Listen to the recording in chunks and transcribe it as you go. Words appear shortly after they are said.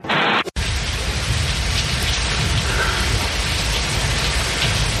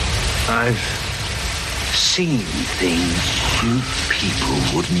I've seen things you people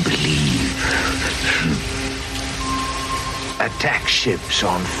wouldn't believe. Attack ships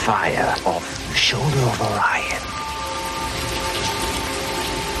on fire off the shoulder of Orion.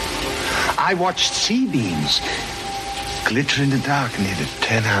 I watched sea beams glitter in the dark near the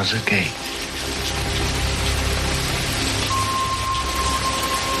Tannhauser Gate.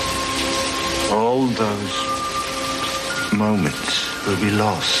 All those moments will be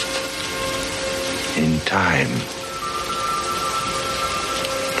lost in time.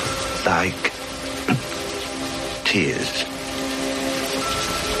 Like tears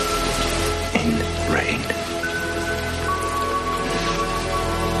in rain.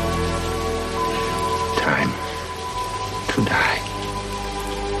 Time to die.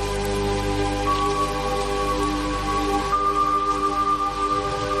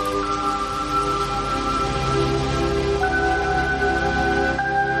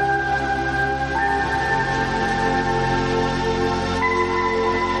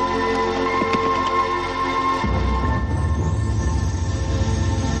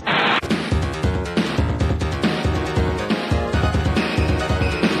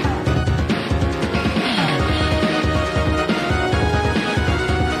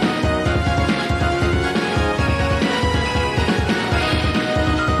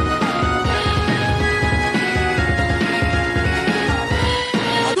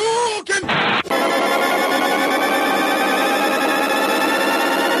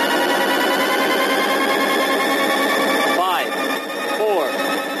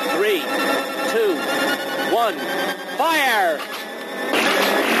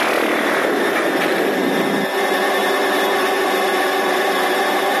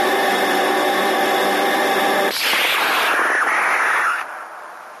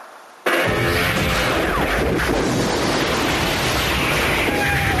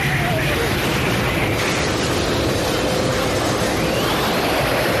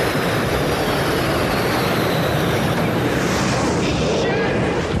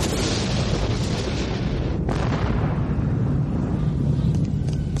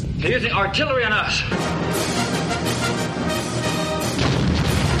 They're using artillery on us.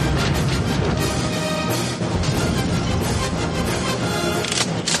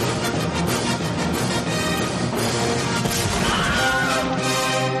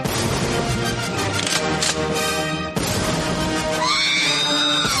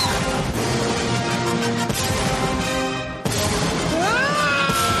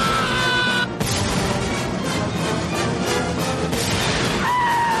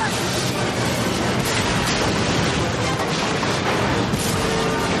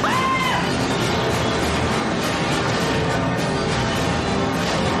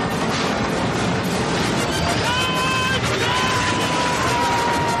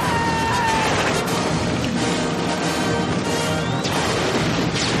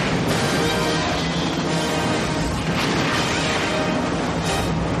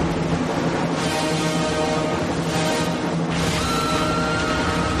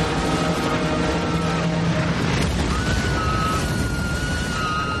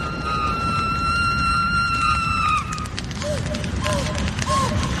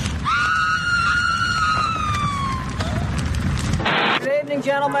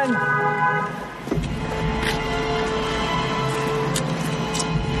 Gentlemen.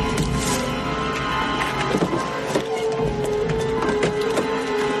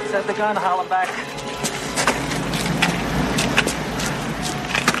 Set the gun, Hollenbeck.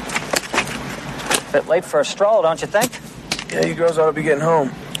 Bit late for a stroll, don't you think? Yeah, you girls ought to be getting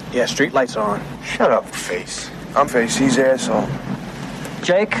home. Yeah, street lights are on. Shut up, Face. I'm Face, he's asshole.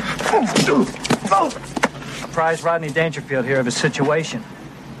 Jake? Apprise Rodney Dangerfield here of his situation.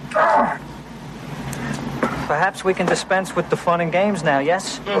 Perhaps we can dispense with the fun and games now,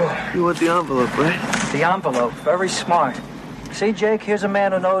 yes? You want the envelope, right? The envelope. Very smart. See, Jake, here's a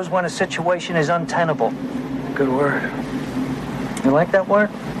man who knows when a situation is untenable. Good word. You like that word?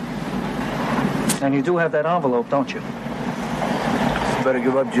 And you do have that envelope, don't you? You better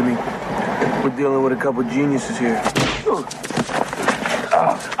give up, Jimmy. We're dealing with a couple geniuses here.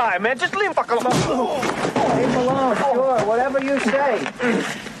 All right, man, just leave him alone. Leave him alone, sure, whatever you say.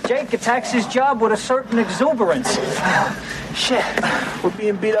 Jake attacks his job with a certain exuberance. Shit, we're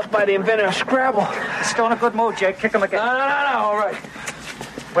being beat up by the inventor of Scrabble. He's still in a good mood, Jake. Kick him again. No, all right.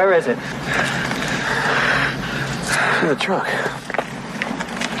 Where is it? It's in the truck.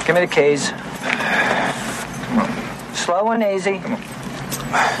 Give me the keys. Come on. Slow and easy. Come on.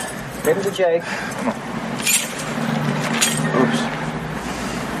 Give it to Jake. Come on. Oops.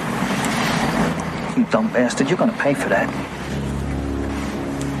 You dumb bastard, you're gonna pay for that.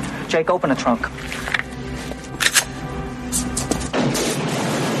 Jake, open the trunk.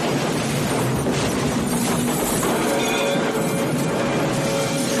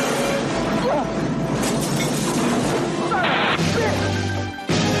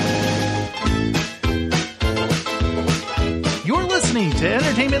 You're listening to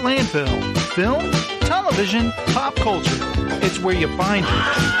Entertainment Landfill. Film, television, pop culture. It's where you find it.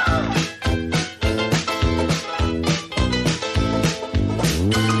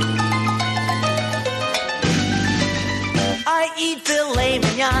 I eat filet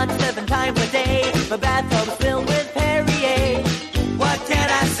mignon 7 times a day. My bathtub's filled with Perrier. What can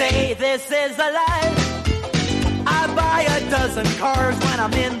I say? This is the life. I buy a dozen cars when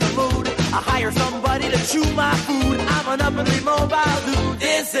I'm in the mood. I hire somebody to chew my food. I'm an up-and-coming mobile dude.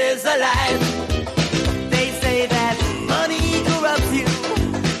 This is the life. They say that money corrupts you,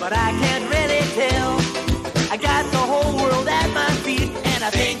 but I can't really tell. I got the whole world at my feet, and I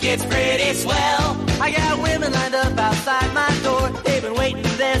think it's pretty swell. I got women lined up outside my door. They've been waiting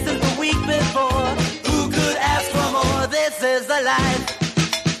there since the week before. Who could ask for more? This is the life.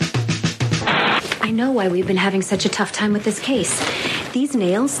 I know why we've been having such a tough time with this case. These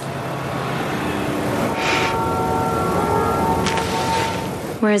nails...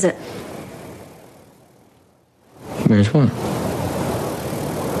 Where is it? Where's what?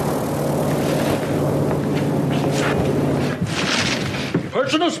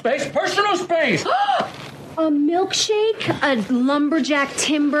 Personal space, personal space! A milkshake, a lumberjack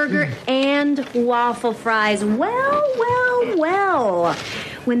Tim burger, and waffle fries. Well.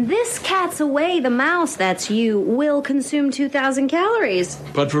 When this cat's away, the mouse, that's you, will consume 2,000 calories.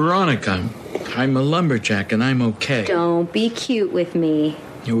 But Veronica, I'm a lumberjack and I'm okay. Don't be cute with me.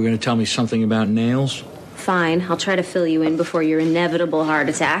 You were going to tell me something about nails? Fine, I'll try to fill you in before your inevitable heart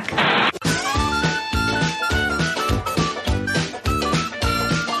attack.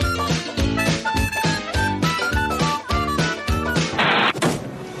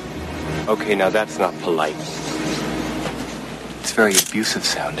 Okay, now that's not polite. It's very abusive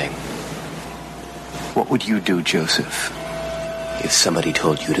sounding. What would you do, Joseph, if somebody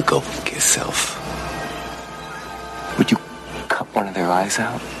told you to go fuck yourself? Would you cut one of their eyes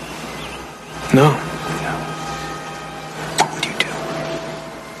out? No. What would you do?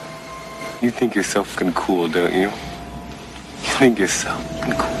 You think you're so fucking cool, don't you? You think you're so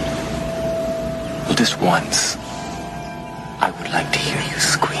fucking cool. Well, just once, I would like to hear you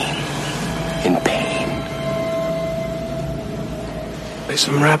scream in pain. Play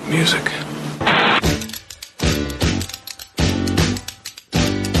some rap music.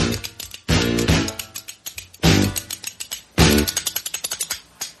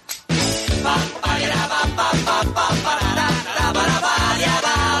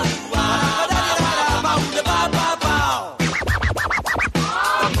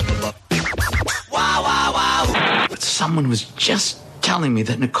 But someone was just telling me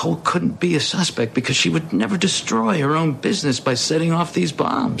that Nicole couldn't be a suspect because she would never destroy her own business by setting off these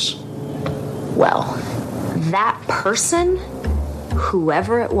bombs. Well, that person,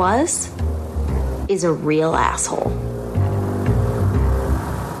 whoever it was, is a real asshole.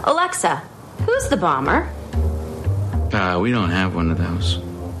 Alexa, who's the bomber? We don't have one of those.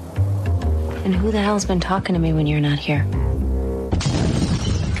 And who the hell's been talking to me when you're not here?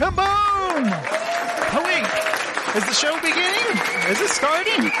 Kaboom! Oh, wait. Is the show beginning? Is it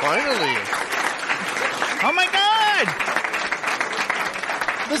starting? Finally. Oh, my God!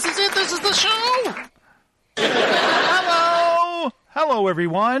 This is it. This is the show. Hello. Hello,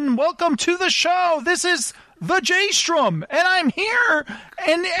 everyone. Welcome to the show. This is the J-Strom, and I'm here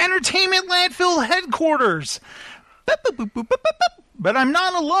in Entertainment Landfill headquarters. But I'm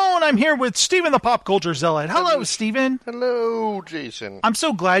not alone. I'm here with Steven the Pop Culture Zealot. Hello, Steven. Hello, Jason. I'm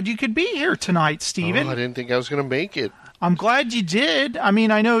so glad you could be here tonight, Steven. Oh, I didn't think I was going to make it. I'm glad you did. I mean,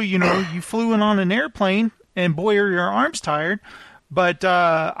 I know, you flew in on an airplane, and boy, are your arms tired. But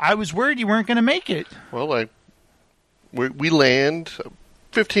I was worried you weren't going to make it. Well, we land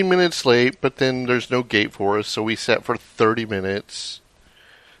 15 minutes late, but then there's no gate for us, so we sat for 30 minutes.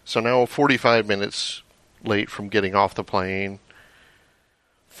 So now 45 minutes late from getting off the plane.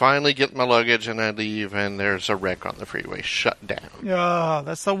 Finally get my luggage and I leave, and there's a wreck on the freeway. Shut down. Oh,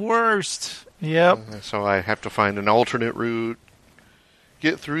 that's the worst. Yep. So I have to find an alternate route,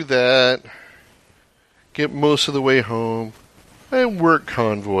 get through that, get most of the way home, and work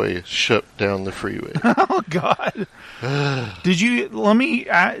convoy shut down the freeway. Oh, God. Let me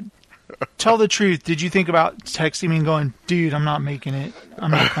tell the truth. Did you think about texting me and going, dude, I'm not making it.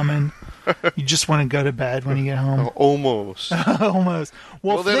 I'm not coming. You just want to go to bed when you get home. Almost. Almost.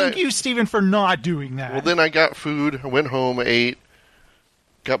 Well, thank you, Stephen, for not doing that. Well, then I got food. I went home, ate,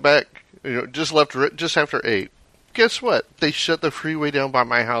 Got back, just left just after 8. Guess what? They shut the freeway down by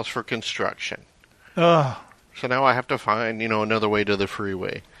my house for construction. Ugh. So now I have to find, another way to the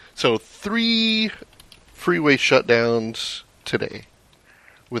freeway. So 3 freeway shutdowns today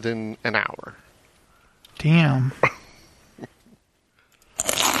within an hour. Damn.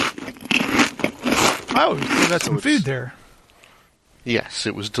 Oh, you got some food there. Yes,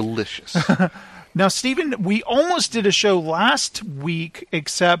 it was delicious. Now, Stephen, we almost did a show last week,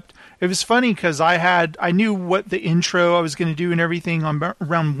 except it was funny because I knew what the intro I was going to do and everything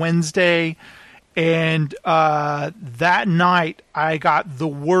around Wednesday, and that night I got the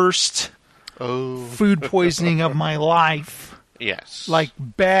worst food poisoning of my life. Yes. Like,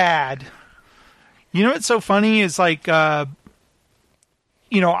 bad. You know what's so funny is, like, I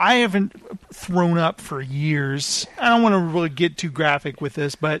haven't thrown up for years. I don't want to really get too graphic with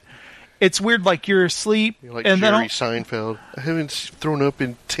this, but it's weird, like, you're asleep. You're like and Jerry Seinfeld. I haven't thrown up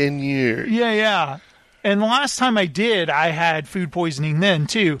in 10 years. Yeah. And the last time I did, I had food poisoning then,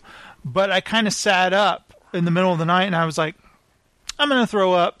 too. But I kind of sat up in the middle of the night, and I was like, I'm going to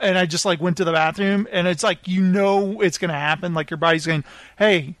throw up. And I just, like, went to the bathroom, and it's like, it's going to happen. Like, your body's going,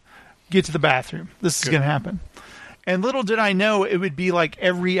 hey, get to the bathroom. This is going to happen. And little did I know it would be, like,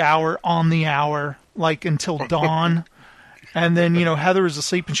 every hour on the hour, like, until dawn. And then, Heather was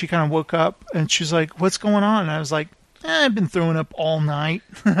asleep, and she kind of woke up, and she's like, what's going on? And I was like, I've been throwing up all night.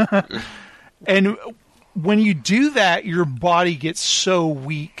 And when you do that, your body gets so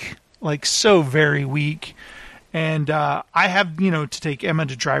weak, like so very weak. And I have, to take Emma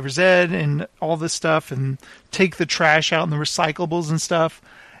to driver's ed and all this stuff and take the trash out and the recyclables and stuff.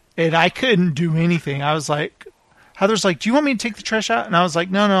 And I couldn't do anything. I was like, Heather's like, do you want me to take the trash out? And I was like,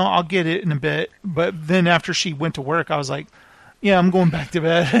 no, I'll get it in a bit. But then after she went to work, I was like, yeah, I'm going back to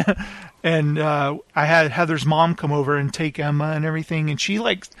bed. And I had Heather's mom come over and take Emma and everything. And she,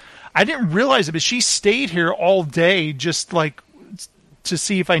 like, I didn't realize it, but she stayed here all day just, like, to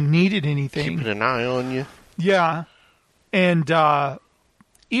see if I needed anything. Keeping an eye on you. Yeah. And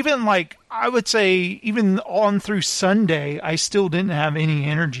even, like, I would say even on through Sunday, I still didn't have any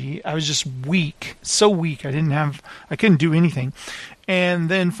energy. I was just weak. So weak. I couldn't do anything. And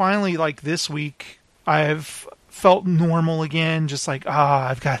then finally, like, this week, I've felt normal again. Just like,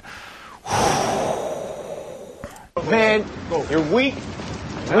 I've got... Man, you're weak.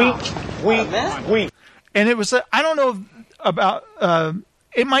 And it was, I don't know about,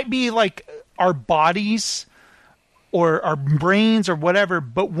 it might be like our bodies or our brains or whatever,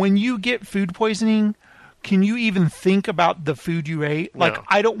 but when you get food poisoning, can you even think about the food you ate? Like, no.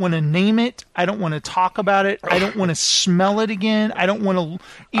 I don't want to name it. I don't want to talk about it. I don't want to smell it again. I don't want to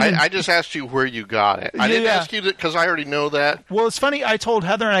even... I just asked you where you got it. I didn't ask you because I already know that. Well, it's funny. I told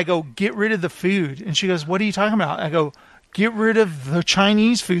Heather, and I go, get rid of the food. And she goes, what are you talking about? I go, get rid of the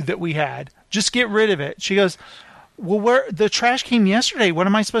Chinese food that we had. Just get rid of it. She goes, well, the trash came yesterday. What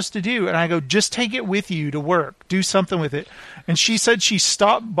am I supposed to do? And I go, just take it with you to work. Do something with it. And she said she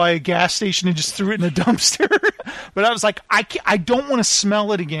stopped by a gas station and just threw it in a dumpster. But I was like, I don't want to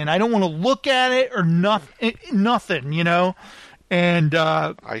smell it again. I don't want to look at it or nothing, And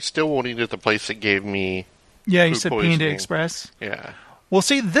I still won't eat at the place that gave me you said poisoning. Panda Express? Yeah. Well,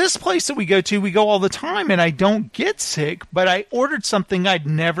 see, this place that we go all the time, and I don't get sick, but I ordered something I'd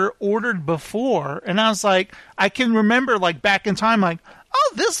never ordered before. And I was like, I can remember, like, back in time, like,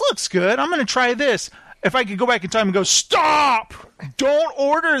 oh, this looks good. I'm going to try this. If I could go back in time and go, stop! Don't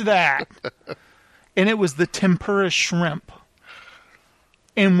order that! And it was the tempura shrimp.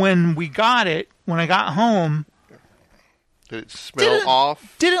 And when we got it, when I got home... Did it smell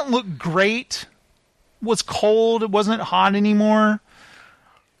off? Didn't look great. Was cold. It wasn't hot anymore.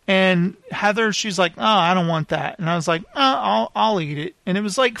 And Heather, she's like, oh, I don't want that. And I was like, oh, I'll eat it. And it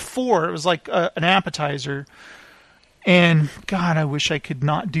was like 4. It was like an appetizer. And God, I wish I could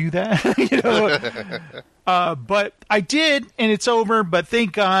not do that. But I did, and it's over. But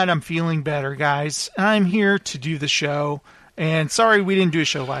thank God I'm feeling better, guys. And I'm here to do the show. And sorry we didn't do a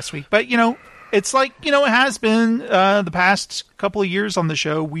show last week. But, it's like, it has been the past couple of years on the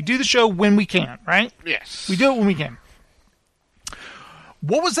show. We do the show when we can, right? Yes. We do it when we can.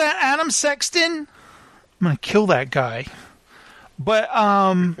 What was that, Adam Sexton? I'm going to kill that guy. But,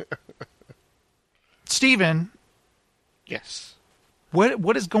 Steven. Yes.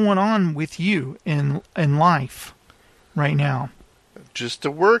 What is going on with you in life right now? Just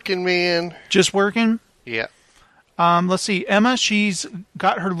working, man. Just working? Yeah. Let's see. Emma, she's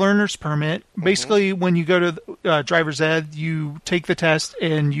got her learner's permit. Basically, when you go to driver's ed, you take the test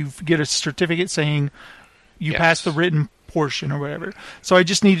and you get a certificate saying you passed the written portion or whatever. So I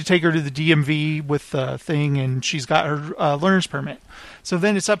just need to take her to the DMV with the thing, and she's got her learner's permit. So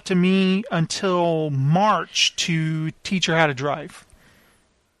then it's up to me until March to teach her how to drive.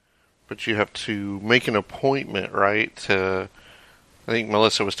 But you have to make an appointment, right? I think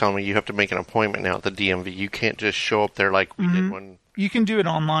Melissa was telling me you have to make an appointment now at the DMV. You can't just show up there like we did one. You can do it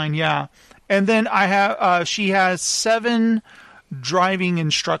online, yeah. And then I have she has 7 driving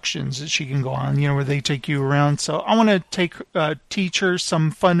instructions that she can go on, where they take you around. So I want to teach her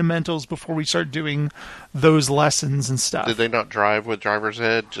some fundamentals before we start doing those lessons and stuff. Did they not drive with driver's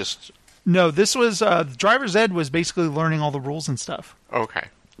ed? No, this was driver's ed was basically learning all the rules and stuff. Okay.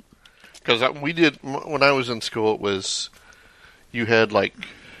 Because we did, when I was in school, it was, you had like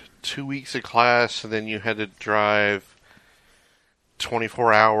 2 weeks of class, and then you had to drive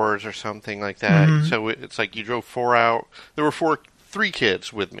 24 hours or something like that. Mm-hmm. So it's like you drove 4 hours. There were 3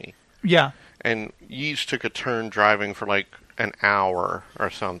 kids with me. Yeah. And you each took a turn driving for like an hour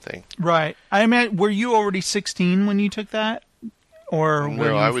or something. Right. I mean, were you already 16 when you took that? Or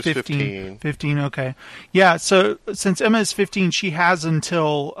were you I was 15. 15, okay. Yeah, so since Emma is 15, she has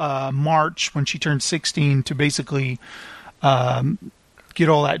until March when she turns 16 to basically get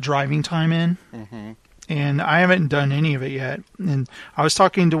all that driving time in. Mm-hmm. And I haven't done any of it yet. And I was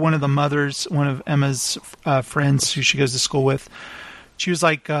talking to one of the mothers, one of Emma's friends who she goes to school with. She was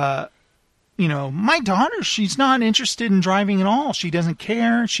like, my daughter, she's not interested in driving at all. She doesn't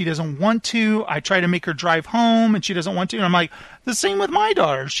care. She doesn't want to. I try to make her drive home, and she doesn't want to. And I'm like, the same with my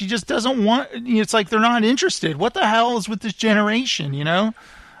daughter. She just doesn't want. It's like they're not interested. What the hell is with this generation, I don't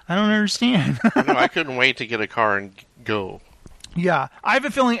understand. I couldn't wait to get a car and go. Yeah. I have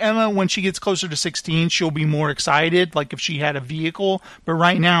a feeling Emma, when she gets closer to 16, she'll be more excited, like if she had a vehicle. But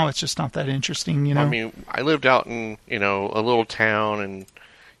right now, it's just not that interesting, I mean, I lived out in, a little town, and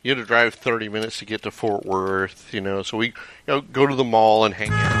you had to drive 30 minutes to get to Fort Worth, so we go to the mall and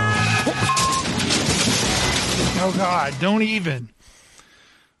hang out. Oh, God, don't even.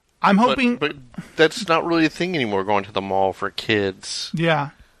 I'm hoping... But that's not really a thing anymore, going to the mall for kids.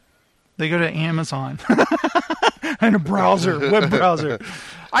 Yeah. They go to Amazon and a web browser.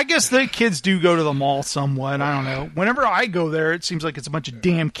 I guess the kids do go to the mall somewhat. I don't know. Whenever I go there, it seems like it's a bunch of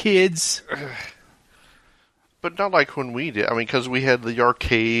damn kids. But not like when we did. I mean, because we had the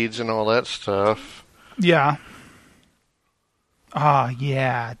arcades and all that stuff. Yeah.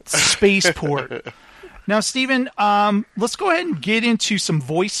 Yeah. Spaceport. Now, Steven, let's go ahead and get into some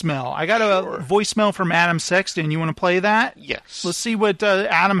voicemail. I got a voicemail from Adam Sexton. You want to play that? Yes. Let's see what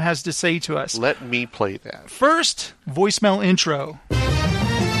Adam has to say to us. Let me play that. First, voicemail intro. Because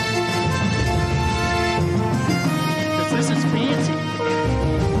this is fancy.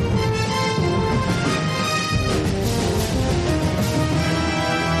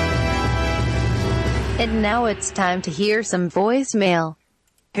 And now it's time to hear some voicemail.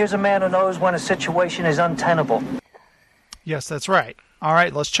 Here's a man who knows when a situation is untenable. Yes, that's right. All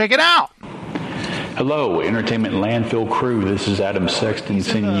right, let's check it out. Hello, Entertainment Landfill crew. This is Adam Sexton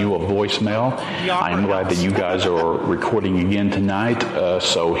sending you a voicemail. I'm glad that you guys are recording again tonight.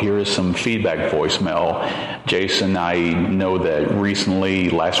 So here is some feedback voicemail. Jason, I know that recently,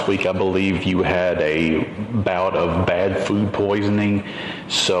 last week, I believe you had a bout of bad food poisoning.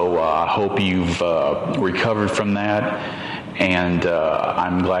 So I hope you've recovered from that. And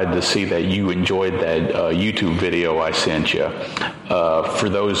I'm glad to see that you enjoyed that YouTube video I sent you. For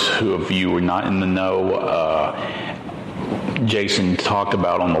those of you who are not in the know, Jason talked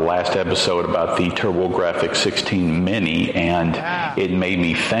about on the last episode about the TurboGrafx 16 Mini, and it made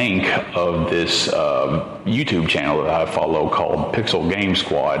me think of this YouTube channel that I follow called Pixel Game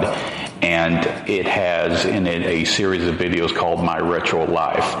Squad, and it has in it a series of videos called My Retro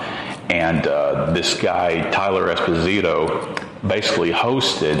Life. And this guy, Tyler Esposito, basically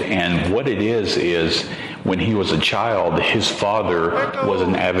hosted. And what it is when he was a child, his father was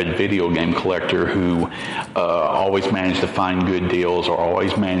an avid video game collector who always managed to find good deals or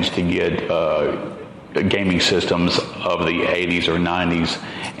always managed to get gaming systems of the 80s or 90s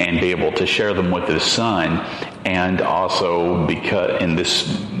and be able to share them with his son. And also, and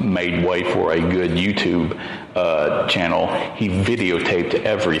this made way for a good YouTube channel, he videotaped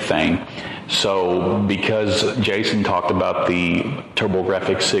everything. So because Jason talked about the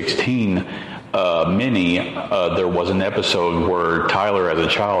TurboGrafx 16 Mini, there was an episode where Tyler as a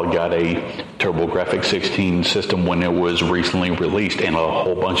child got a TurboGrafx 16 system when it was recently released and a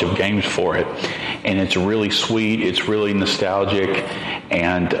whole bunch of games for it. And it's really sweet, it's really nostalgic,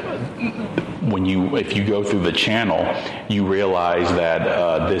 and if you go through the channel, you realize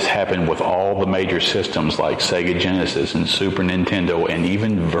that this happened with all the major systems like Sega Genesis and Super Nintendo and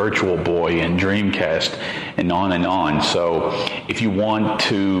even Virtual Boy and Dreamcast and on and on. So if you want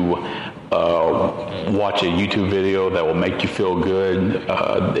to watch a YouTube video that will make you feel good,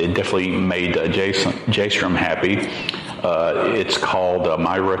 it definitely made J-Strom happy. It's called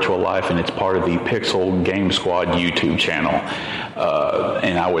My Retro Life, and it's part of the Pixel Game Squad YouTube channel,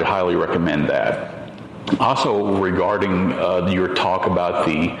 and I would highly recommend that. Also, regarding your talk about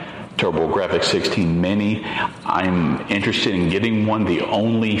the TurboGrafx 16 Mini, I'm interested in getting one. The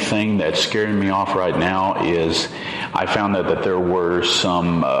only thing that's scaring me off right now is I found out that there were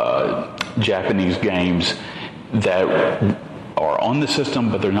some Japanese games that are on the system,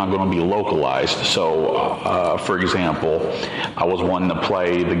 but they're not going to be localized. So, for example, I was wanting to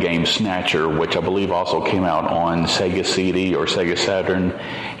play the game Snatcher, which I believe also came out on Sega CD or Sega Saturn,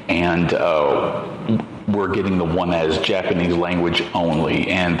 and we're getting the one that is Japanese language only,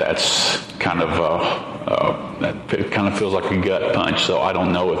 and that's kind of it kind of feels like a gut punch. So I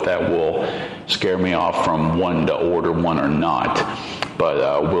don't know if that will scare me off from wanting to order one or not,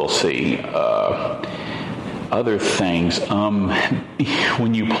 but we'll see. Other things,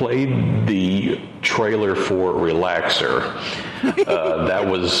 when you played the trailer for Relaxer, that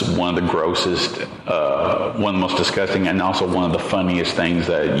was one of the grossest, one of the most disgusting, and also one of the funniest things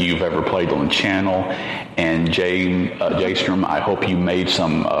that you've ever played on the channel. And J-Strom, I hope you made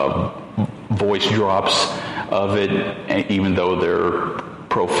some voice drops of it, even though they're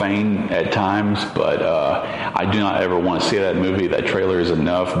profane at times, but I do not ever want to see that movie. That trailer is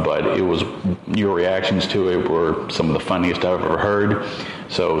enough, but it was, your reactions to it were some of the funniest I've ever heard,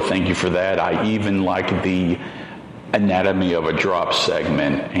 so thank you for that. I even like the Anatomy of a Drop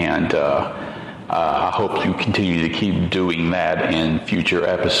segment, and I hope you continue to keep doing that in future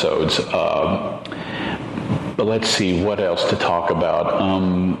episodes. But let's see what else to talk about.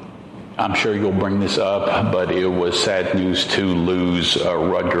 I'm sure you'll bring this up, but it was sad news to lose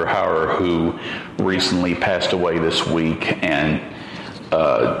Rutger Hauer, who recently passed away this week. And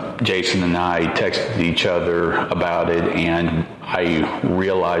Jason and I texted each other about it, and I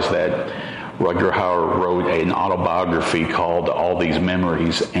realized that Rutger Hauer wrote an autobiography called All These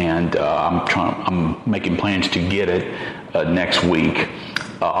Memories, and I'm making plans to get it next week.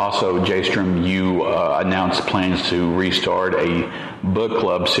 Also, J-Strom, you announced plans to restart a book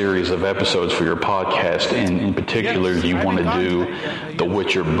club series of episodes for your podcast, and in particular, you want to do the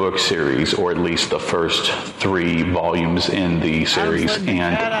Witcher book series, or at least the first 3 volumes in the series.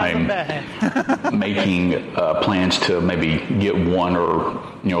 And I'm making plans to maybe get one, or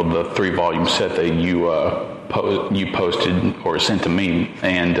the 3-volume set that you posted or sent to me,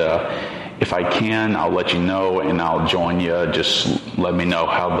 and if I can, I'll let you know, and I'll join you. Just let me know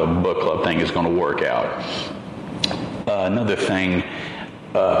how the book club thing is going to work out. Another thing,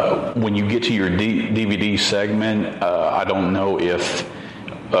 when you get to your DVD segment, I don't know if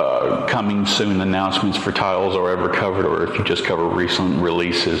coming soon announcements for titles are ever covered, or if you just cover recent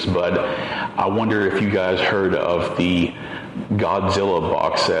releases, but I wonder if you guys heard of the Godzilla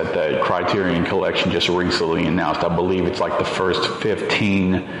box set that Criterion Collection just recently announced. I believe it's like the first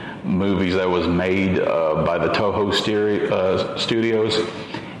 15 movies that was made by the Toho Studios,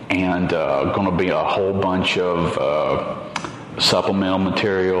 and going to be a whole bunch of supplemental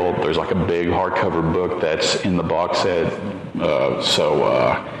material. There's like a big hardcover book that's in the box set,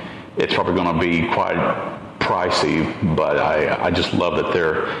 so it's probably going to be quite pricey, but I just love that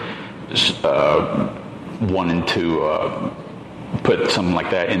they're wanting to put something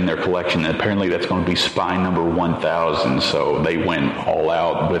like that in their collection. And apparently that's going to be Spy number 1000, so they went all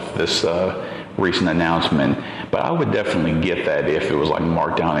out with this recent announcement. But I would definitely get that if it was like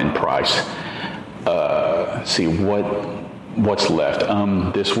marked down in price. See what's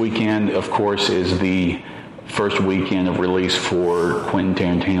left. This weekend, of course, is the first weekend of release for Quentin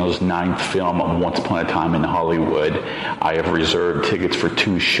Tarantino's 9th film, Once Upon a Time in Hollywood. I have reserved tickets for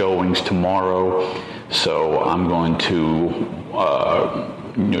 2 showings tomorrow, so I'm going to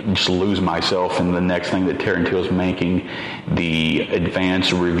just lose myself in the next thing that Tarantino's making. The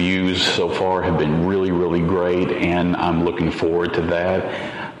advanced reviews so far have been really, really great, and I'm looking forward to that.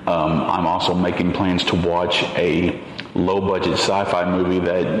 I'm also making plans to watch a low-budget sci-fi movie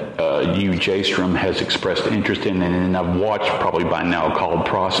that you, J-Strom, has expressed interest in, and I've watched probably by now, called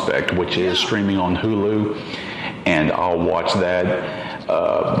Prospect, which is streaming on Hulu, and I'll watch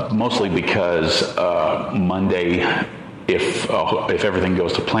that mostly because Monday if everything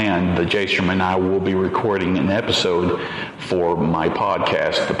goes to plan, the J-Strom and I will be recording an episode for my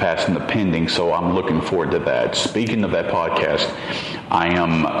podcast, The Past and the Pending, so I'm looking forward to that. Speaking of that podcast, I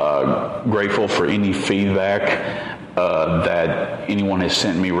am grateful for any feedback that anyone has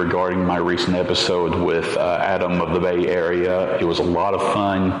sent me regarding my recent episode with Adam of the Bay Area. It was a lot of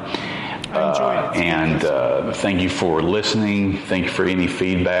fun. And thank you for listening. Thank you for any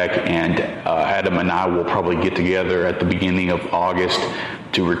feedback. And Adam and I will probably get together at the beginning of August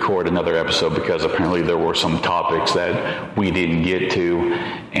to record another episode, because apparently there were some topics that we didn't get to,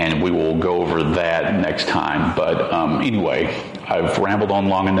 and we will go over that next time. But anyway, I've rambled on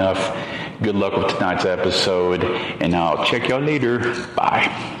long enough. Good luck with tonight's episode, and I'll check y'all later.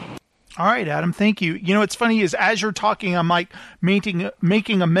 Bye. All right, Adam, thank you. You know, what's funny is as you're talking, I'm like making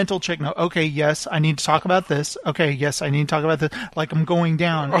a mental check now. Okay, yes, I need to talk about this. Okay, yes, I need to talk about this. Like I'm going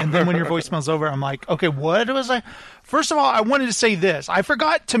down. And then when your voicemail's over, I'm like, okay, what was I? First of all, I wanted to say this. I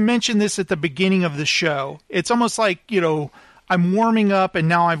forgot to mention this at the beginning of the show. It's almost like, you know, I'm warming up and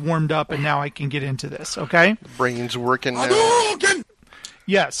now I've warmed up and now I can get into this, okay? Brain's working now.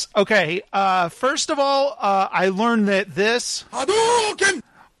 Yes, okay. First of all, I learned that this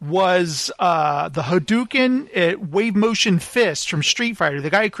was the Hadouken Wave Motion Fist from Street Fighter. The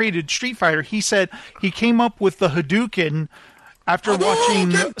guy who created Street Fighter, he said he came up with the Hadouken after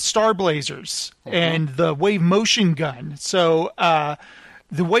watching Star Blazers and the Wave Motion Gun. So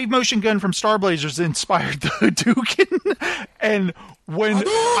the Wave Motion Gun from Star Blazers inspired the Hadouken. And when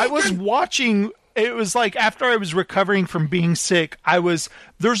I was watching, it was like after I was recovering from being sick,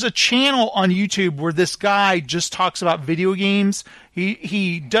 there's a channel on YouTube where this guy just talks about video games.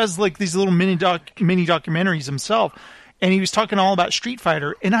 He does like these little mini documentaries himself, and he was talking all about Street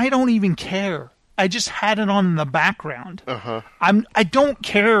Fighter, and I don't even care. I just had it on in the background. I don't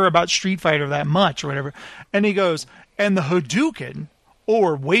care about Street Fighter that much or whatever. And he goes, and the Hadouken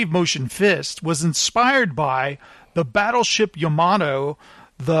or Wave Motion Fist was inspired by the Battleship Yamato,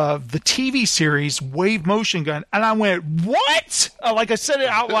 the TV series Wave Motion Gun. And I went, what? Like I said it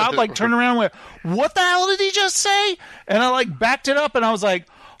out loud, like turned around and went, what the hell did he just say? And I like backed it up and I was like,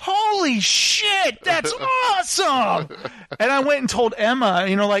 holy shit, that's awesome. And I went and told Emma,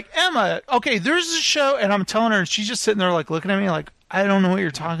 you know, like, Emma, okay, there's a show, and I'm telling her, and she's just sitting there like looking at me like, I don't know what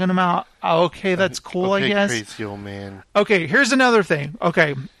you're talking about. Okay, that's cool, okay, I guess. Crazy old man. Okay, here's another thing.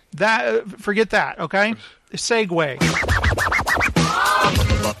 Okay, forget that, okay? Segue.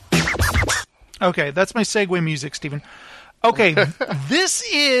 Okay, that's my segue music, Stephen. Okay, this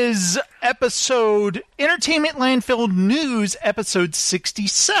is Entertainment Landfill News, episode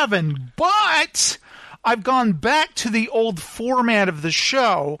 67. But I've gone back to the old format of the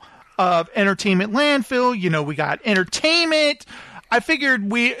show of Entertainment Landfill. You know, we got entertainment. I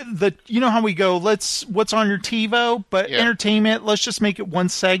figured you know how we go, what's on your TiVo? But yeah. Entertainment, let's just make it one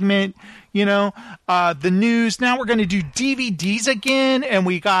segment. You know, the news. Now we're going to do DVDs again, and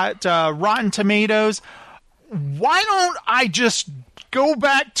we got Rotten Tomatoes. Why don't I just go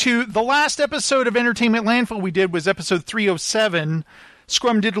back to the last episode of Entertainment Landfill we did was episode 307,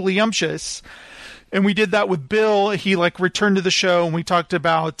 Scrumdiddlyumptious. And we did that with Bill. He returned to the show, and we talked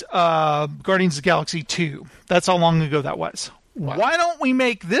about Guardians of the Galaxy 2. That's how long ago that was. Wow. Why don't we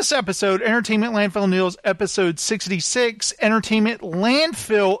make this episode, Entertainment Landfill News, episode 66, Entertainment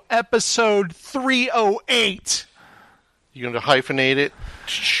Landfill, episode 308. You going to hyphenate it?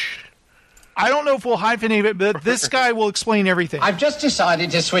 I don't know if we'll hyphenate it, but this guy will explain everything. I've just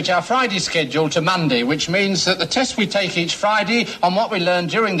decided to switch our Friday schedule to Monday, which means that the test we take each Friday on what we learned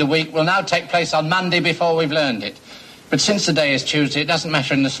during the week will now take place on Monday before we've learned it. But since today is Tuesday, it doesn't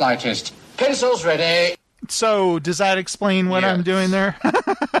matter in the slightest. Pencils ready. So, does that explain what I'm doing there?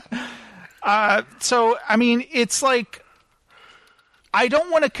 So, I mean, it's like, I don't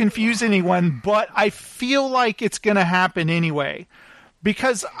want to confuse anyone, but I feel like it's going to happen anyway.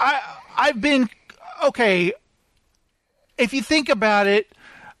 Because I've been, okay, if you think about it,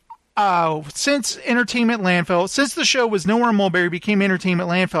 since Entertainment Landfill, since the show was Nowhere Mulberry became Entertainment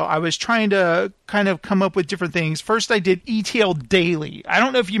Landfill, I was trying to kind of come up with different things. First, I did ETL Daily. I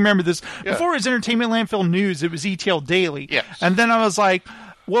don't know if you remember this. Yeah. Before it was Entertainment Landfill News, it was ETL Daily. Yes. And then I was like,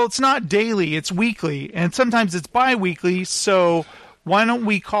 well, it's not daily, it's weekly. And sometimes it's bi-weekly, so why don't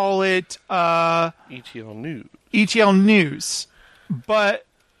we call it ETL News? ETL News. But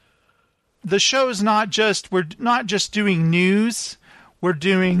the show is we're not just doing news. We're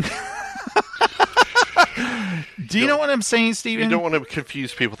doing... Do you know what I'm saying, Steven? You don't want to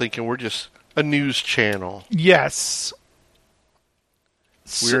confuse people thinking we're just a news channel. Yes.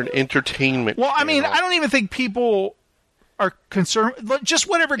 We're an entertainment channel. I mean, I don't even think people are concerned. Just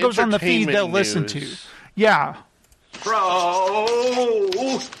whatever goes on the feed, they'll listen to. Yeah.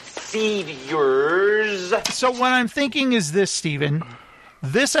 Procedures. So what I'm thinking is this, Steven.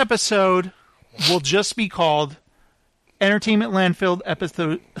 This episode will just be called Entertainment Landfill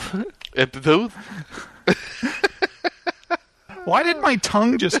Episode... Episode? Why did my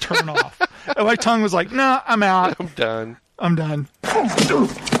tongue just turn off? My tongue was like, nah, I'm out. I'm done.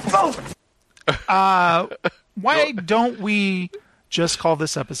 Why don't we just call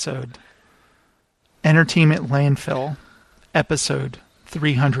this episode Entertainment Landfill Episode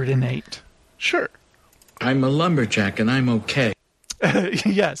 308? Sure. I'm a lumberjack and I'm okay.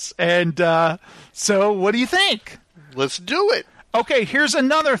 Yes. And so what do you think? Let's do it. Okay, here's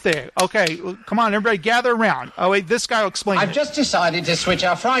another thing. Okay, come on, everybody gather around. Oh, wait, this guy will explain I've just decided to switch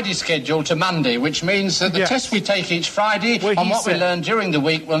our Friday schedule to Monday, which means that the test we take each Friday on what we learned during the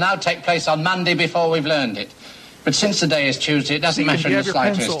week will now take place on Monday before we've learned it. But since the day is Tuesday, it doesn't matter in the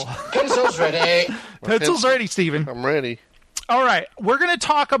slightest. Pencil's ready. Pencil's ready, Stephen. I'm ready. All right, we're going to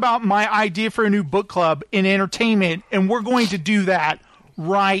talk about my idea for a new book club in entertainment, and we're going to do that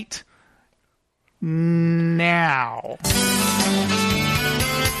right now.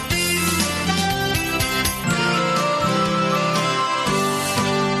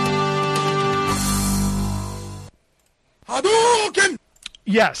 Hadouken!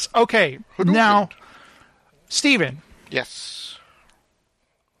 Yes, okay. Hadouken. Now, Steven. Yes.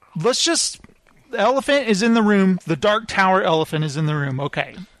 Let's just... The elephant is in the room. The Dark Tower elephant is in the room.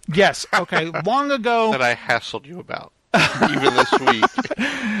 Okay. Yes, okay. Long ago... That I hassled you about, even this week.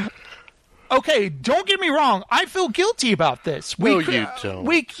 Okay, don't get me wrong. I feel guilty about this. You don't.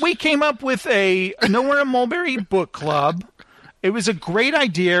 We came up with a Nowhere in Mulberry book club. It was a great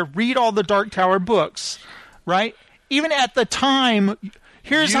idea. Read all the Dark Tower books, right? Even at the time,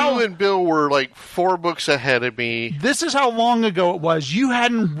 here's how... You and Bill were like 4 books ahead of me. This is how long ago it was. You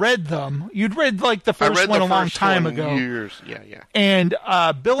hadn't read them. You'd read like the first one a long time ago. Years. Yeah. And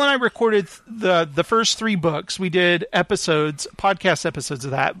Bill and I recorded the first 3 books. We did podcast episodes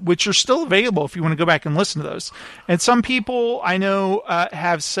of that, which are still available if you want to go back and listen to those. And some people I know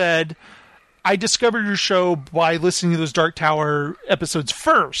have said, I discovered your show by listening to those Dark Tower episodes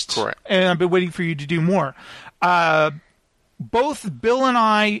first. Correct. And I've been waiting for you to do more. Both Bill and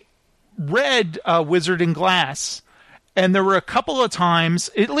I read Wizard and Glass, and there were a couple of times,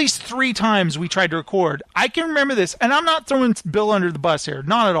 at least 3 times, we tried to record. I can remember this, and I'm not throwing Bill under the bus here,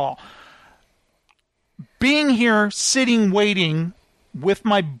 not at all. Being here, sitting, waiting, with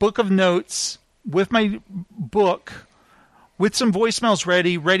my book of notes, with my book, with some voicemails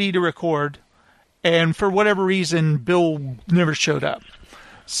ready to record, and for whatever reason, Bill never showed up.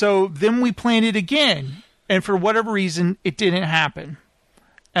 So then we planned it again. And for whatever reason, it didn't happen.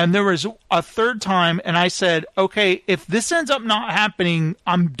 And there was a 3rd time, and I said, okay, if this ends up not happening,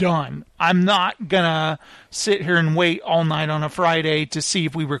 I'm done. I'm not going to sit here and wait all night on a Friday to see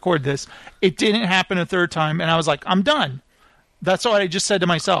if we record this. It didn't happen a 3rd time, and I was like, I'm done. That's what I just said to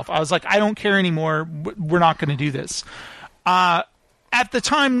myself. I was like, I don't care anymore. We're not going to do this. At the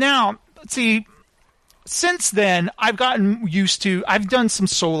time now, let's see, since then, I've gotten used to... I've done some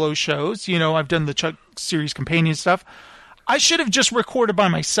solo shows. You know, I've done the Chuck Series Companion stuff. I should have just recorded by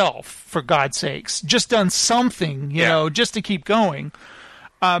myself, for God's sakes. Just done something, you know, just to keep going.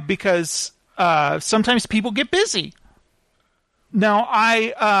 Because sometimes people get busy. Now,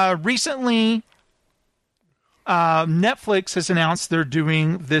 I recently... Netflix has announced they're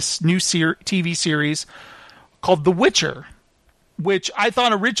doing this new TV series called The Witcher, which I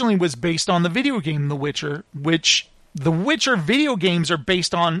thought originally was based on the video game The Witcher, which the Witcher video games are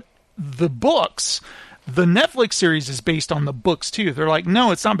based on the books. The Netflix series is based on the books, too. They're like,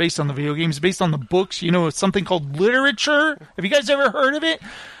 no, it's not based on the video games. It's based on the books. You know, it's something called literature. Have you guys ever heard of it?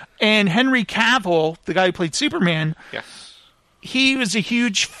 And Henry Cavill, the guy who played Superman, he was a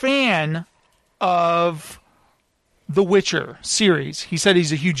huge fan of the Witcher series. He said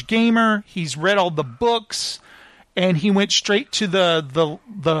he's a huge gamer. He's read all the books. And he went straight to the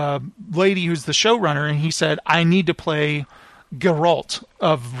lady who's the showrunner, and he said, I need to play Geralt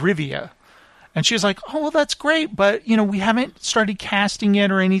of Rivia. And she was like, oh, well, that's great, but, you know, we haven't started casting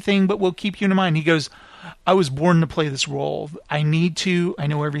yet or anything, but we'll keep you in mind. He goes, I was born to play this role. I need to. I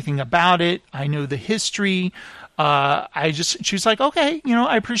know everything about it. I know the history. She was like, okay, you know,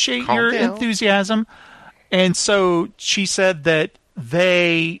 I appreciate your enthusiasm. And so she said that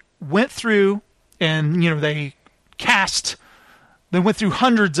they went through and, you know, they went through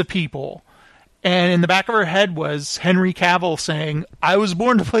hundreds of people, and in the back of her head was Henry Cavill saying, I was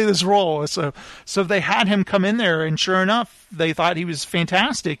born to play this role. So they had him come in there, and sure enough, they thought he was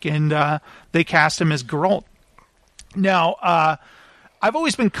fantastic, and they cast him as Geralt. Now, I've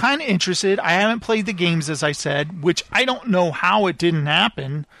always been kind of interested. I haven't played the games, as I said, which I don't know how it didn't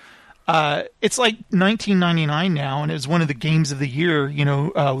happen. It's like 1999 now, and it was one of the games of the year,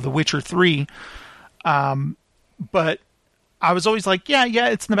 The Witcher 3. But I was always like, yeah,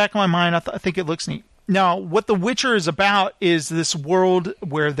 it's in the back of my mind. I think it looks neat. Now, what The Witcher is about is this world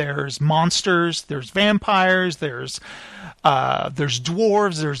where there's monsters, there's vampires, there's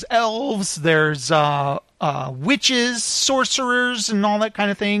dwarves, there's elves, there's witches, sorcerers, and all that kind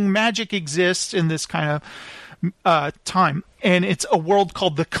of thing. Magic exists in this kind of time, and it's a world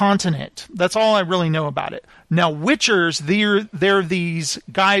called the Continent. That's all I really know about it. Now, Witchers, they're these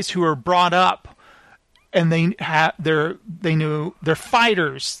guys who are brought up, and they're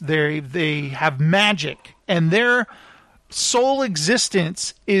fighters. They have magic, and their sole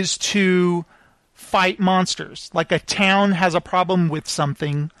existence is to fight monsters. Like a town has a problem with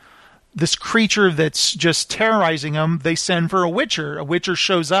something, this creature that's just terrorizing them, they send for a Witcher. A Witcher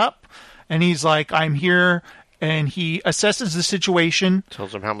shows up, and he's like, I'm here, and he assesses the situation.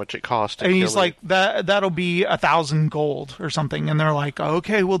 Tells them how much it costs to and kill he's like, that'll be 1,000 gold or something. And they're like,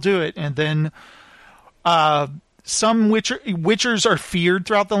 okay, we'll do it. And then some Witchers are feared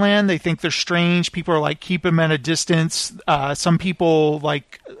throughout the land. They think they're strange. People are like, keep them at a distance. Some people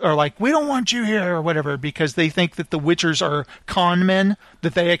are like, we don't want you here or whatever, because they think that the Witchers are con men,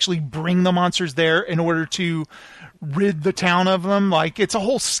 that they actually bring the monsters there in order to rid the town of them. Like, it's a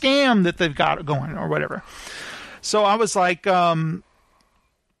whole scam that they've got going or whatever. So I was like, Adam,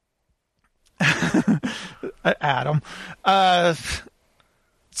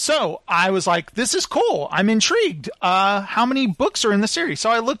 so I was like, this is cool. I'm intrigued. How many books are in the series? So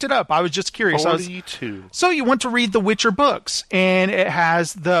I looked it up. I was just curious. 42. So you want to read the Witcher books, and it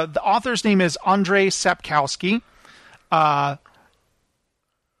has the author's name is Andrzej Sapkowski.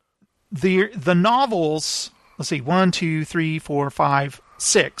 The novels, let's see, 1, 2, 3, 4, 5,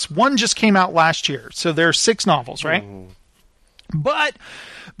 6. One just came out last year. So there are 6 novels, right? But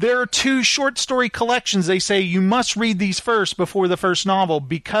there are 2 short story collections. They say you must read these first before the first novel,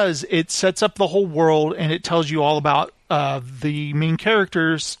 because it sets up the whole world and it tells you all about the main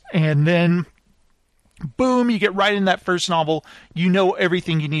characters. And then, boom, you get right in that first novel. You know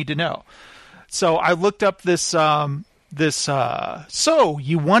everything you need to know. So I looked up this. So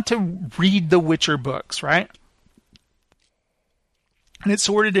you want to read the Witcher books, right? And it's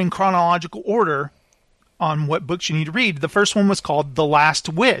sorted in chronological order on what books you need to read. The first one was called The Last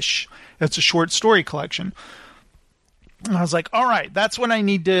Wish. It's a short story collection. And I was like, all right, that's what I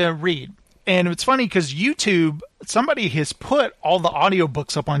need to read. And it's funny because YouTube, somebody has put all the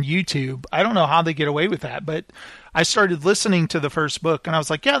audiobooks up on YouTube. I don't know how they get away with that, but I started listening to the first book and I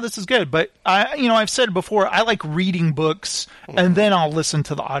was like, yeah, this is good. But I've said before, I like reading books and then I'll listen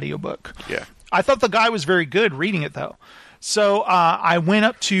to the audiobook. Yeah. I thought the guy was very good reading it though. So I went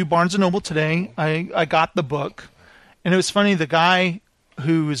up to Barnes & Noble today. I got the book. And it was funny, the guy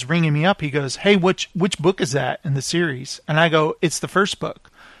who was ringing me up, he goes, hey, which book is that in the series? And I go, it's the first book.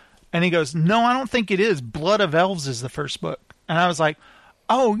 And he goes, no, I don't think it is. Blood of Elves is the first book. And I was like,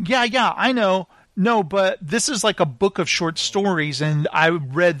 oh, yeah, I know. No, but this is like a book of short stories, and I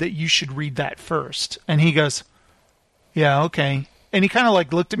read that you should read that first. And he goes, yeah, okay. And he kind of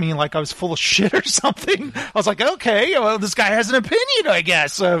like looked at me like I was full of shit or something. I was like, okay, well, this guy has an opinion, I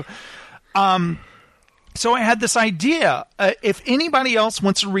guess. So I had this idea. If anybody else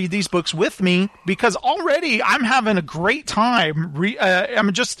wants to read these books with me, because already I'm having a great time.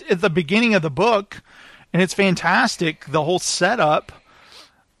 I'm just at the beginning of the book, and it's fantastic. The whole setup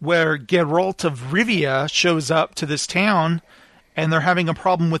where Geralt of Rivia shows up to this town, and they're having a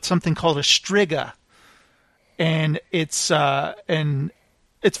problem with something called a Striga. And it's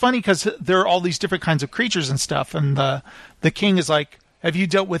funny because there are all these different kinds of creatures and stuff. And the king is like, have you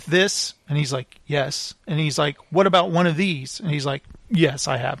dealt with this? And he's like, yes. And he's like, what about one of these? And he's like, yes,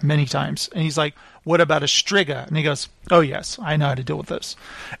 I have many times. And he's like, what about a Striga? And he goes, oh, yes, I know how to deal with this.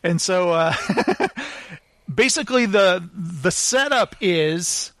 And so basically the setup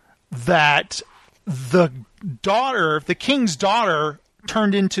is that the king's daughter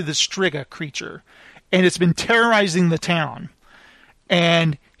turned into the Striga creature. And it's been terrorizing the town.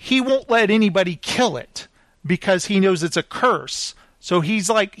 And he won't let anybody kill it because he knows it's a curse. So he's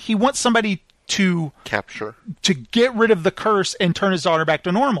like, he wants somebody to get rid of the curse and turn his daughter back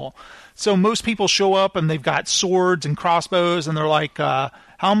to normal. So most people show up and they've got swords and crossbows and they're like,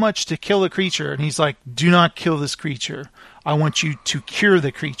 how much to kill a creature? And he's like, do not kill this creature. I want you to cure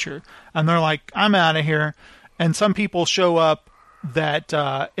the creature. And they're like, I'm out of here. And some people show up that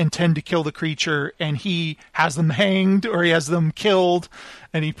intend to kill the creature, and he has them hanged or he has them killed,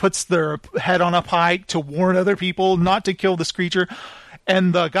 and he puts their head on a pike to warn other people not to kill this creature.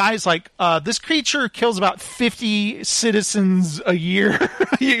 And the guy's like, this creature kills about 50 citizens a year,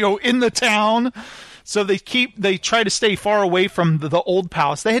 in the town. So they try to stay far away from the old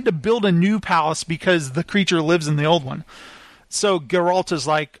palace. They had to build a new palace because the creature lives in the old one. So Geralt is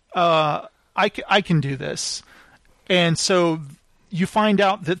like, I can do this. And so you find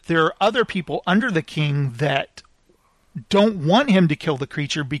out that there are other people under the king that don't want him to kill the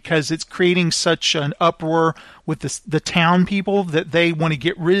creature because it's creating such an uproar with the town people that they want to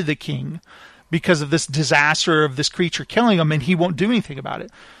get rid of the king because of this disaster of this creature killing him, and he won't do anything about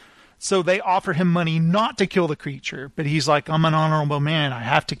it. So they offer him money not to kill the creature, but he's like, I'm an honorable man, I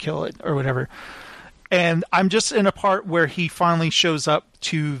have to kill it, or whatever. And I'm just in a part where he finally shows up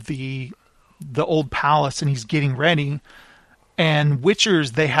to the old palace and he's getting ready. And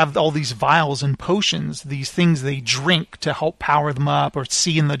Witchers, they have all these vials and potions, these things they drink to help power them up or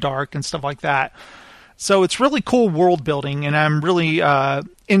see in the dark and stuff like that. So it's really cool world building, and I'm really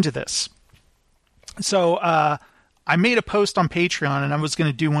into this. So I made a post on Patreon, and I was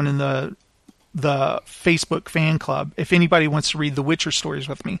going to do one in the Facebook fan club if anybody wants to read the Witcher stories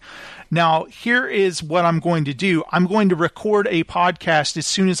with me. Now, here is what I'm going to do. I'm going to record a podcast as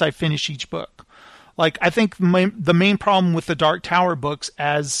soon as I finish each book. Like, I think the main problem with the Dark Tower books,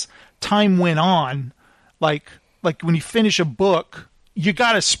 as time went on, like when you finish a book, you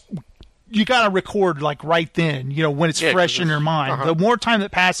gotta record like right then, when it's fresh in your mind. Uh-huh. The more time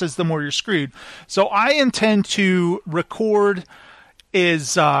that passes, the more you're screwed. So I intend to record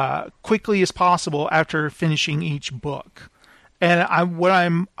as quickly as possible after finishing each book. And what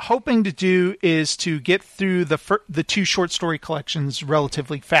I'm hoping to do is to get through the 2 short story collections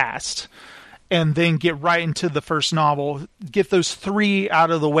relatively fast. And then get right into the first novel, get those 3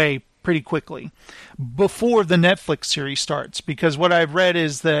 out of the way pretty quickly before the Netflix series starts. Because what I've read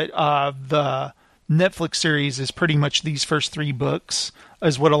is that the Netflix series is pretty much these first 3 books,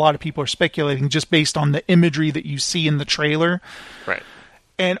 is what a lot of people are speculating, just based on the imagery that you see in the trailer. Right.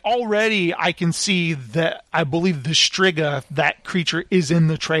 And already I can see that I believe the Striga, that creature, is in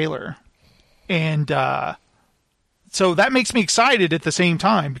the trailer. And so that makes me excited at the same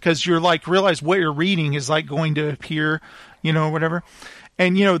time, because you're like, realize what you're reading is like going to appear, whatever.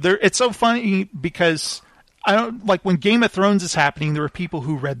 And, it's so funny because I don't like when Game of Thrones is happening, there are people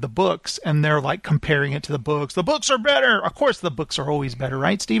who read the books and they're like comparing it to the books. The books are better. Of course, the books are always better,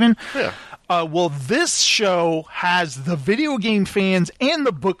 right, Steven? Yeah. Well, this show has the video game fans and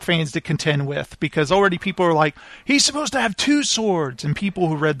the book fans to contend with, because already people are like, he's supposed to have 2 swords. And people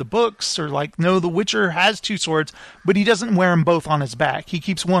who read the books are like, no, the Witcher has 2 swords, but he doesn't wear them both on his back. He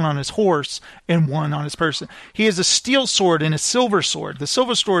keeps one on his horse and one on his person. He has a steel sword and a silver sword. The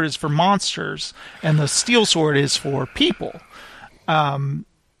silver sword is for monsters, and the steel sword is for people. And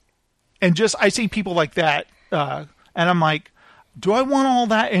just, I see people like that, and I'm like, do I want all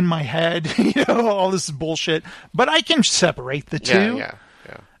that in my head? All this bullshit. But I can separate the two. Yeah.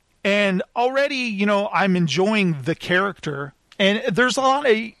 And already, I'm enjoying the character. And there's a lot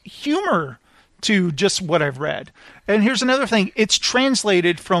of humor to just what I've read. And here's another thing. It's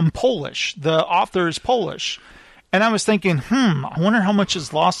translated from Polish. The author is Polish. And I was thinking, I wonder how much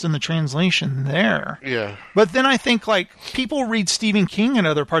is lost in the translation there. Yeah. But then I think, like, people read Stephen King in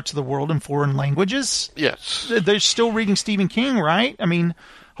other parts of the world in foreign languages. Yes. They're still reading Stephen King, right? I mean,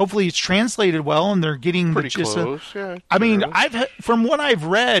 hopefully it's translated well and they're getting pretty close. Yeah. I mean, from what I've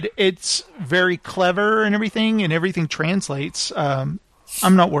read, it's very clever and everything translates. I'm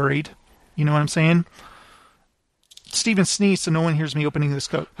not worried. You know what I'm saying? Stephen sneezed, so no one hears me opening this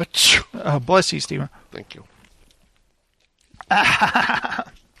coat. Bless you, Stephen. Thank you.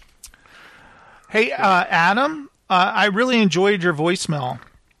 Hey, Adam, I really enjoyed your voicemail.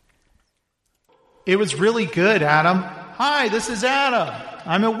 It was really good, Adam. Hi, this is Adam.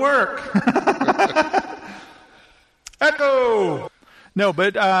 I'm at work. Echo! No,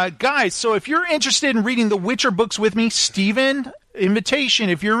 but guys, so if you're interested in reading the Witcher books with me, Steven, invitation,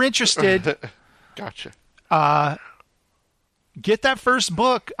 if you're interested. Gotcha. Get that first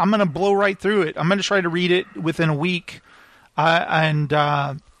book. I'm going to blow right through it. I'm going to try to read it within a week. And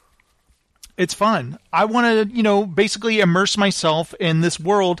it's fun. I want to, basically immerse myself in this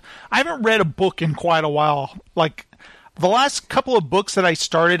world. I haven't read a book in quite a while. Like, the last couple of books that I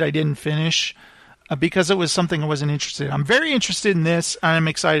started, I didn't finish because it was something I wasn't interested in. I'm very interested in this, and I'm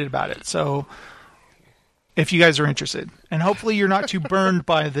excited about it. So, if you guys are interested. And hopefully you're not too burned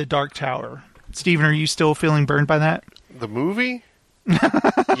by the Dark Tower. Steven, are you still feeling burned by that? The movie?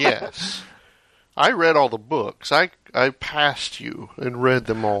 Yes. I read all the books. I passed you and read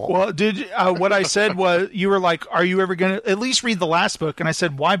them all. Well, what I said was, you were like, are you ever going to at least read the last book? And I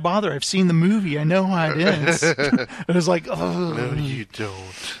said, why bother? I've seen the movie. I know how it ends. It was like, oh. No, you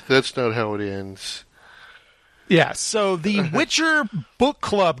don't. That's not how it ends. Yeah, so the Witcher book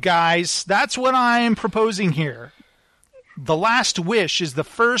club, guys, that's what I'm proposing here. The Last Wish is the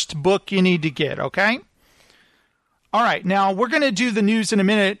first book you need to get, okay? All right, now we're going to do the news in a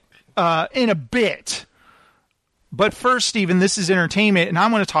minute, in a bit. But first, Stephen, this is entertainment, and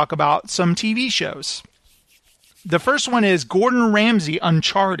I'm going to talk about some TV shows. The first one is Gordon Ramsay,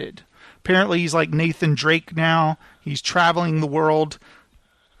 Uncharted. Apparently, he's like Nathan Drake now. He's traveling the world,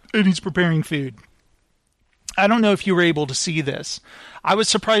 and he's preparing food. I don't know if you were able to see this. I was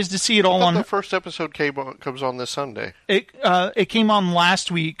surprised to see it all on. The first episode comes on this Sunday. It came on last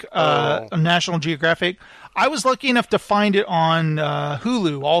week on National Geographic. I was lucky enough to find it on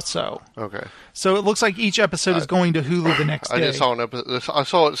Hulu also. Okay. So it looks like each episode is going to Hulu the next day. I just saw an episode. I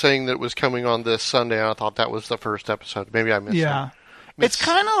saw it saying that it was coming on this Sunday. And I thought that was the first episode. Maybe I missed it. Yeah. It's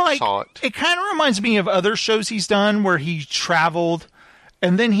kind of like, it kind of reminds me of other shows he's done where he traveled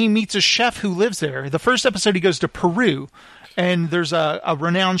and then he meets a chef who lives there. The first episode he goes to Peru. And there's a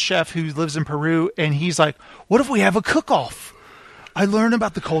renowned chef who lives in Peru, and he's like, what if we have a cook-off? I learn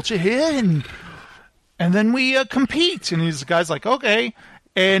about the culture here, and then we compete. And the guy's like, okay.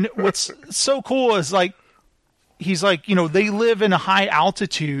 And what's so cool is, like, he's like, they live in a high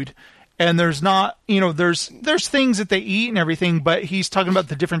altitude, and there's not, there's things that they eat and everything, but he's talking about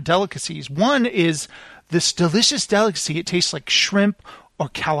the different delicacies. One is this delicious delicacy. It tastes like shrimp or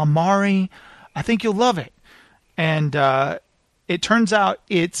calamari. I think you'll love it. And it turns out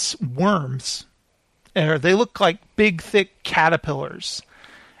it's worms. They look like big, thick caterpillars.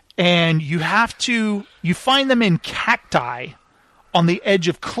 And you find them in cacti on the edge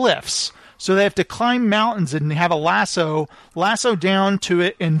of cliffs. So they have to climb mountains and have a lasso down to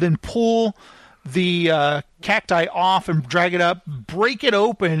it, and then pull the cacti off and drag it up, break it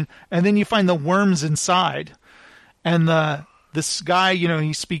open, and then you find the worms inside. And this guy,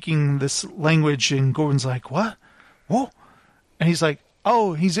 he's speaking this language, and Gordon's like, what? Whoa. And he's like,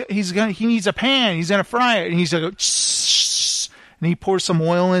 oh, he needs a pan. He's gonna fry it. And he's like, and he pours some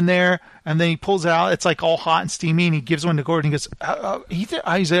oil in there, and then he pulls it out. It's like all hot and steamy, and he gives one to Gordon. He goes, and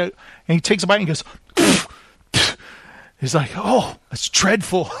he takes a bite and he goes, he's like, oh, that's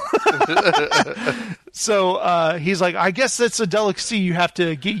dreadful. So he's like, I guess that's a delicacy. You have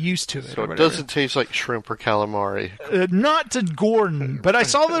to get used to it. So it doesn't taste like shrimp or calamari. Not to Gordon, but I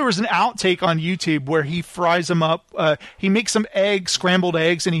saw there was an outtake on YouTube where he fries them up. He makes some scrambled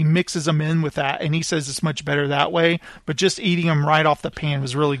eggs, and he mixes them in with that. And he says it's much better that way. But just eating them right off the pan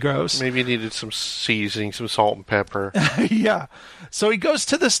was really gross. Maybe he needed some seasoning, some salt and pepper. Yeah. So he goes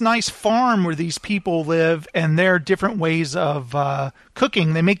to this nice farm where these people live, and there are different ways of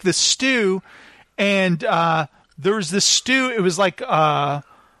cooking. They make this stew, and there was this stew. It was like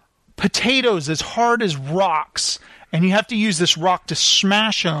potatoes as hard as rocks, and you have to use this rock to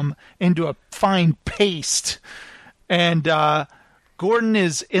smash them into a fine paste. And Gordon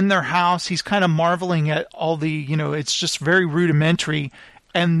is in their house. He's kind of marveling at all the, it's just very rudimentary.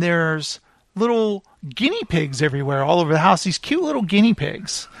 And there's little guinea pigs everywhere, all over the house. These cute little guinea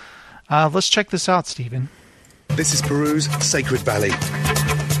pigs. Let's check this out, Stephen. This is Peru's Sacred Valley.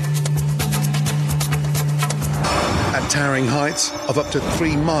 At towering heights of up to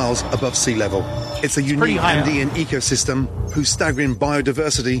 3 miles above sea level. It's a unique Andean ecosystem whose staggering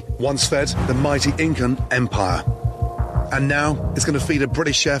biodiversity once fed the mighty Incan Empire. And now it's going to feed a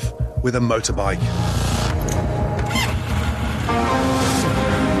British chef with a motorbike.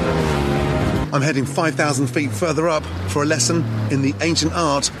 I'm heading 5,000 feet further up for a lesson in the ancient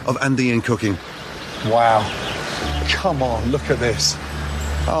art of Andean cooking. Wow. Come on, look at this.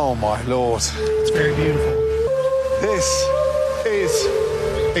 Oh, my Lord. It's very beautiful. This is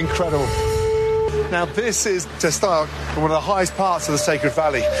incredible. Now, this is to start from one of the highest parts of the Sacred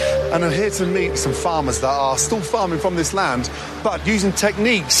Valley. And I'm here to meet some farmers that are still farming from this land, but using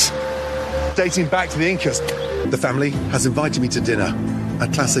techniques dating back to the Incas. The family has invited me to dinner. A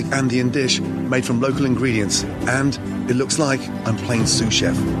classic Andean dish made from local ingredients, and it looks like I'm playing sous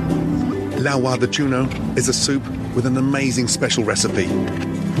chef. Lawa de Chuno is a soup with an amazing special recipe.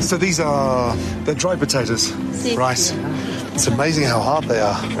 So they're dried potatoes, right? It's amazing how hard they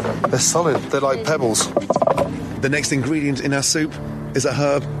are. They're solid, they're like pebbles. The next ingredient in our soup is a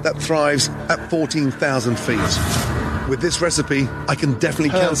herb that thrives at 14,000 feet. With this recipe, I can definitely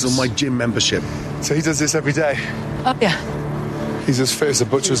cancel my gym membership. So he does this every day? Oh, yeah. He's as fit as a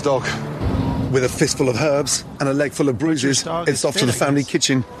butcher's dog. With a fistful of herbs and a leg full of bruises, it's off to the family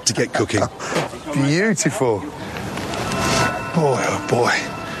kitchen to get cooking. Beautiful. Boy, oh boy.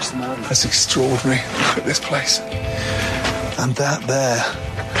 That's extraordinary. Look at this place. And that there,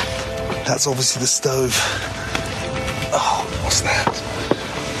 that's obviously the stove. Oh, what's that?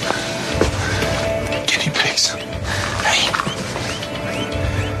 Guinea pigs. Hey,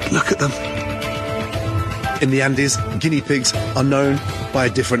 look at them. In the Andes, guinea pigs are known by a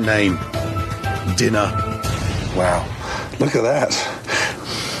different name. Dinner. Wow. Look at that.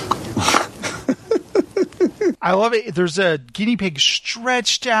 I love it. There's a guinea pig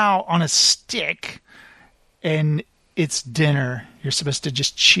stretched out on a stick, and it's dinner. You're supposed to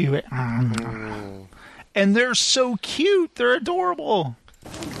just chew it. And they're so cute. They're adorable.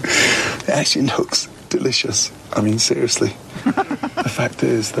 It actually looks delicious. I mean, seriously. The fact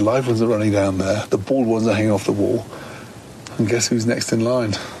is, the live ones are running down there, the bald ones are hanging off the wall, and guess who's next in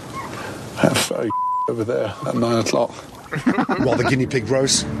line? That furry over there at 9 o'clock. While the guinea pig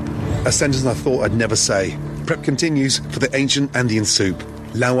roasts, a sentence I thought I'd never say. Prep continues for the ancient Andean soup,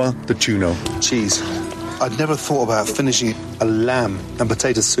 lawa de chuno. Cheese. I'd never thought about finishing a lamb and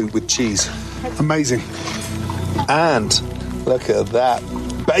potato soup with cheese. Amazing. And look at that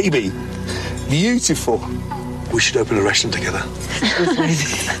baby. Beautiful. We should open a restaurant together.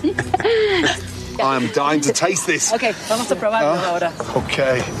 I am dying to taste this. Okay, vamos a probarlo ahora.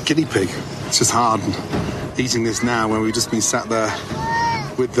 Okay, guinea pig. It's just hard eating this now when we've just been sat there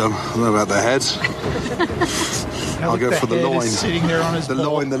with them. I don't know about the head. I'll go for the loin. Sitting there on his the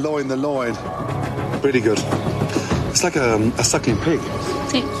loin. Pretty good. It's like a suckling pig.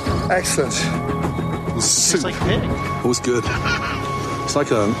 Excellent. It's like pig. It was good. It's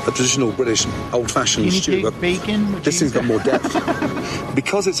like a traditional British old-fashioned guinea stew. pig bacon. This thing's got more depth.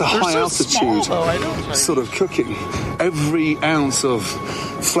 Because it's a high altitude sort of cooking, every ounce of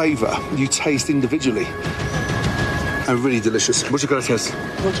flavour you taste individually. And really delicious. Muchas gracias.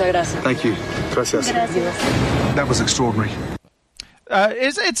 Muchas gracias. Thank you. Gracias. That was extraordinary.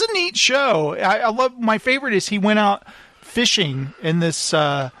 It's a neat show. I love. My favorite is he went out fishing in this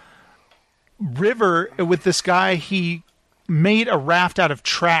river with this guy. He made a raft out of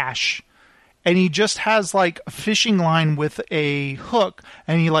trash, and he just has like a fishing line with a hook,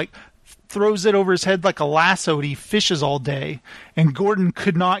 and he like throws it over his head like a lasso, and he fishes all day. And Gordon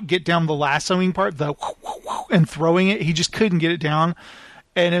could not get down the lassoing part, and throwing it. He just couldn't get it down.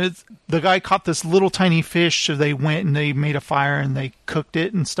 And the guy caught this little tiny fish, so they went and they made a fire and they cooked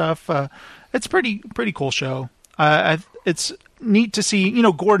it and stuff. It's pretty cool show. It's neat to see,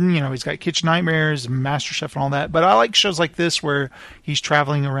 Gordon, he's got Kitchen Nightmares, MasterChef and all that, but I like shows like this where he's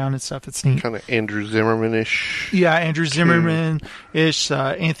traveling around and stuff. It's neat. Kind of Andrew Zimmerman-ish. Yeah, Andrew Zimmerman-ish,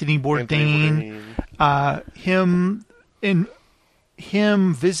 Anthony Bourdain.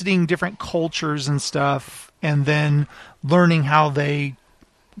 Him visiting different cultures and stuff, and then learning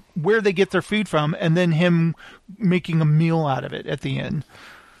where they get their food from, and then him making a meal out of it at the end.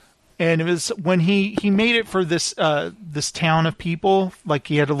 And it was when he made it for this town of people, like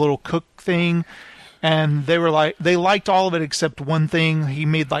he had a little cook thing, and they liked all of it except one thing. He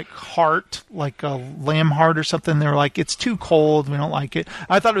made like heart, like a lamb heart or something. They were like, it's too cold, we don't like it.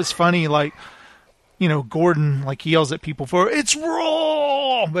 I thought it was funny, like, Gordon, like, he yells at people for, it's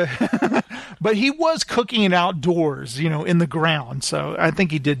raw! But he was cooking it outdoors, in the ground. So I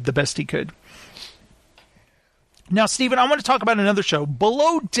think he did the best he could. Now, Stephen, I want to talk about another show,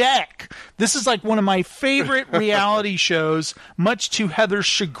 Below Deck. This is like one of my favorite reality shows, much to Heather's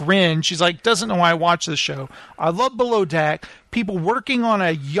chagrin. She's like, doesn't know why I watch this show. I love Below Deck. People working on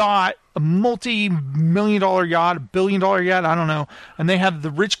a yacht, a multi-million-dollar yacht, $1 billion yacht, I don't know. And they have the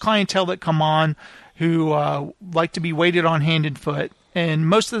rich clientele that come on who like to be waited on hand and foot. And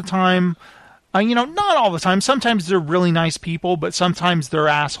most of the time, not all the time. Sometimes they're really nice people, but sometimes they're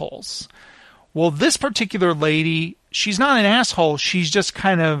assholes. Well, this particular lady, she's not an asshole. She's just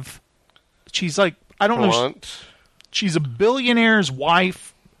she's like, I don't know. She's a billionaire's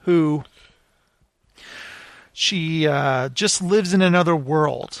wife who she just lives in another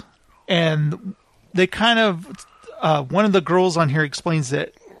world. And they one of the girls on here explains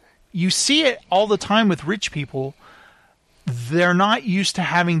that you see it all the time with rich people. They're not used to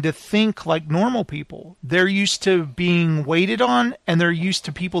having to think like normal people. They're used to being waited on, and they're used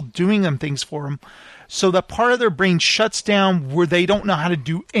to people doing them things for them. So that part of their brain shuts down where they don't know how to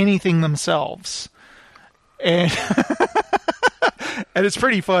do anything themselves. And, and it's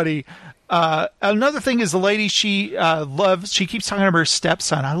pretty funny. Another thing is the lady she keeps talking about her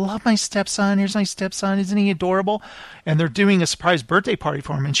stepson. I love my stepson. Here's my stepson. Isn't he adorable? And they're doing a surprise birthday party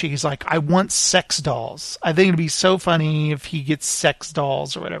for him. And she's like, I want sex dolls. I think it'd be so funny if he gets sex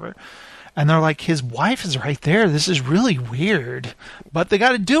dolls or whatever. And they're like, his wife is right there. This is really weird. But they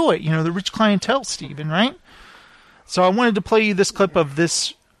got to do it. The rich clientele, Steven, right? So I wanted to play you this clip of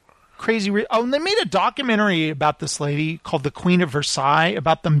this crazy... and they made a documentary about this lady called The Queen of Versailles,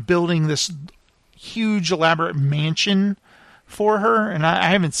 about them building this huge, elaborate mansion for her. And I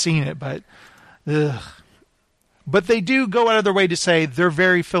haven't seen it, but... Ugh. But they do go out of their way to say they're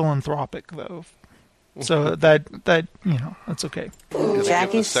very philanthropic, though. So that's okay.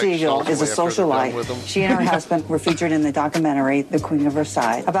 Jackie Siegel is a socialite. She and her husband were featured in the documentary The Queen of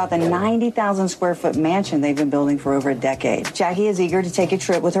Versailles about the 90,000 square foot mansion they've been building for over a decade. Jackie is eager to take a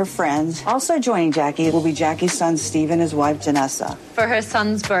trip with her friends. Also joining Jackie will be Jackie's son Steve and his wife Janessa. For her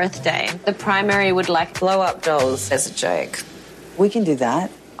son's birthday, the primary would like blow-up dolls as a joke. We can do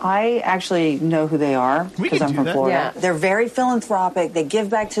that. I actually know who they are because I'm from Florida. Yeah. They're very philanthropic. They give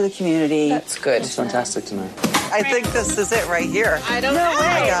back to the community. That's good. It's fantastic to know. I think this is it right here. I don't know. know. Oh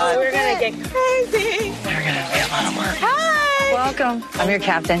my God. We're going to get crazy. We're going to be a lot of work. Hi. Welcome. I'm your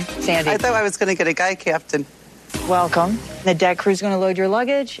captain, Sandy. I thought I was going to get a guy captain. Welcome. The deck crew's going to load your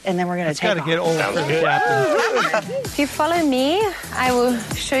luggage, and then we're going to take off. It's got to get old for the captain. If you follow me, I will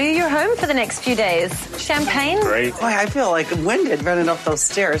show you your home for the next few days. Champagne? Great. Boy, I feel like winded running up those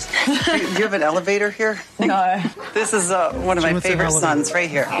stairs. Do you have an elevator here? No. This is one of my favorite sons right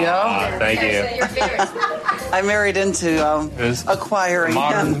here. Yeah? Thank you. I married into acquiring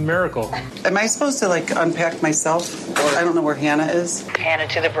him. Miracle. Am I supposed to, unpack myself? I don't know where Hannah is. Hannah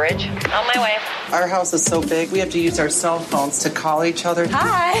to the bridge. On my way. Our house is so big, we have to use our cell phones to call each other.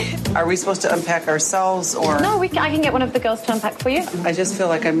 Hi. Are we supposed to unpack ourselves, or...? No, I can get one of the girls to unpack for you. I just feel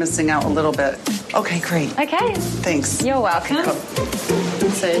like I'm missing out a little bit. Okay, great. Okay. Thanks. You're welcome.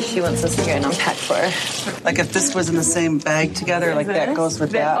 So she wants us to go and unpack for her. Like if this was in the same bag together, like that goes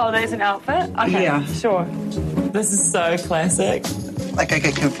with that. Oh, there's an outfit? Okay, Yeah. sure. This is so classic. Like I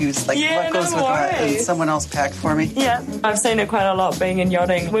get confused. Like what goes with what and someone else packed for me? Yeah, I've seen it quite a lot being in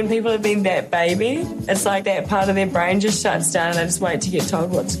yachting. When people have been that baby, it's like that part of their brain just shuts down and they just wait to get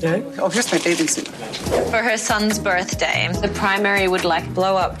told what to do. Oh, here's my bathing suit. For her son's birthday, the primary would like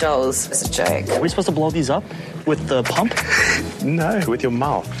blow-up dolls as a joke. Are we supposed to blow these up with the pump? No, with your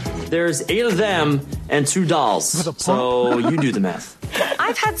mouth. There's 8 of them and 2 dolls. So you do the math.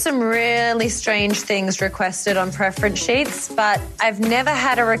 I've had some really strange things requested on preference sheets, but I've never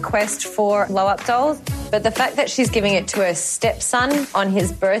had a request for blow-up dolls. But the fact that she's giving it to her stepson on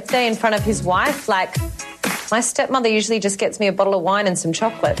his birthday in front of his wife, my stepmother usually just gets me a bottle of wine and some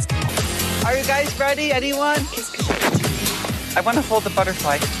chocolates. Are you guys ready? Anyone? I want to hold the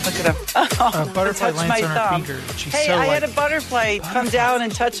butterfly. Look at him. A butterfly touch lands my on her thumb. finger. She's Hey, so I had a butterfly come down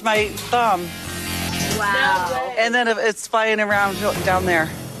and touch my thumb. Wow. And then it's flying around down there.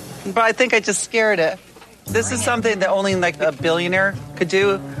 But I think I just scared it. This is something that only a billionaire could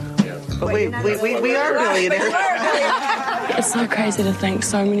do. But we are billionaires. It's so crazy to think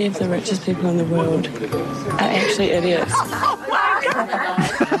so many of the richest people in the world are actually idiots.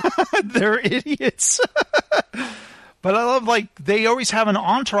 They're idiots. But I love, they always have an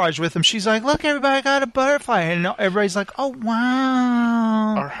entourage with them. She's like, look, everybody, I got a butterfly. And everybody's like, oh,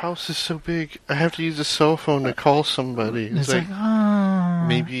 wow. Our house is so big, I have to use a cell phone to call somebody. It's like, oh.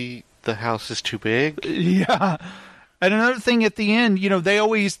 Maybe the house is too big? Yeah. And another thing at the end,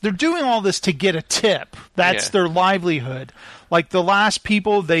 they're doing all this to get a tip. That's their livelihood. Like the last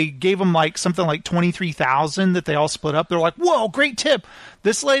people, they gave them something like $23,000 that they all split up. They're like, whoa, great tip.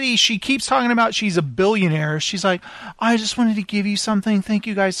 This lady, she keeps talking about she's a billionaire. She's like, I just wanted to give you something. Thank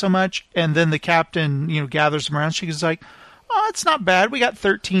you guys so much. And then the captain, gathers them around. She's like, oh, it's not bad. We got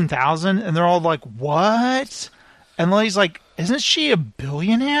 $13,000. And they're all like, what? And the lady's like, isn't she a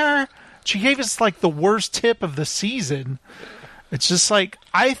billionaire? She gave us the worst tip of the season. It's just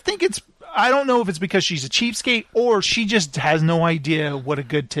I don't know if it's because she's a cheapskate or she just has no idea what a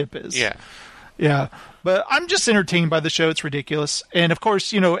good tip is. Yeah. Yeah. But I'm just entertained by the show. It's ridiculous. And of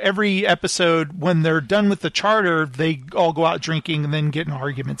course, every episode when they're done with the charter, they all go out drinking and then get in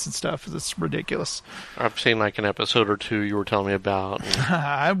arguments and stuff. It's ridiculous. I've seen an episode or two you were telling me about.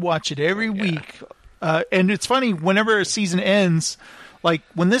 I watch it every week. And it's funny, whenever a season ends,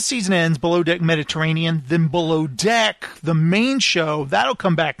 when this season ends, Below Deck Mediterranean, then Below Deck, the main show, that'll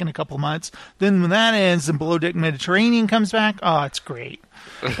come back in a couple of months. Then when that ends, then Below Deck Mediterranean comes back. Oh, it's great.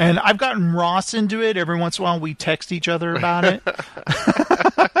 And I've gotten Ross into it. Every once in a while, we text each other about it.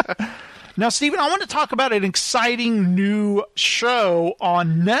 Now, Steven, I want to talk about an exciting new show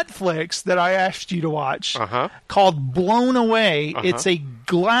on Netflix that I asked you to watch called Blown Away. It's a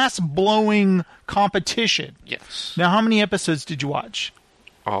glass blowing competition. Yes. Now, how many episodes did you watch?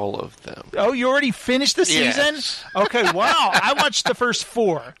 all of them. Oh, you already finished the season? Yes. Okay, wow. I watched the first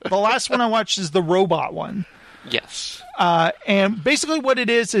 4. The last one I watched is the robot one. Yes. And basically what it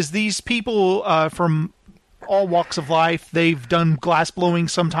is these people from all walks of life, they've done glass blowing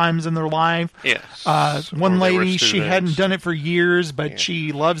sometimes in their life. Yes. One Or they were lady, she students. hadn't done it for years, but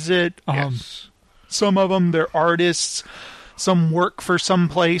she loves it. Some of them, they're artists. Some work for some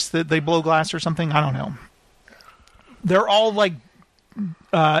place that they blow glass or something. I don't know. They're all like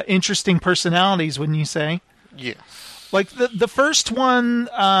interesting personalities, wouldn't you say? Yes. Like the first one,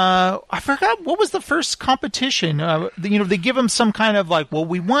 I forgot what was the first competition. They give them some kind of like, well,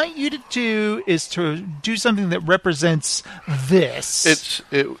 we want you to do is to do something that represents this.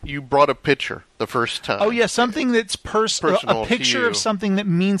 You brought a picture the first time. Oh yeah, something that's Personal a to picture you. of something that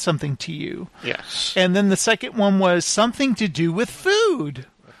means something to you. Yes. And then the second one was something to do with food.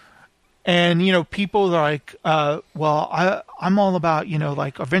 And, people are like, I'm all about,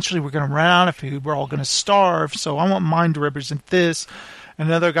 like, eventually we're going to run out of food. We're all going to starve. So I want mine to represent this. And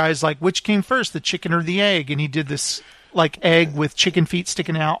another guy's like, which came first, the chicken or the egg? And he did this, like, egg with chicken feet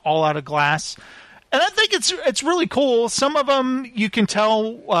sticking out, all out of glass. And I think it's really cool. Some of them you can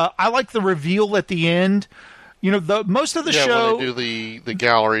tell. I like the reveal at the end. Most of the show. When they do the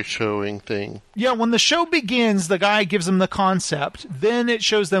gallery showing thing. Yeah, when the show begins, the guy gives them the concept. Then it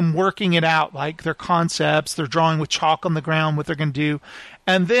shows them working it out, like their concepts. They're drawing with chalk on the ground what they're going to do.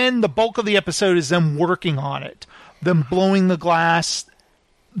 And then the bulk of the episode is them working on it. Them blowing the glass.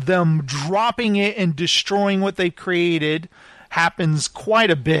 Them dropping it and destroying what they've created happens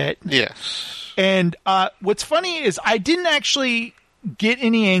quite a bit. Yes. And what's funny is I didn't actually get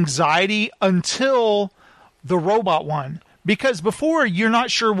any anxiety until the robot one, because before you're not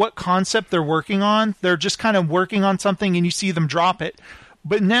sure what concept they're working on. They're just kind of working on something and you see them drop it.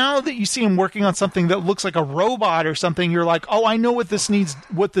 But now that you see them working on something that looks like a robot or something, you're like, oh, I know what this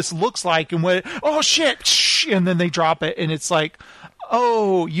looks like and oh shit. And then they drop it and it's like,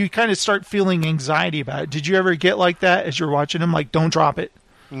 oh, you kind of start feeling anxiety about it. Did you ever get like that as you're watching them? Like, don't drop it.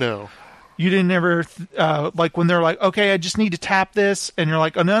 No. You didn't ever, like when they're like, okay, I just need to tap this. And you're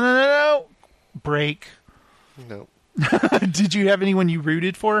like, oh, no. Break. No. Did you have anyone you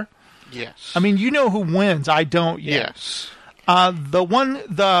rooted for? Yes. I mean, you know who wins. I don't yet. Yes. The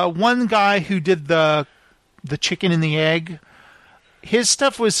one guy who did the chicken and the egg, his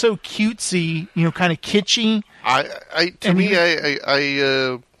stuff was so cutesy, kind of kitschy. I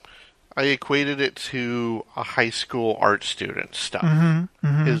equated it to a high school art student stuff.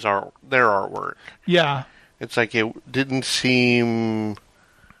 Mm-hmm. Their artwork. Yeah. It's like it didn't seem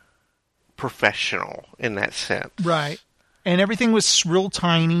professional in that sense. Right. And everything was real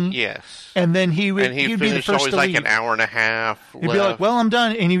tiny. Yes. And then he'd finished be the first always to like leave. an hour and a half. He'd be like, well, I'm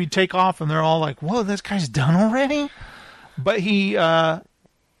done. And he would take off and they're all like, whoa, this guy's done already? But he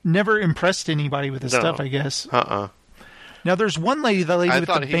never impressed anybody with his stuff, I guess. Now, there's one lady, the lady with the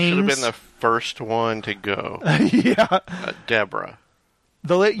bangs. I thought he should have been the first one to go. Yeah. Deborah.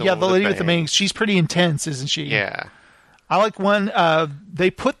 The lady with the bangs. She's pretty intense, isn't she? Yeah. I like one, they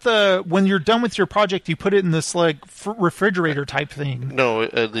put when you're done with your project, you put it in this, like, refrigerator type thing. No,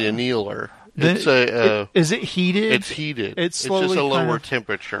 the annealer. Is it heated? It's heated. It's just a lower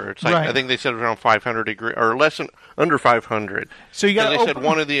temperature. It's like, right. I think they said around 500 degrees, or under 500. So you got to said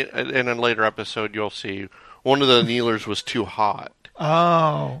one of in a later episode, you'll see, one of the annealers was too hot.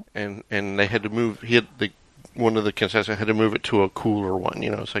 Oh. And they had to move, one of the contestants had to move it to a cooler one.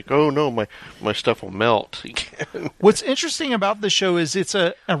 It's like, oh no, my stuff will melt. What's interesting about the show is it's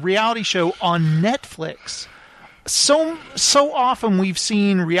a reality show on Netflix. So often we've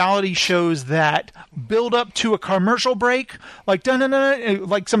seen reality shows that build up to a commercial break, like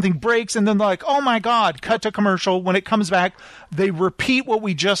like something breaks and then they're like, oh my God, cut to commercial. When it comes back, they repeat what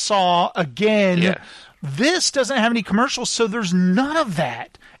we just saw again. Yes. This doesn't have any commercials, so there's none of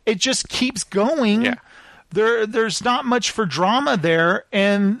that. It just keeps going. Yeah. There's not much for drama there,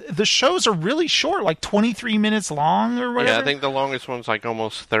 and the shows are really short, like 23 minutes long or whatever. Yeah, I think the longest one's like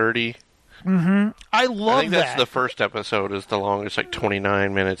almost 30. Mm-hmm. I love I think that's the first episode is the longest, like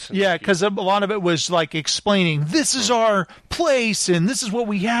 29 minutes. Yeah, because a lot of it was like explaining, this is our place, and this is what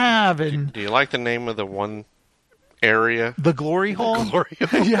we have. And do you like the name of the one area? The Glory Hole? The Glory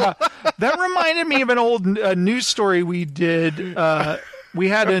Hole. Yeah. That reminded me of an old news story we did. We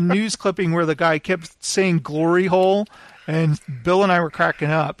had a news clipping where the guy kept saying glory hole, and Bill and I were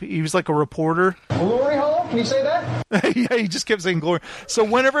cracking up. He was like a reporter. Glory hole? Can you say that? Yeah, he just kept saying glory. So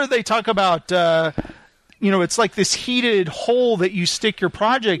whenever they talk about, it's like this heated hole that you stick your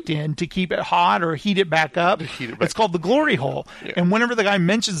project in to keep it hot or heat it back up. It's called the glory hole. Yeah. And whenever the guy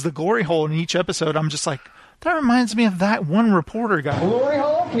mentions the glory hole in each episode, I'm just like, That reminds me of that one reporter guy. Glory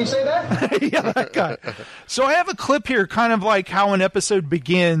hole? Can you say that? Yeah, that guy. So I have a clip here, kind of like how an episode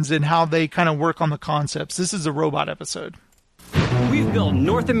begins and how they kind of work on the concepts. This is a robot episode. We've built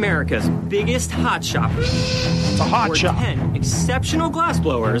North America's biggest hot shop. It's a hot shop. 10 exceptional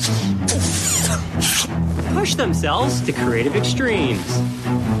glassblowers push themselves to creative extremes.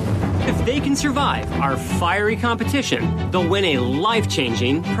 If they can survive our fiery competition, they'll win a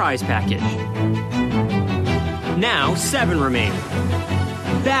life-changing prize package. Now 7 remain,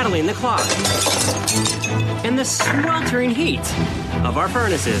 battling the clock and the sweltering heat of our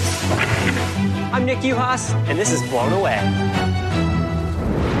furnaces. I'm Nick Uhas, and this is Blown Away.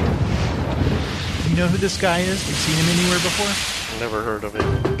 You know who this guy is? We've seen him anywhere before? Never heard of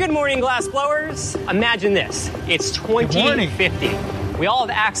it. Good morning, glassblowers. Imagine this. It's 2050. We all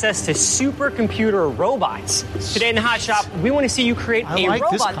have access to supercomputer robots. Today in the Hot Shop, we want to see you create a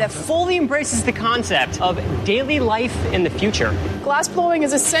robot that fully embraces the concept of daily life in the future. Glassblowing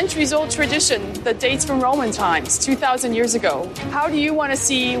is a centuries-old tradition that dates from Roman times, 2,000 years ago. How do you want to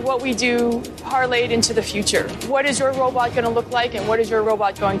see what we do parlayed into the future? What is your robot going to look like, and what is your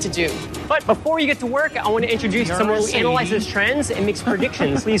robot going to do? But before you get to work, I want to introduce someone who analyzes trends and makes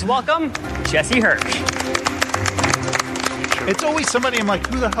predictions. Please welcome Jesse Hirsch. It's always somebody I'm like,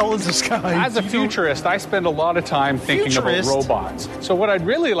 who the hell is this guy? As a futurist, I spend a lot of time thinking about robots. So what I'd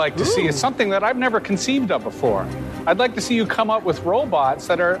really like to see is something that I've never conceived of before. I'd like to see you come up with robots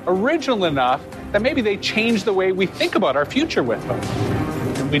that are original enough that maybe they change the way we think about our future with them.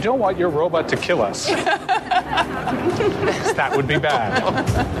 We don't want your robot to kill us. That would be bad.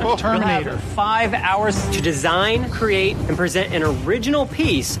 Terminator. You'll have 5 hours to design, create, and present an original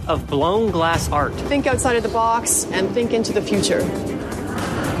piece of blown glass art. Think outside of the box and think into the future.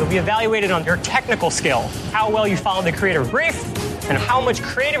 You'll be evaluated on your technical skill, how well you follow the creative brief, and how much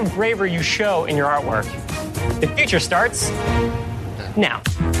creative bravery you show in your artwork. The future starts now.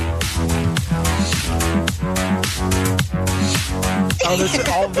 Oh,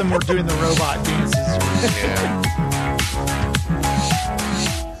 all of them were doing the robot dances.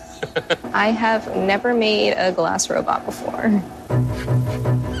 I have never made a glass robot before.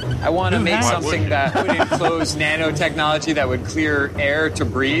 I want to make something that would enclose nanotechnology that would clear air to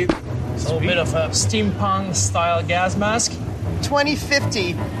breathe. A little bit of a steampunk-style gas mask.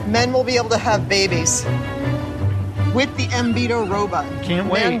 2050, men will be able to have babies with the Mbito robot. Can't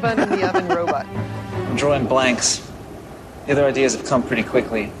wait. Man bun in the oven robot. I'm drawing blanks. The other ideas have come pretty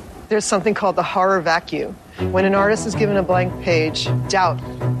quickly. There's something called the horror vacuum. When an artist is given a blank page, doubt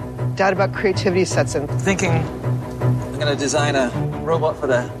about creativity sets in. Thinking I'm going to design a robot for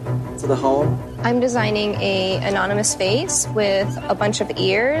the home. I'm designing a anonymous face with a bunch of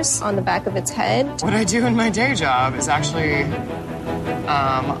ears on the back of its head. What I do in my day job is actually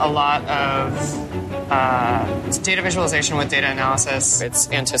a lot of it's data visualization with data analysis. It's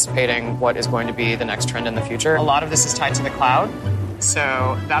anticipating what is going to be the next trend in the future. A lot of this is tied to the cloud.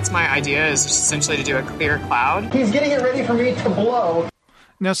 So that's my idea, is essentially to do a clear cloud. He's getting it ready for me to blow.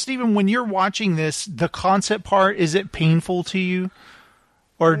 Now, Stephen, when you're watching this, the concept part, is it painful to you?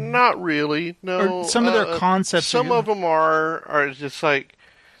 Or not really, no. Or some of their concepts. Some of them are just like,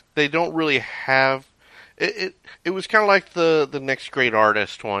 they don't really have... It was kind of like the Next Great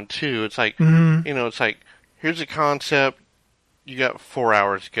Artist one, too. It's like, it's like, here's a concept, you got 4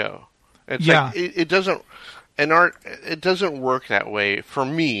 hours to go. It's like, it doesn't... In art, it doesn't work that way, for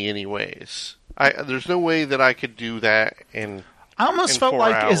me anyways. There's no way that I could do that in I almost felt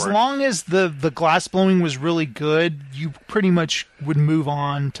like as long as the glass blowing was really good, you pretty much would move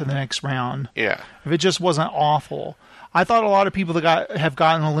on to the next round. Yeah. If it just wasn't awful. I thought a lot of people that have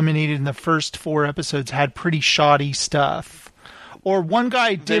gotten eliminated in the first 4 episodes had pretty shoddy stuff. Or one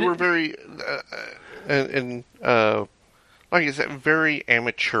guy did... They were very... like I said, very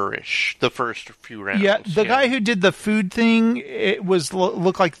amateurish, the first few rounds. Yeah, the guy who did the food thing, it was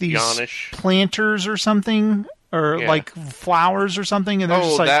looked like these Yanish. Planters or something, or like flowers or something. And they're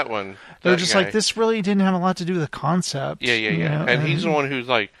just like, that one. They're just like, this really didn't have a lot to do with the concept. Yeah. You know? And he's the one who's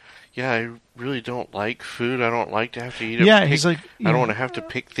like, yeah, I really don't like food. I don't like to have to eat it. Yeah, he's like... I don't want to have to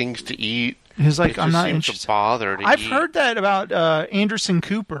pick things to eat. He's like, I'm not interested. To bother to I've eat. heard that about Anderson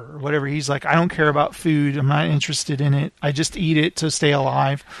Cooper or whatever. He's like, I don't care about food. I'm not interested in it. I just eat it to stay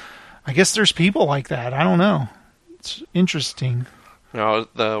alive. I guess there's people like that. I don't know. It's interesting. No,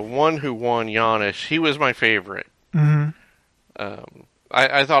 the one who won, Giannis, he was my favorite. Mm-hmm.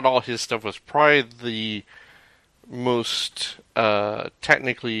 I thought all his stuff was probably the most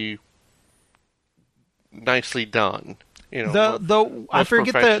technically nicely done. You know, I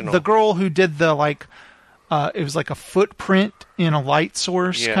forget the girl who did the It was like a footprint in a light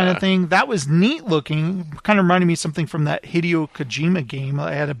source Yeah. kind of thing. That was neat looking. Kind of reminded me of something from that Hideo Kojima game.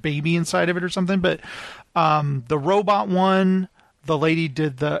 I had a baby inside of it or something. But the robot one, the lady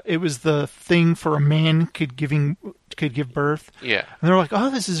did it was the thing for a man could give birth. Yeah. And they're like, oh,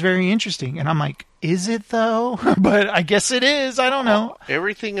 this is very interesting. And I'm like, is it though? But I guess it is. I don't know.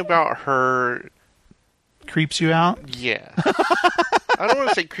 Everything about her creeps you out? Yeah. I don't want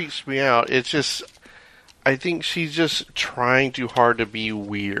to say creeps me out. It's just, I think she's just trying too hard to be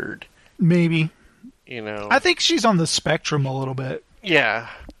weird. Maybe. You know? I think she's on the spectrum a little bit. Yeah.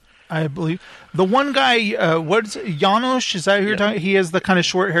 I believe. The one guy, what's it, Janos? Is that who you're talking? He has the kind of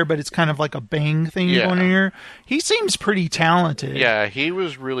short hair, but it's kind of like a bang thing going in here. He seems pretty talented. Yeah, he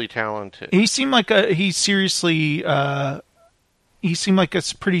was really talented. He seemed like he seemed like a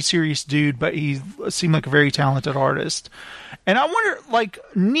pretty serious dude, but he seemed like a very talented artist. And I wonder, like,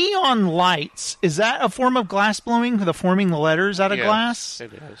 neon lights, is that a form of glass blowing? The forming the letters out of glass?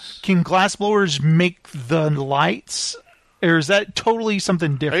 It is. Can glass blowers make the lights? Or is that totally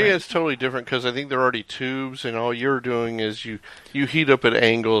something different? I think it's totally different because I think they're already tubes, and all you're doing is you heat up at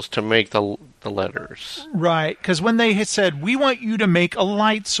angles to make the letters. Right, because when they had said, we want you to make a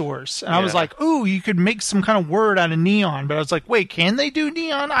light source, and I was like, ooh, you could make some kind of word out of neon, but I was like, wait, can they do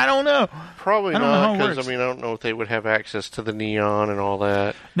neon? I don't know. Probably I don't know not, how it because, works. I don't know if they would have access to the neon and all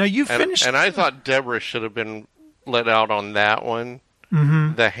that. Now, you finished... And I thought Deborah should have been let out on that one.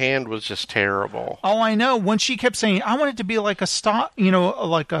 Mm-hmm. The hand was just terrible. Oh, I know. When she kept saying, I want it to be like a stop,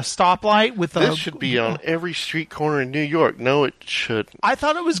 like a stoplight with This should be on every street corner in New York. No, it shouldn't. I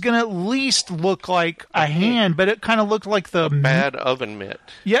thought it was going to at least look like a hand, but it kind of looked like the bad oven mitt.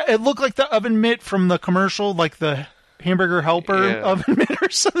 Yeah, it looked like the oven mitt from the commercial, like the Hamburger Helper oven mitt or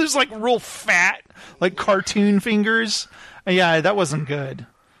so. There's like real fat, like cartoon fingers. Yeah, that wasn't good.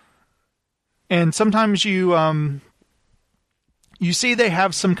 And sometimes you see they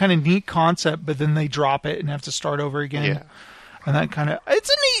have some kind of neat concept, but then they drop it and have to start over again. Yeah. And that kind of... It's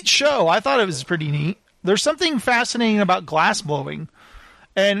a neat show. I thought it was pretty neat. There's something fascinating about glass blowing.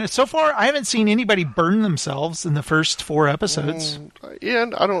 And so far, I haven't seen anybody burn themselves in the first 4 episodes. Yeah,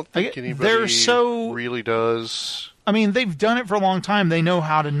 I don't think anybody really does. I mean, they've done it for a long time. They know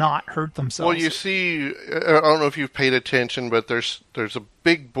how to not hurt themselves. Well, you see, I don't know if you've paid attention, but there's a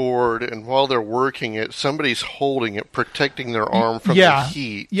big board, and while they're working it, somebody's holding it, protecting their arm from the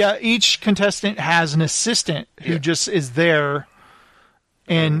heat. Yeah, each contestant has an assistant who just is there.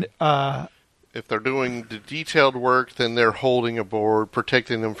 And if they're doing the detailed work, then they're holding a board,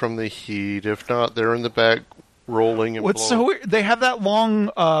 protecting them from the heat. If not, they're in the back rolling and What's blowing. so weird, they have that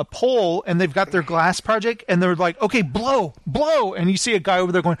long pole, and they've got their glass project, and they're like, okay, blow, and you see a guy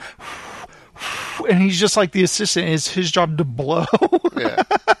over there going, and he's just like the assistant. It's his job to blow. Yeah.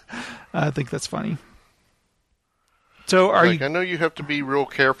 I think that's funny. So I know you have to be real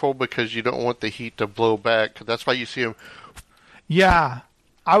careful because you don't want the heat to blow back. That's why you see them. Yeah.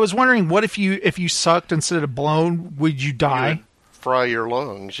 I was wondering, what if you sucked instead of blown, would you die? You would fry your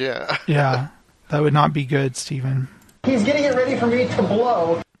lungs, yeah. Yeah. That would not be good, Stephen. He's getting it ready for me to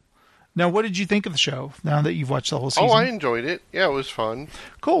blow. Now, what did you think of the show, now that you've watched the whole season? Oh, I enjoyed it. Yeah, it was fun.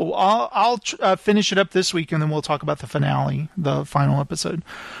 Cool. I'll finish it up this week, and then we'll talk about the finale, the final episode.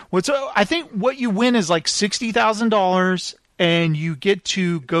 I think what you win is like $60,000, and you get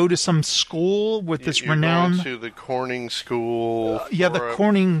to go to some school with this renowned... Going to the Corning School. The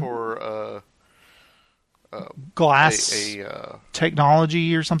Corning... For glass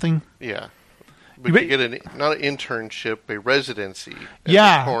technology or something. Yeah. But you get not an internship, a residency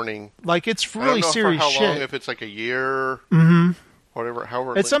at the Corning. Like, it's really serious for how shit. long, if it's like a year, whatever,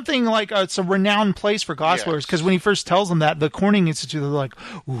 however. It's something like, it's a renowned place for glassblowers, because when he first tells them that, the Corning Institute, they're like,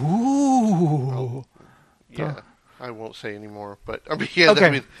 ooh. Yeah, I won't say anymore, but, I mean, yeah,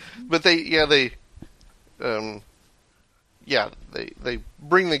 but they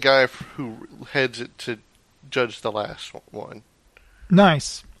bring the guy who heads it to judge the last one.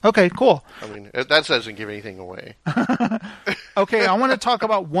 Nice. Okay, cool. I mean, that doesn't give anything away. Okay, I want to talk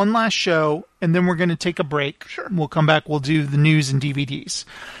about one last show, and then we're going to take a break. Sure. We'll come back. We'll do the news and DVDs.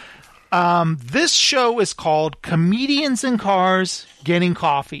 This show is called Comedians in Cars Getting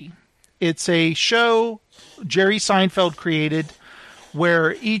Coffee. It's a show Jerry Seinfeld created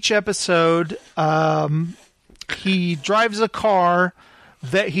where each episode he drives a car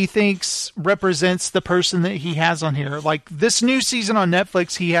that he thinks represents the person that he has on here. Like this new season on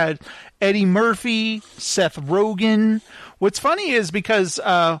Netflix, he had Eddie Murphy, Seth Rogen. What's funny is because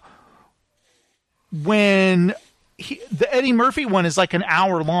when the Eddie Murphy one is like an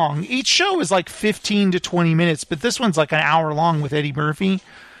hour long. Each show is like 15 to 20 minutes, but this one's like an hour long with Eddie Murphy.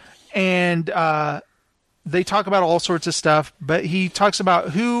 And they talk about all sorts of stuff, but he talks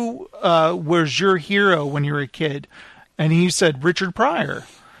about who was your hero when you were a kid. And he said Richard Pryor.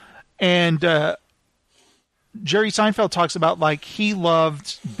 And Jerry Seinfeld talks about, like, he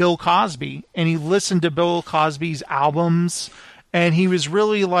loved Bill Cosby, and he listened to Bill Cosby's albums, and he was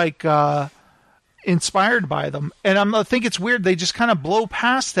really, like, inspired by them. And I think it's weird. They just kind of blow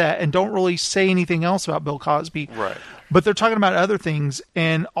past that and don't really say anything else about Bill Cosby. Right. But they're talking about other things,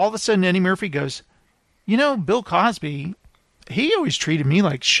 and all of a sudden Eddie Murphy goes, you know, Bill Cosby, he always treated me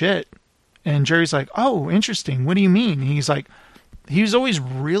like shit. And Jerry's like, oh, interesting. What do you mean? And he's like, he was always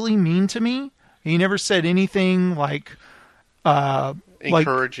really mean to me. He never said anything like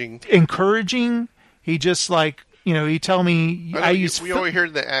encouraging. He just, like, you know, he'd tell me we always hear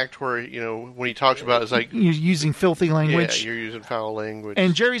the act where, you know, when he talks about it's like you're using filthy language. Yeah, you're using foul language.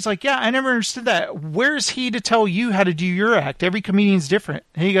 And Jerry's like, yeah, I never understood that. Where's he to tell you how to do your act? Every comedian's different.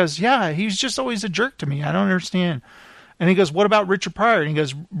 And he goes, yeah, he was just always a jerk to me. I don't understand. And he goes, what about Richard Pryor? And he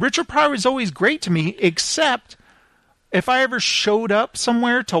goes, Richard Pryor was always great to me, except if I ever showed up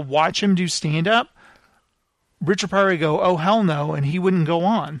somewhere to watch him do stand-up, Richard Pryor would go, oh, hell no, and he wouldn't go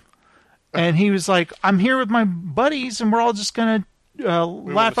on. And he was like, I'm here with my buddies, and we're all just going to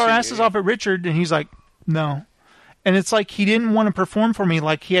laugh our asses off at Richard. And he's like, no. And it's like he didn't want to perform for me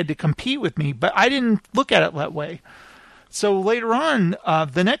like he had to compete with me, but I didn't look at it that way. So later on,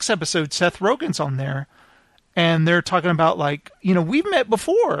 the next episode, Seth Rogen's on there, and they're talking about, like, you know, we've met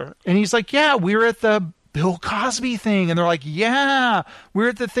before. And he's like, yeah, we were at the Bill Cosby thing. And they're like, yeah, we're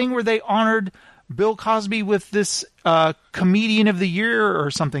at the thing where they honored Bill Cosby with this comedian of the year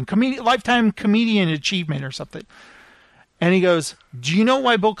or something, lifetime comedian achievement or something. And he goes, do you know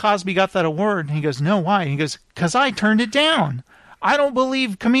why Bill Cosby got that award? And he goes, no, why? And he goes, because I turned it down. I don't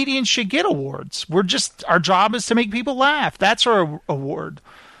believe comedians should get awards. Our job is to make people laugh. That's our award.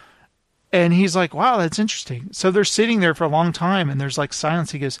 And he's like, wow, that's interesting. So they're sitting there for a long time, and there's, like,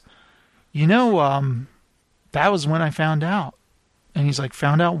 silence. He goes, you know, that was when I found out. And he's like,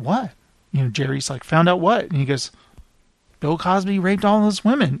 found out what? You know, Jerry's like, found out what? And he goes, Bill Cosby raped all those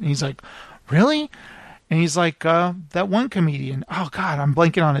women. And he's like, really? And he's like, that one comedian, oh, God, I'm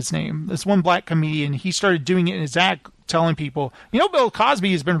blanking on his name. This one black comedian, he started doing it in his act, telling people, you know, Bill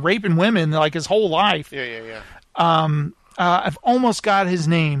Cosby has been raping women, like, his whole life. Yeah. I've almost got his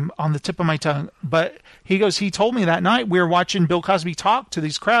name on the tip of my tongue. But he goes, he told me that night we were watching Bill Cosby talk to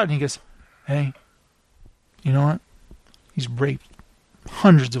this crowd, and he goes, hey, you know what? He's raped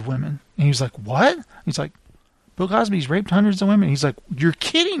hundreds of women. And he was like, what? He's like, Bill Cosby's raped hundreds of women. He's like, you're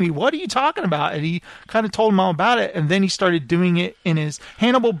kidding me. What are you talking about? And he kind of told him all about it. And then he started doing it in his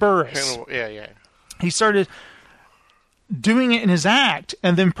Hannibal Buress. Yeah. He started doing it in his act.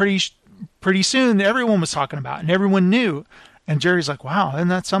 And then pretty soon everyone was talking about it and everyone knew. And Jerry's like, wow, isn't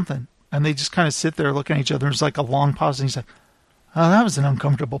that something? And they just kind of sit there looking at each other. There's like a long pause. And he's like, oh, that was an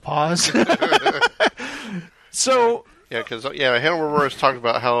uncomfortable pause. So... Yeah, because Hannibal Buress talked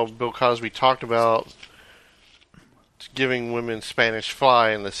about how Bill Cosby talked about giving women Spanish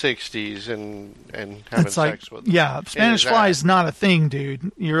fly in the 60s and having sex with them. Yeah, Spanish fly is not a thing,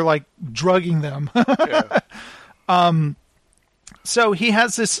 dude. You're, like, drugging them. Yeah. So he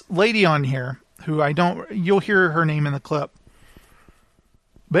has this lady on here who you'll hear her name in the clip.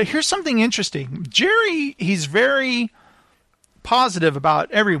 But here's something interesting. Jerry, he's very positive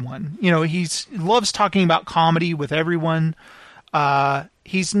about everyone. You know, he loves talking about comedy with everyone.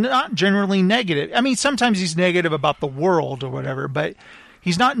 He's not generally negative. I mean, sometimes he's negative about the world or whatever, but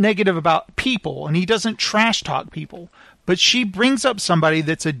he's not negative about people, and he doesn't trash talk people. But she brings up somebody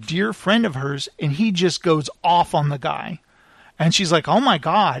that's a dear friend of hers, and he just goes off on the guy. And she's like, oh my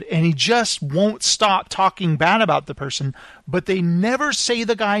God. And he just won't stop talking bad about the person, but they never say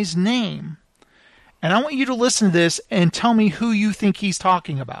the guy's name. And I want you to listen to this and tell me who you think he's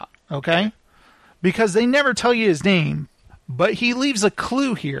talking about, okay? Because they never tell you his name, but he leaves a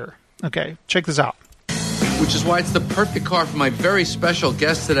clue here. Okay, check this out. Which is why it's the perfect car for my very special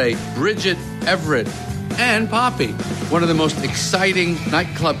guest today, Bridget Everett and Poppy, one of the most exciting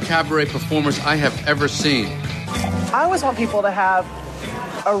nightclub cabaret performers I have ever seen. I always want people to have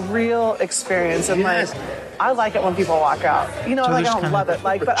a real experience in life. I like it when people walk out. You know, I don't love it,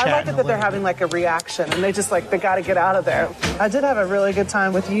 but I like it that they're having like a reaction and they just they got to get out of there. I did have a really good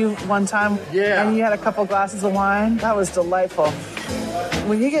time with you one time. Yeah. And you had a couple glasses of wine. That was delightful.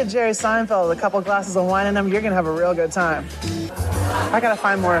 When you get Jerry Seinfeld with a couple glasses of wine in them, you're going to have a real good time. I got to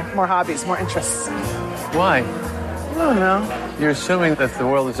find more hobbies, more interests. Why? I don't know. You're assuming that the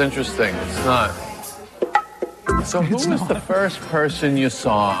world is interesting. It's not. So who was the first person you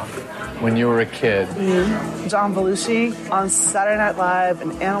saw when you were a kid? John Belushi on Saturday Night Live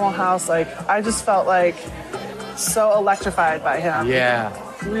and Animal House. Like, I just felt like so electrified by him. Yeah.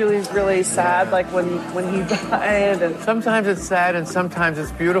 Really, really sad, like when he died. And sometimes it's sad and sometimes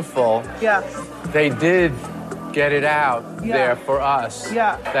it's beautiful. Yeah. They did get it out there for us.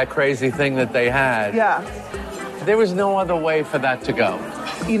 Yeah. That crazy thing that they had. Yeah. There was no other way for that to go.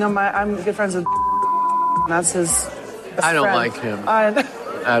 You know, I'm good friends with that's his best I don't friend. like him.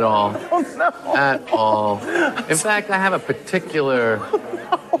 At all. Oh, no. At all. In fact, I have a particular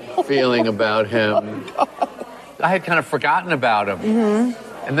feeling about him. I had kind of forgotten about him.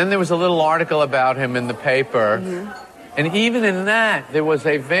 Mm-hmm. And then there was a little article about him in the paper. Mm-hmm. And even in that, there was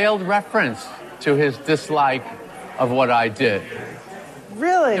a veiled reference to his dislike of what I did.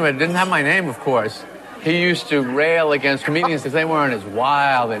 Really? Anyway, it didn't have my name, of course. He used to rail against comedians because they weren't as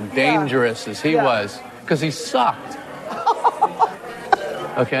wild and dangerous as he was, because he sucked.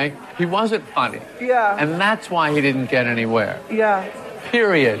 Okay? He wasn't funny. Yeah. And that's why he didn't get anywhere. Yeah.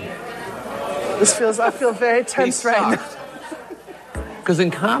 Period. I feel very tense right now. Because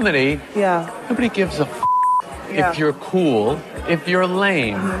in comedy, nobody gives a if you're cool, if you're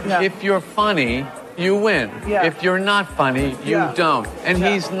lame, if you're funny, you win. Yeah. If you're not funny, you don't. And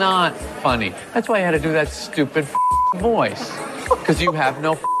he's not funny. That's why I had to do that stupid voice. Because you have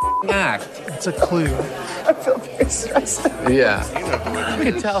no act. It's a clue. I feel very stressed. Yeah. You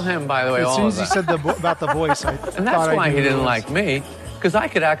could tell him, by the way, as soon as he said about the voice, I and that's why he didn't like me. Because I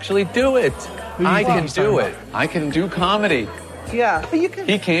could actually do it. I can do it. I can do comedy. Yeah, but you can.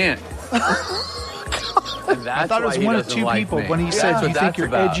 He can't. I thought it was one of two people. When he said, "You think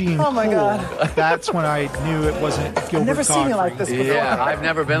you're edgy and cool," God. That's when I knew it wasn't Gilbert I've never Godfrey. seen you like this before. Yeah, I've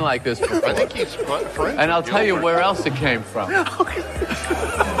never been like this before. I think he's friends. And I'll tell you where else it came from.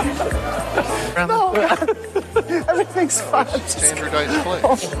 No, everything's fun. Standardized play.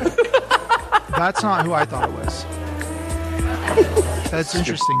 That's not who I thought it was. That's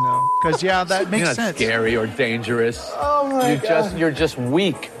interesting though, because that makes You're not sense. Scary or dangerous. Oh my God. You're just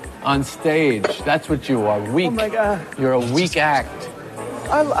weak on stage. That's what you are. Weak. Oh my God. You're a weak act.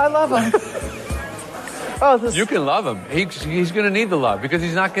 I love him. You can love him. He's going to need the love because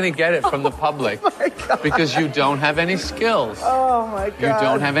he's not going to get it from the public because you don't have any skills. Oh my God. You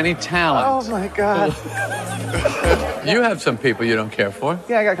don't have any talent. Oh my God. You have some people you don't care for.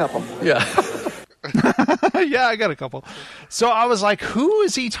 Yeah, I got a couple. Yeah. Yeah, I got a couple. So I was like, who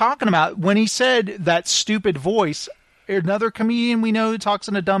is he talking about? When he said that stupid voice, another comedian we know who talks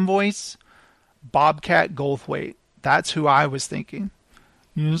in a dumb voice, Bobcat Goldthwait. That's who I was thinking.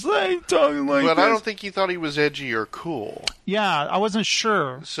 He's like talking like But this. I don't think he thought he was edgy or cool. Yeah, I wasn't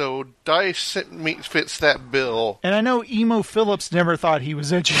sure. So Dice fits that bill. And I know Emo Phillips never thought he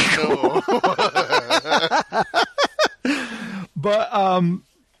was edgy. No.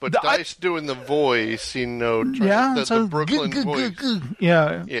 But Dice doing the voice, the Brooklyn voice.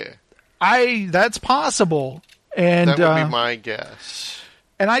 Yeah. Yeah. That's possible. And that would be my guess.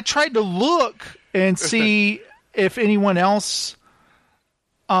 And I tried to look and see if anyone else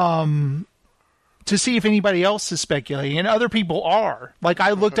to see if anybody else is speculating, and other people are. Like,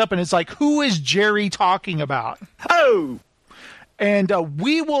 I looked up and it's like, who is Jerry talking about? Oh! And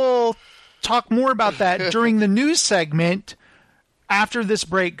we will talk more about that during the news segment after this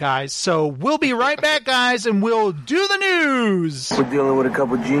break, guys. So we'll be right back, guys, and we'll do the news. We're dealing with a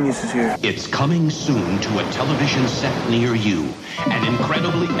couple geniuses here. It's coming soon to a television set near you. An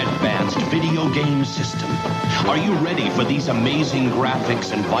incredibly advanced video game system. Are you ready for these amazing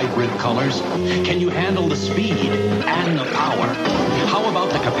graphics and vibrant colors? Can you handle the speed and the power? How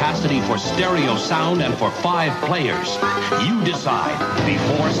about the capacity for stereo sound and for 5 players? You decide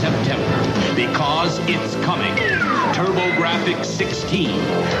before September, because it's coming. TurboGrafx 16,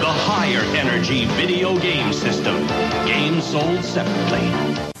 the higher energy video game system. Games sold separately.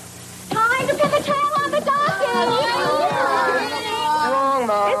 Time to put the tail on the donkey! Wrong,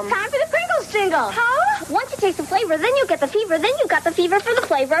 Mom. It's time for the Pringles jingle. Huh? Once you taste the flavor, then you get the fever. Then you got the fever for the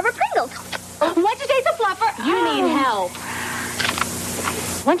flavor of a Pringles. Once you taste the fluffer, you need help.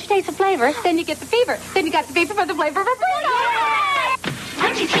 Once you taste the flavor, then you get the fever. Then you got the fever for the flavor of a Pringles.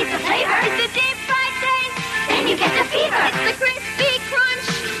 Once you taste the flavor, it's the deep fried taste. Then you get the fever. It's the crispy crunch.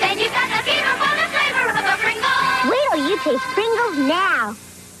 Then you got the fever for the flavor of a Pringles. Wait till you taste Pringles now.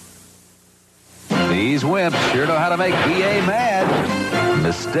 These wimps sure know how to make PA mad.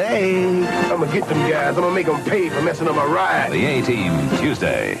 Mistake. I'm gonna get them guys. I'm gonna make them pay for messing up my ride. The A-Team,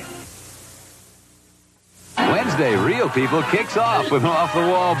 Tuesday. Wednesday. Wednesday, Real People kicks off with an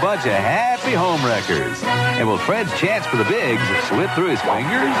off-the-wall bunch of happy home wreckers. And will Fred's chance for the bigs slip through his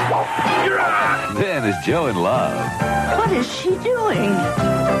fingers? Then is Joe in love. What is she doing?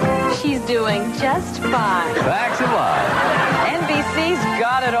 She's doing just fine. Facts of Life. NBC's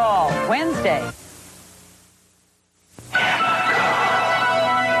got it all. Wednesday.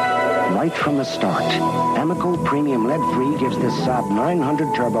 Right from the start, Amoco Premium Lead-Free gives this Saab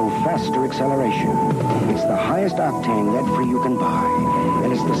 900 Turbo faster acceleration. It's the highest octane lead-free you can buy.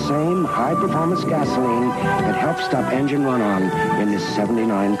 And it's the same high-performance gasoline that helps stop engine run-on in this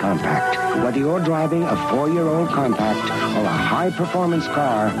 79 Compact. Whether you're driving a 4-year-old Compact or a high-performance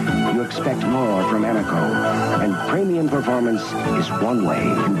car, you expect more from Amoco. And premium performance is one way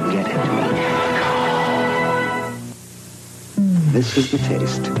you get it. This is the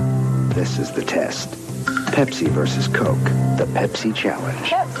taste. This is the test. Pepsi versus Coke. The Pepsi Challenge.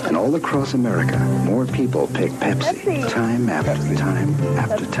 Pepsi. And all across America, more people pick Pepsi. Time after time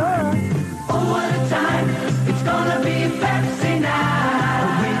after time. Oh, what a time. It's gonna be Pepsi now.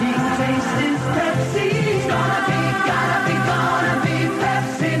 The winning taste is Pepsi. It's gonna be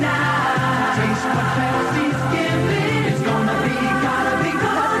Pepsi now. Taste what Pepsi's giving. It's gonna be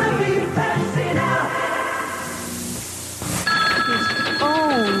Pepsi now.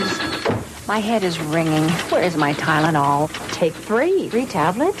 Phones. My head is ringing. Where is my Tylenol? Take 3. 3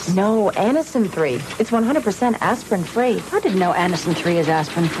 tablets? No, Anacin 3. It's 100% aspirin-free. I didn't know Anacin 3 is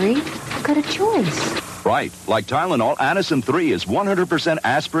aspirin-free. I've got a choice. Right. Like Tylenol, Anacin 3 is 100%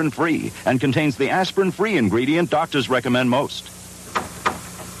 aspirin-free and contains the aspirin-free ingredient doctors recommend most.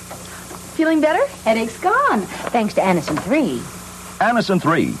 Feeling better? Headache's gone. Thanks to Anacin 3. Anacin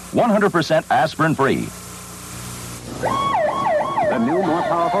 3, 100% aspirin-free. The new, more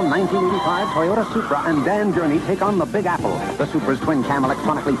powerful 1985 Toyota Supra and Dan Journey take on the Big Apple. The Supra's twin-cam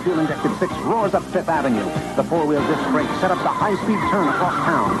electronically fuel-injected 6 roars up Fifth Avenue. The 4-wheel disc brakes set up the high-speed turn across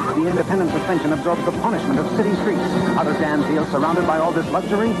town. The independent suspension absorbs the punishment of city streets. How does Dan feel surrounded by all this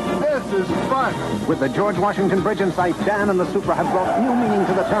luxury? This is fun. With the George Washington Bridge in sight, Dan and the Supra have brought new meaning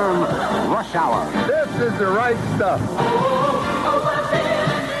to the term rush hour. This is the right stuff.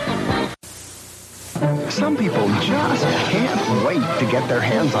 Some people just can't wait to get their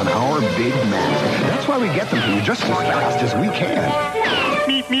hands on our Big Mac. That's why we get them to you just as fast as we can.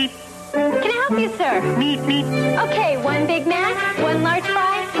 Meep, meep. Can I help you, sir? Meep, meep. Okay, 1 Big Mac, 1 large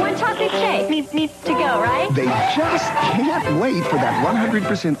fry, 1 chocolate shake. Meep, meep. To go, right? They just can't wait for that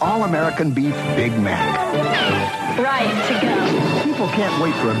 100% all-American beef Big Mac. Right, to go. People can't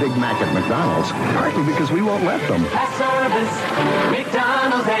wait for a Big Mac at McDonald's, partly because we won't let them. Fast service,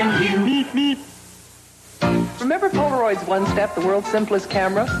 McDonald's and you. Meep, meep. Remember Polaroid's One Step, the world's simplest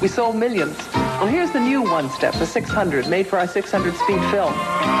camera? We sold millions. Well, here's the new One Step, the 600, made for our 600-speed film.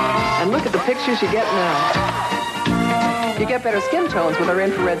 And look at the pictures you get now. You get better skin tones with our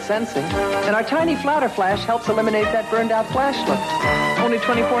infrared sensing. And our tiny flatter flash helps eliminate that burned-out flash look. Only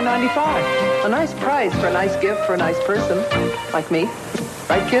 $24.95. A nice price for a nice gift for a nice person. Like me.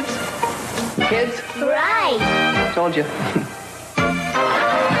 Right, kids? Kids? Right. Told you.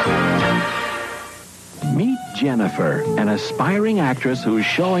 Meet Jennifer, an aspiring actress who's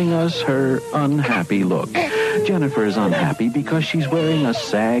showing us her unhappy look. Jennifer's unhappy because she's wearing a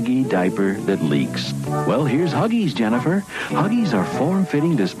saggy diaper that leaks. Well, here's Huggies, Jennifer. Huggies are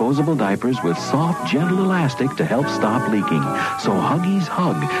form-fitting disposable diapers with soft, gentle elastic to help stop leaking. So Huggies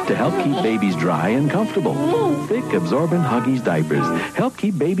Hug to help keep babies dry and comfortable. Thick, absorbent Huggies diapers help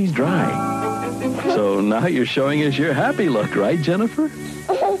keep babies dry. So now you're showing us your happy look, right, Jennifer?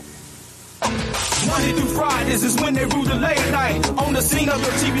 Monday through Fridays is when they rule the late night. On the scene of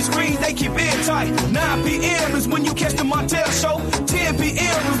your TV screen, they keep it tight. 9 p.m. is when you catch the Montel Show. 10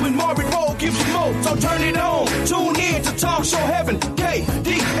 p.m. is when Maury Rowe gives you more. So turn it on. Tune in to Talk Show Heaven.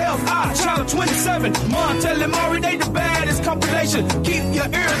 KDFI, Channel 27. Montel and Maury, they the baddest compilation. Keep your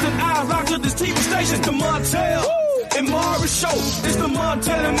ears and eyes locked to this TV station. It's the Montel and Maury Show. It's the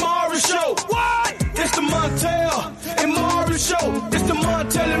Montel and Maury Show. What? It's the Montel and Maury Show. It's the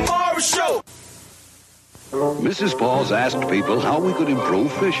Montel and Maury Show. Mrs. Paul's asked people how we could improve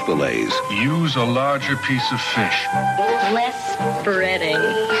fish fillets. Use a larger piece of fish. Less breading.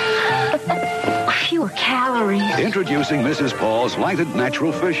 Fewer calories. Introducing Mrs. Paul's lighted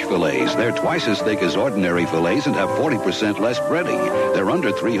natural fish fillets. They're twice as thick as ordinary fillets and have 40% less breading. They're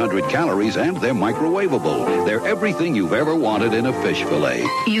under 300 calories and they're microwavable. They're everything you've ever wanted in a fish fillet.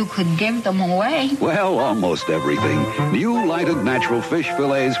 You could give them away. Well, almost everything. New lighted natural fish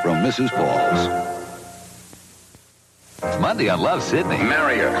fillets from Mrs. Paul's. Monday on Love Sydney.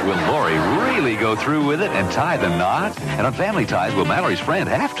 Marry her. Will Lori really go through with it and tie the knot? And on Family Ties, will Mallory's friend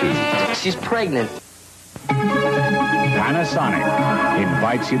have to? She's pregnant. Panasonic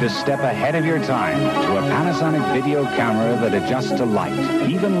invites you to step ahead of your time to a Panasonic video camera that adjusts to light,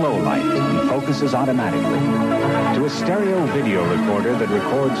 even low light, and focuses automatically. To a stereo video recorder that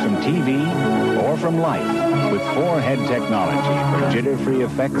records from TV or from life with 4-head technology for jitter-free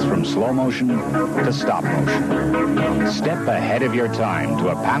effects from slow motion to stop motion. Step ahead of your time to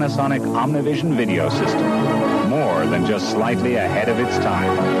a Panasonic Omnivision video system. More than just slightly ahead of its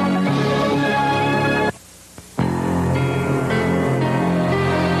time.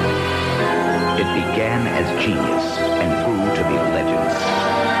 It began as genius and grew to be legends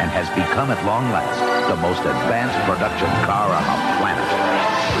and has become at long last the most advanced production car on the planet.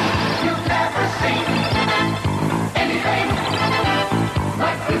 You've never seen anything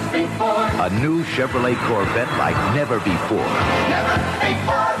like this before. A new Chevrolet Corvette like never before. Never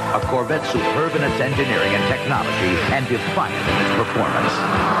before. A Corvette superb in its engineering and technology and defiant in its performance.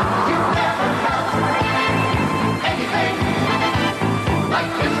 You've never felt anything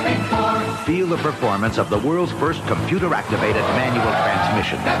like this before. Feel the performance of the world's first computer-activated manual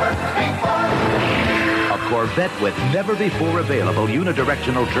transmission. A Corvette with never-before available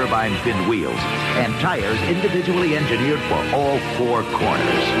unidirectional turbine fin wheels and tires individually engineered for all 4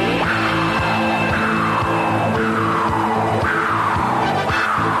 corners.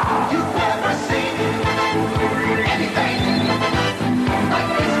 You've never seen anything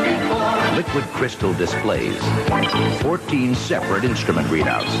like this before. Liquid crystal displays, 14 separate instrument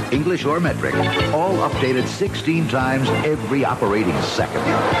readouts, English or metric, all updated 16 times every operating second.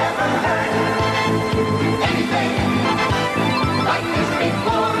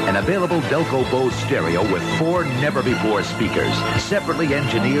 An available Delco Bose stereo with 4 never-before speakers, separately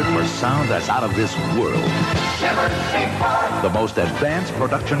engineered for sound that's out of this world. The most advanced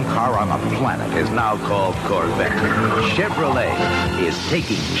production car on the planet is now called Corvette. Chevrolet is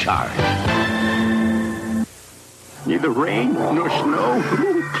taking charge. Neither rain nor snow,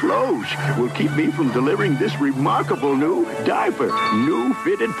 clothes will keep me from delivering this remarkable new diaper. New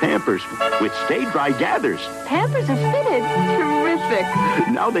fitted Pampers with Stay Dry gathers. Pampers are fitted. Terrific.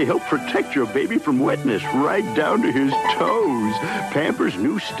 Now they help protect your baby from wetness right down to his toes. Pampers'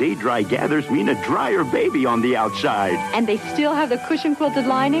 new Stay Dry gathers mean a drier baby on the outside. And they still have the cushion quilted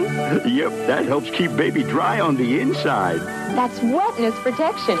lining? Yep, that helps keep baby dry on the inside. That's wetness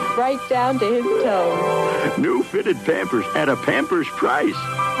protection right down to his toes. New fitted Pampers at a Pampers price.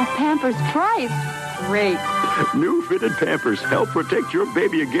 A Pampers price? Great. New fitted Pampers help protect your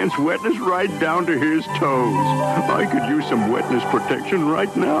baby against wetness right down to his toes. I could use some wetness protection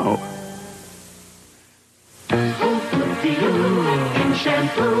right now.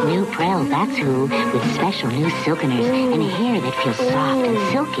 New Prel, that's who, with special new silkeners and hair that feels soft and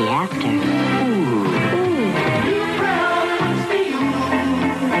silky after. Ooh.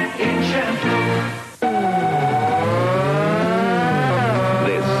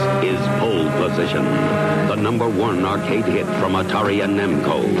 Position, the #1 arcade hit from Atari and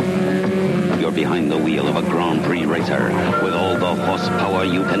Namco. You're behind the wheel of a Grand Prix racer with all the horsepower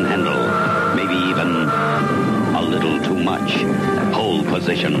you can handle, maybe even a little too much. Pole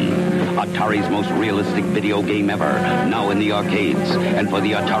Position, Atari's most realistic video game ever, now in the arcades. And for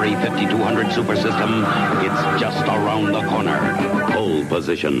the Atari 5200 Super System, it's just around the corner. Pole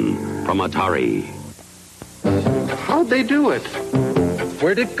Position from Atari. How'd they do it?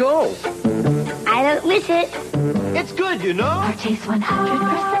 Where'd it go? I don't miss it. It's good, you know. RT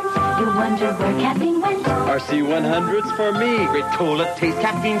 100%. You wonder where caffeine went. RC 100's for me. Great cola taste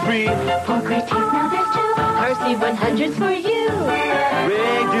caffeine free. For great taste, now there's 2. RC 100's for you.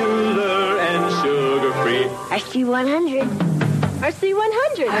 Regular and sugar free. RC 100. RC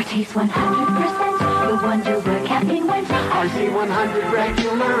 100. RT's 100%. You wonder where caffeine went. RC 100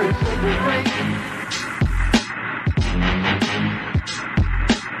 regular and sugar free.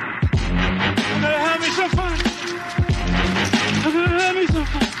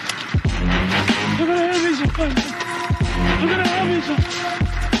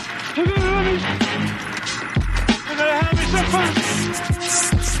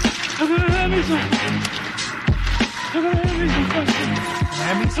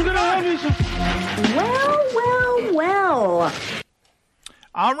 Well.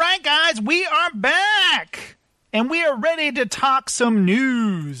 All right, guys, we are back, and we are ready to talk some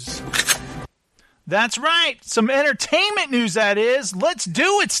news. That's right, some entertainment news, that is. Let's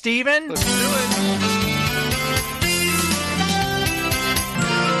do it, Steven. Let's do it.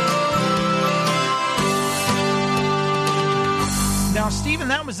 Now, Steven,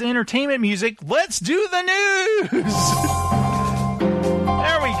 that was the entertainment music. Let's do the news.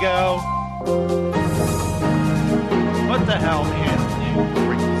 There we go. What the hell, man?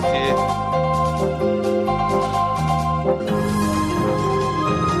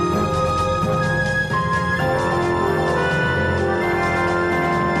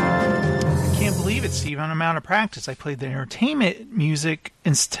 I'm out of practice. I played the entertainment music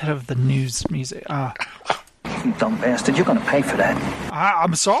instead of the news music. You dumb bastard. You're going to pay for that.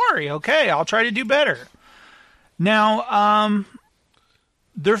 I'm sorry. Okay, I'll try to do better. Now,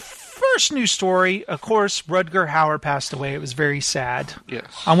 their first news story, of course, Rutger Hauer passed away. It was very sad. Yes.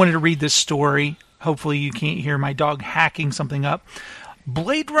 I wanted to read this story. Hopefully you can't hear my dog hacking something up.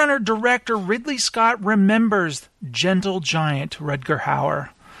 Blade Runner director Ridley Scott remembers gentle giant Rutger Hauer.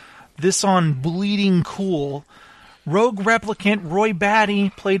 This on Bleeding Cool. Rogue replicant Roy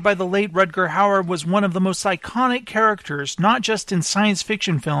Batty, played by the late Rutger Hauer, was one of the most iconic characters, not just in science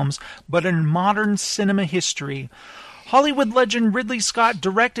fiction films, but in modern cinema history. Hollywood legend Ridley Scott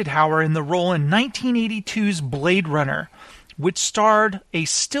directed Hauer in the role in 1982's Blade Runner, which starred a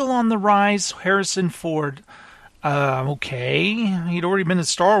still-on-the-rise Harrison Ford. Okay, he'd already been in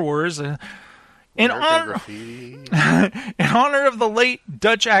Star Wars. In honor of the late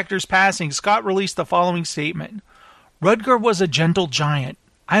Dutch actor's passing, Scott released the following statement. Rutger was a gentle giant.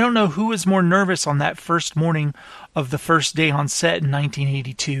 I don't know who was more nervous on that first morning of the first day on set in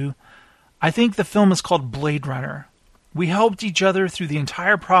 1982. I think the film is called Blade Runner. We helped each other through the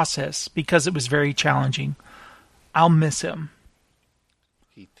entire process because it was very challenging. I'll miss him.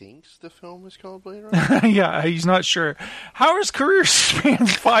 He thinks the film is called Blade Runner? Yeah, he's not sure. Hauer's career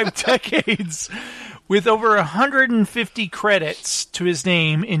spans 5 decades, with over 150 credits to his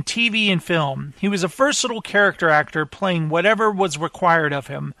name in TV and film. He was a versatile character actor playing whatever was required of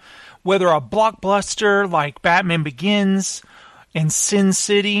him, whether a blockbuster like Batman Begins and Sin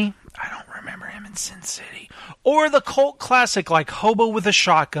City. I don't remember him in Sin City. Or the cult classic like Hobo with a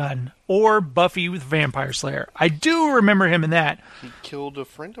Shotgun or Buffy with Vampire Slayer. I do remember him in that. He killed a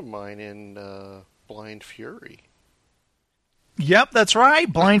friend of mine in Blind Fury. Yep, that's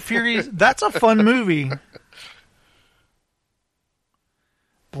right. Blind Fury. That's a fun movie.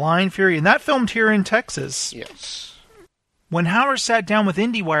 Blind Fury. And that filmed here in Texas. Yes. When Hauer sat down with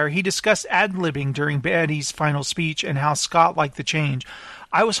IndieWire, he discussed ad-libbing during Batty's final speech and how Scott liked the change.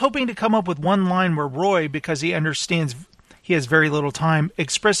 I was hoping to come up with one line where Roy, because he understands he has very little time,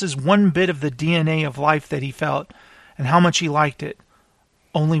 expresses one bit of the DNA of life that he felt and how much he liked it.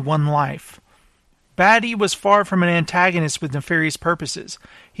 Only one life. Batty was far from an antagonist with nefarious purposes.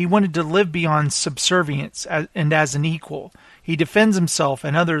 He wanted to live beyond subservience and as an equal. He defends himself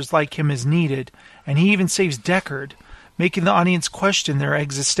and others like him as needed, and he even saves Deckard, making the audience question their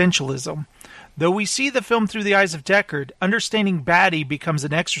existentialism. Though we see the film through the eyes of Deckard, understanding Batty becomes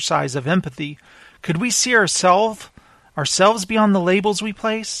an exercise of empathy. Could we see ourselves beyond the labels we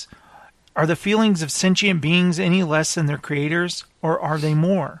place? Are the feelings of sentient beings any less than their creators, or are they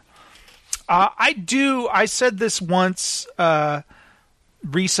more? I said this once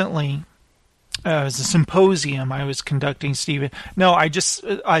recently. It was a symposium I was conducting, Stephen. No,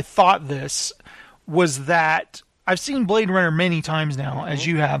 I thought this was that I've seen Blade Runner many times now, as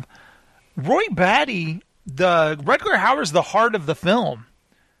you have. Roy Batty, Rutger Hauer's the heart of the film.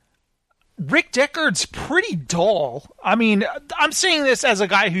 Rick Deckard's pretty dull. I mean, I'm saying this as a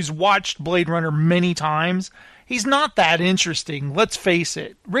guy who's watched Blade Runner many times. He's not that interesting. Let's face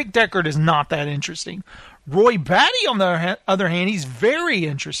it. Rick Deckard is not that interesting. Roy Batty, on the other hand, he's very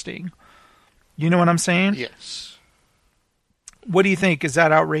interesting. You know what I'm saying? Yes. What do you think? Is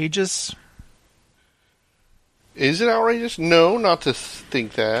that outrageous? Is it outrageous? No, not to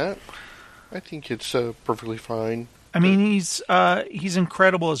think that. I think it's perfectly fine. I mean, he's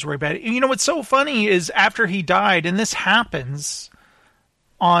incredible as Roy Batty. You know what's so funny is after he died, and this happens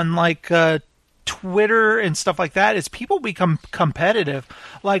on like Twitter and stuff like that, is people become competitive.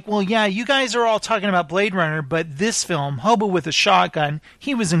 Like, well, yeah, you guys are all talking about Blade Runner, but this film, Hobo with a Shotgun,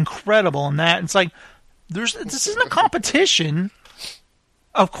 he was incredible in that. And it's like, this isn't a competition.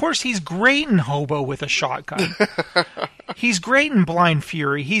 Of course, he's great in Hobo with a Shotgun. He's great in Blind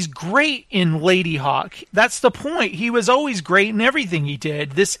Fury. He's great in Lady Hawk. That's the point. He was always great in everything he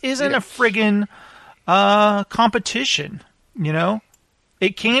did. This isn't a friggin' competition, you know?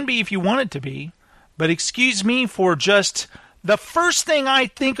 It can be if you want it to be. But excuse me for just... The first thing I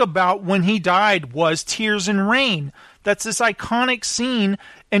think about when he died was Tears in Rain. That's this iconic scene.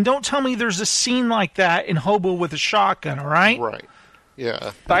 And don't tell me there's a scene like that in Hobo with a Shotgun, all right? Right.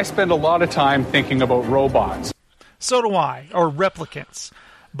 Yeah. I spend a lot of time thinking about robots. So do I, or replicants.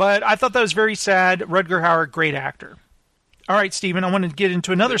 But I thought that was very sad. Rutger Hauer, great actor. All right, Stephen, I want to get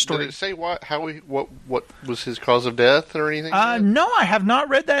into another story. Did it say what was his cause of death or anything? No, I have not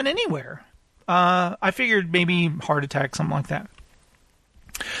read that anywhere. I figured maybe heart attack, something like that.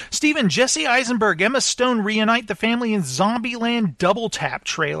 Stephen, Jesse Eisenberg, Emma Stone reunite the family in Zombieland Double Tap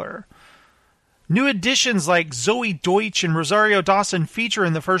trailer. New additions like Zoe Deutsch and Rosario Dawson feature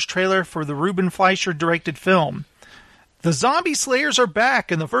in the first trailer for the Ruben Fleischer-directed film. The Zombie Slayers are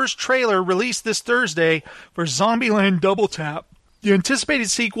back, and the first trailer released this Thursday for Zombieland Double Tap. The anticipated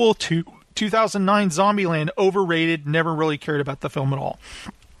sequel to 2009 Zombieland, overrated, never really cared about the film at all.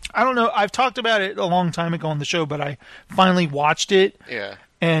 I don't know, I've talked about it a long time ago on the show, but I finally watched it. Yeah.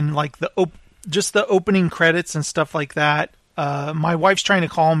 And like just the opening credits and stuff like that. My wife's trying to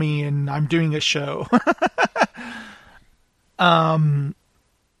call me and I'm doing a show. But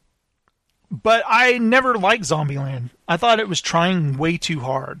I never liked Zombieland. I thought it was trying way too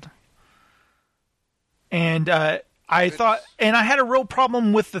hard. And I had a real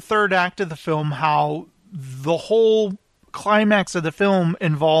problem with the third act of the film, how the whole climax of the film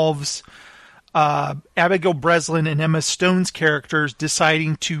involves Abigail Breslin and Emma Stone's characters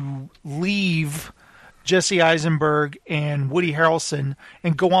deciding to leave Jesse Eisenberg and Woody Harrelson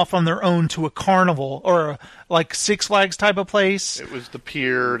and go off on their own to a carnival or like Six Flags type of place. It was the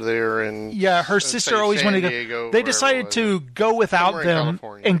pier there, and her sister always wanted to go. They decided to go without them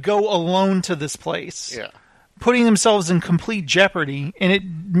and go alone to this place. Yeah, putting themselves in complete jeopardy, and it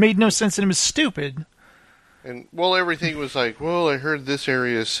made no sense, and it was stupid. And everything was like, I heard this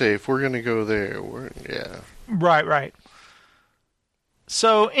area is safe. We're going to go there. Right.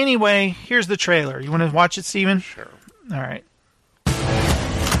 So, anyway, here's the trailer. You want to watch it, Steven? Sure. All right.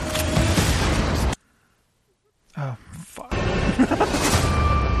 Oh, fuck.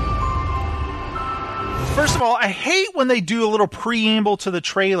 First of all, I hate when they do a little preamble to the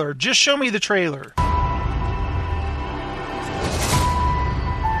trailer. Just show me the trailer.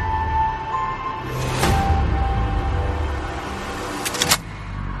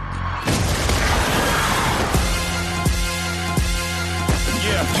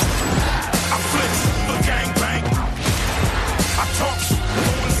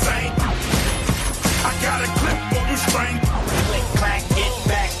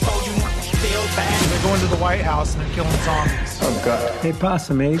 Going to the White House and they're killing zombies. Oh, God. Hey,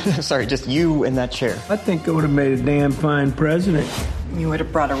 Possum Ace. Sorry, just you in that chair. I think I would have made a damn fine president. You would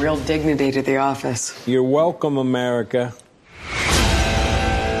have brought a real dignity to the office. You're welcome, America.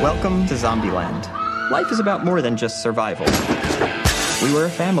 Welcome to Zombieland. Life is about more than just survival. We were a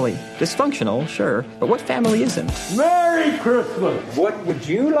family. Dysfunctional, sure, but what family isn't? Merry Christmas! What would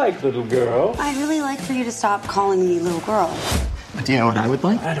you like, little girl? I'd really like for you to stop calling me little girl. Do you know what I would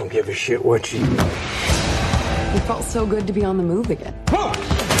like? I don't give a shit what you do. It felt so good to be on the move again.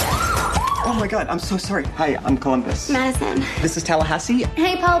 Oh my God, I'm so sorry. Hi, I'm Columbus. Madison. This is Tallahassee.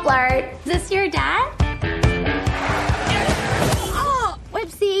 Hey, Paul Blart. Is this your dad? Oh,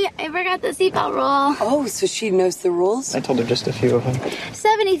 whoopsie. I forgot the seatbelt rule. Oh, so she knows the rules? I told her just a few of them.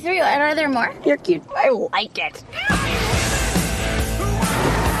 73. Are there more? You're cute. I like it.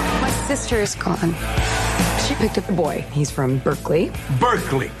 My sister is gone. She picked up a boy. He's from Berkeley.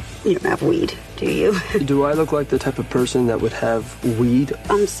 Berkeley! You don't have weed, do you? Do I look like the type of person that would have weed?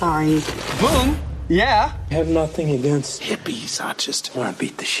 I'm sorry. Boom! Yeah? I have nothing against hippies. I just want to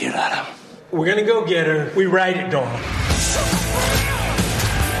beat the shit out of them. We're gonna go get her. We ride it, dog.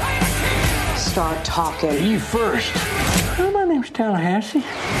 Start talking. You first. Oh, my name's Tallahassee.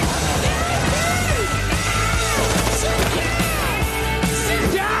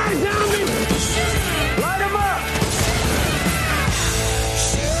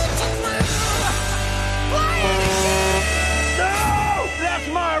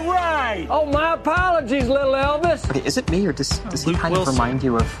 Oh, my apologies, little Elvis. Okay, is it me, or does he kind of remind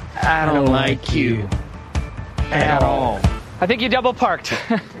you of... I don't like you. At all. I think you double parked.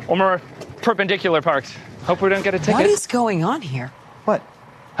 Or more perpendicular parked. Hope we don't get a ticket. What is going on here? What?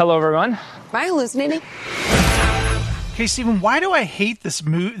 Hello, everyone. Am I hallucinating? Okay, Steven, why do I hate these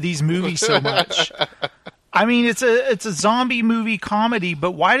movies so much? I mean, it's a zombie movie comedy,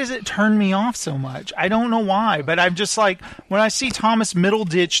 but why does it turn me off so much? I don't know why, but I'm just like, when I see Thomas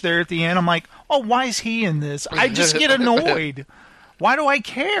Middleditch there at the end, I'm like, oh, why is he in this? I just get annoyed. Why do I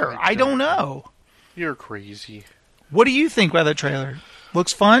care? I don't know. You're crazy. What do you think about the trailer?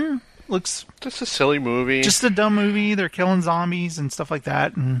 Looks fun? Looks just a silly movie. Just a dumb movie. They're killing zombies and stuff like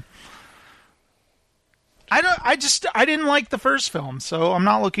that, and I didn't like the first film, so I'm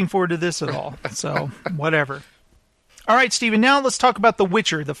not looking forward to this at all. So, whatever. All right, Steven, now let's talk about The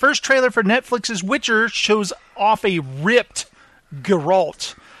Witcher. The first trailer for Netflix's Witcher shows off a ripped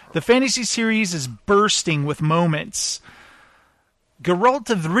Geralt. The fantasy series is bursting with moments. Geralt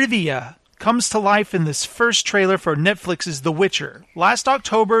of Rivia comes to life in this first trailer for Netflix's The Witcher. Last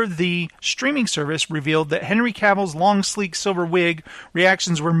October, the streaming service revealed that Henry Cavill's long, sleek silver wig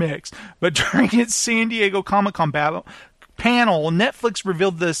reactions were mixed. But during its San Diego Comic-Con panel, Netflix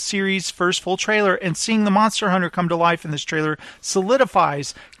revealed the series' first full trailer, and seeing the Monster Hunter come to life in this trailer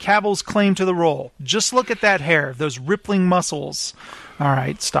solidifies Cavill's claim to the role. Just look at that hair, those rippling muscles. All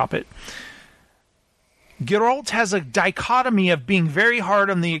right, stop it. Geralt has a dichotomy of being very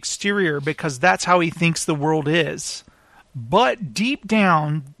hard on the exterior because that's how he thinks the world is. But deep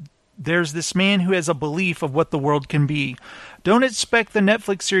down, there's this man who has a belief of what the world can be. Don't expect the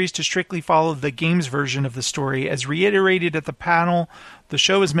Netflix series to strictly follow the games version of the story. As reiterated at the panel, the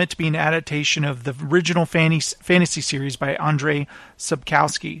show is meant to be an adaptation of the original fantasy series by Andrei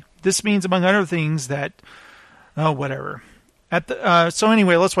Sapkowski. This means, among other things, that... Oh, whatever. So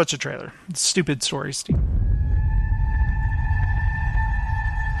anyway, let's watch the trailer. Stupid story, Steve.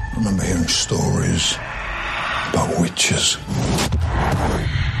 I remember hearing stories about witches.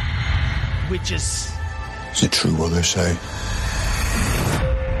 Witches. Is it true what they say?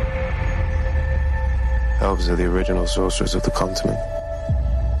 Elves are the original sorcerers of the continent.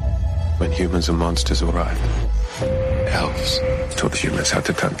 When humans and monsters arrived, elves taught the humans how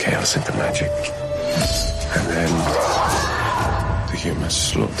to turn chaos into magic. And then the humans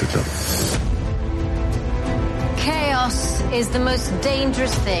slaughtered them. Chaos is the most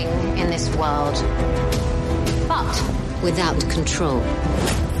dangerous thing in this world. But without control,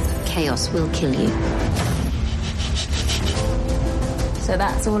 chaos will kill you. So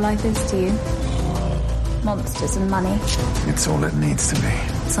that's all life is to you? Monsters and money? It's all it needs to be.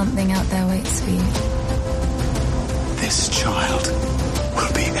 Something out there waits for you. This child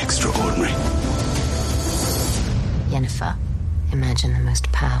will be extraordinary. Yennefer, imagine the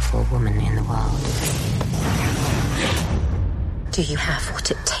most powerful woman in the world. Do you have what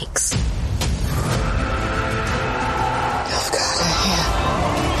it takes? You've got her here.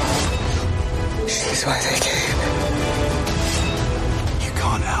 She's why they came. You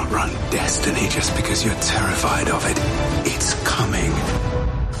can't outrun destiny just because you're terrified of it. It's coming.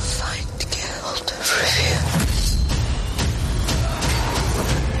 Find Geralt of Rivia.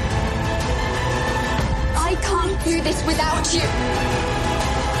 I can't do this without you.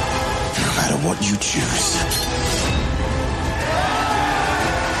 No matter what you choose,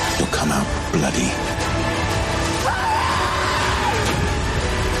 you'll come out bloody.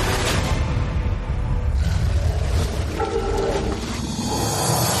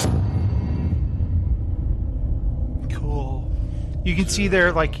 Cool. You can see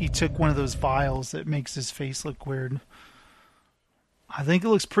there, like, he took one of those vials that makes his face look weird. I think it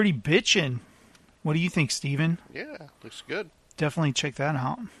looks pretty bitchin'. What do you think, Steven? Yeah, looks good. Definitely check that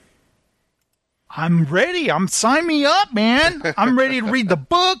out. I'm ready. Sign me up, man. I'm ready to read the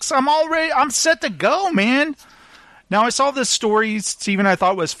books. I'm set to go, man. Now, I saw this story, Steven, I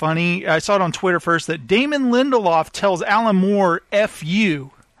thought was funny. I saw it on Twitter first, that Damon Lindelof tells Alan Moore, F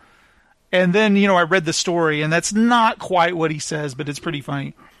you. And then, I read the story, and that's not quite what he says, but it's pretty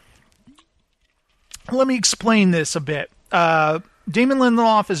funny. Let me explain this a bit. Damon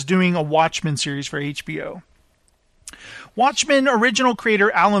Lindelof is doing a Watchmen series for HBO. Watchmen original creator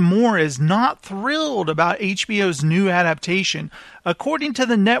Alan Moore is not thrilled about HBO's new adaptation. According to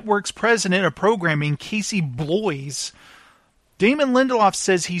the network's president of programming, Casey Bloys, Damon Lindelof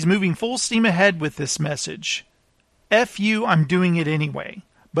says he's moving full steam ahead with this message. F you, I'm doing it anyway.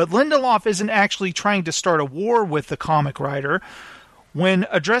 But Lindelof isn't actually trying to start a war with the comic writer. When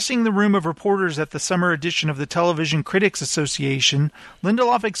addressing the room of reporters at the summer edition of the Television Critics Association,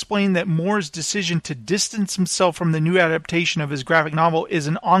 Lindelof explained that Moore's decision to distance himself from the new adaptation of his graphic novel is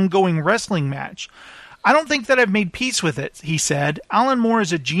an ongoing wrestling match. I don't think that I've made peace with it, he said. Alan Moore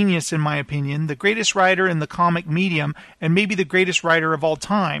is a genius, in my opinion, the greatest writer in the comic medium, and maybe the greatest writer of all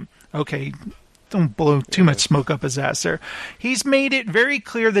time. Okay, don't blow too much smoke up his ass there. He's made it very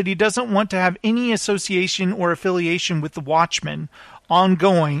clear that he doesn't want to have any association or affiliation with the Watchmen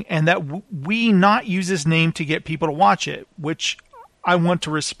ongoing, and that we not use his name to get people to watch it, which I want to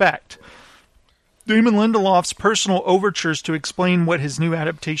respect. Damon Lindelof's personal overtures to explain what his new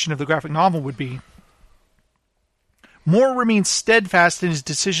adaptation of the graphic novel would be. Moore remains steadfast in his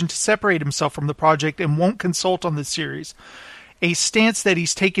decision to separate himself from the project and won't consult on the series, a stance that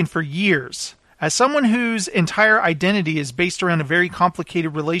he's taken for years. As someone whose entire identity is based around a very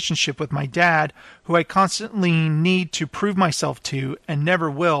complicated relationship with my dad, who I constantly need to prove myself to and never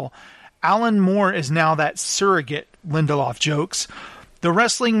will, Alan Moore is now that surrogate, Lindelof jokes. The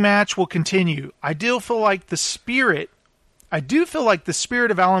wrestling match will continue. I do feel like the spirit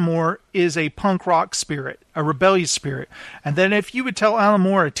of Alan Moore is a punk rock spirit, a rebellious spirit. And then if you would tell Alan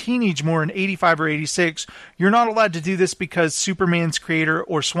Moore, a teenage Moore in 85 or 86, you're not allowed to do this because Superman's creator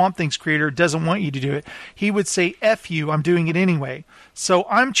or Swamp Thing's creator doesn't want you to do it, he would say, F you, I'm doing it anyway. So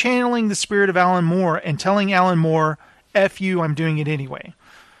I'm channeling the spirit of Alan Moore and telling Alan Moore, F you, I'm doing it anyway.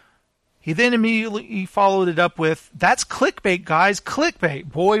 He then immediately followed it up with, that's clickbait, guys,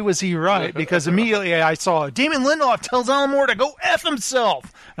 clickbait. Boy, was he right, because immediately I saw, Damon Lindelof tells Alan Moore to go F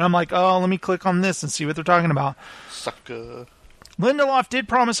himself. And I'm like, oh, let me click on this and see what they're talking about. Sucker. Lindelof did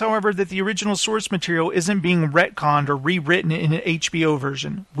promise, however, that the original source material isn't being retconned or rewritten in an HBO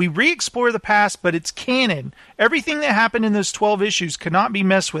version. We re-explore the past, but it's canon. Everything that happened in those 12 issues cannot be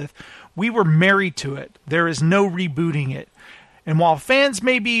messed with. We were married to it. There is no rebooting it. And while fans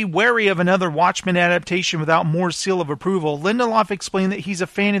may be wary of another Watchmen adaptation without Moore's seal of approval, Lindelof explained that he's a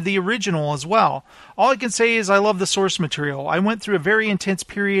fan of the original as well. All I can say is I love the source material. I went through a very intense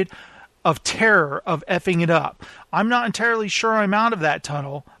period of terror of effing it up. I'm not entirely sure I'm out of that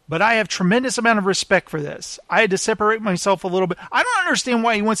tunnel, but I have tremendous amount of respect for this. I had to separate myself a little bit. I don't understand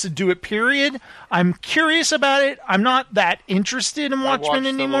why he wants to do it, period. I'm curious about it. I'm not that interested in Watchmen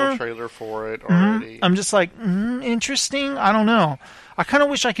anymore. I watched the little trailer for it already. I'm just like, interesting? I don't know. I kind of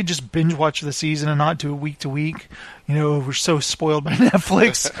wish I could just binge watch the season and not do it week to week. You know, we're so spoiled by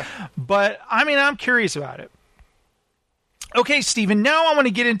Netflix. But, I mean, I'm curious about it. Okay, Stephen, now I want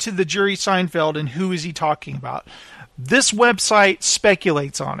to get into the Jerry Seinfeld and who is he talking about. This website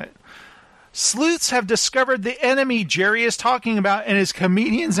speculates on it. Sleuths have discovered the enemy Jerry is talking about in his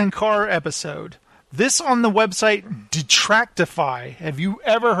Comedians in Car episode. This on the website Detractify. Have you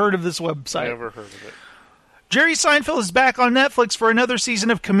ever heard of this website? Never heard of it. Jerry Seinfeld is back on Netflix for another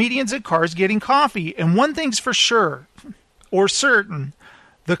season of Comedians in Cars Getting Coffee. And one thing's for sure, or certain,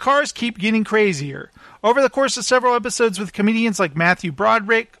 the cars keep getting crazier. Over the course of several episodes with comedians like Matthew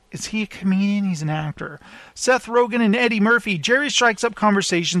Broderick, is he a comedian? He's an actor. Seth Rogen and Eddie Murphy, Jerry strikes up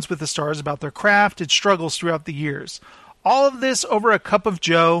conversations with the stars about their craft and struggles throughout the years. All of this over a cup of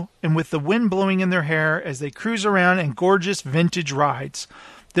joe and with the wind blowing in their hair as they cruise around in gorgeous vintage rides.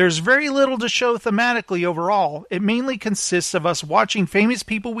 There's very little to show thematically overall. It mainly consists of us watching famous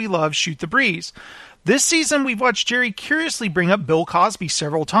people we love shoot the breeze. This season, we've watched Jerry curiously bring up Bill Cosby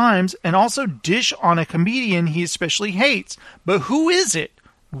several times and also dish on a comedian he especially hates. But who is it?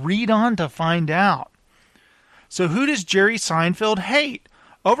 Read on to find out. So who does Jerry Seinfeld hate?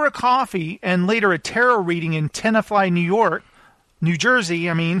 Over a coffee and later a tarot reading in Tenafly, New Jersey,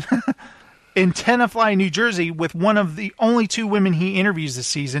 in Tenafly, New Jersey, with one of the only two women he interviews this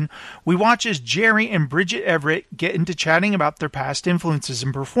season, we watch as Jerry and Bridget Everett get into chatting about their past influences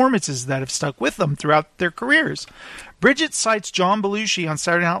and performances that have stuck with them throughout their careers. Bridget cites John Belushi on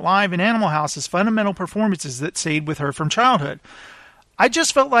Saturday Night Live and Animal House as fundamental performances that stayed with her from childhood. I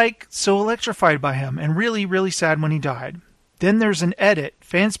just felt like so electrified by him and really, really sad when he died. Then there's an edit.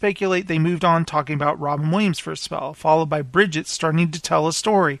 Fans speculate they moved on talking about Robin Williams for a spell, followed by Bridget starting to tell a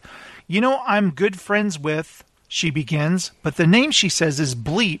story. You know, I'm good friends with, she begins, but the name she says is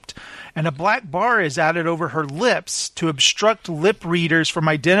bleeped, and a black bar is added over her lips to obstruct lip readers from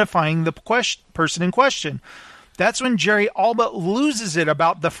identifying the person in question. That's when Jerry all but loses it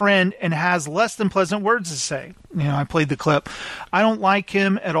about the friend and has less than pleasant words to say. You know, I played the clip. I don't like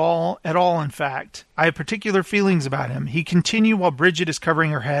him at all, in fact. I have particular feelings about him. He continued while Bridget is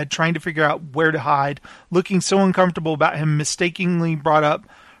covering her head, trying to figure out where to hide, looking so uncomfortable about him mistakenly brought up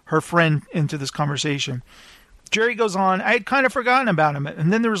her friend into this conversation. Jerry goes on, I had kind of forgotten about him,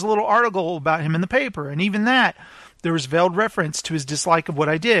 and then there was a little article about him in the paper, and even that, there was veiled reference to his dislike of what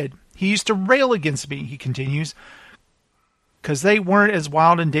I did. He used to rail against me, he continues, because they weren't as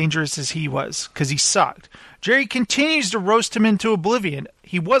wild and dangerous as he was, because he sucked. Jerry continues to roast him into oblivion.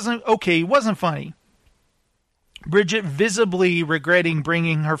 He wasn't funny. Bridget visibly regretting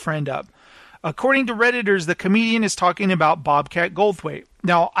bringing her friend up. According to Redditors, the comedian is talking about Bobcat Goldthwait.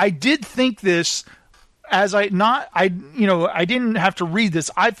 Now, I did think this as I didn't have to read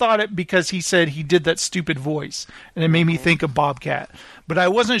this. I thought it because he said he did that stupid voice, and it made me think of Bobcat. But I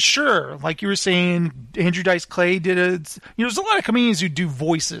wasn't sure. Like you were saying, Andrew Dice Clay did there's a lot of comedians who do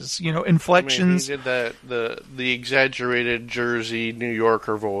voices, inflections. He did that, the exaggerated Jersey, New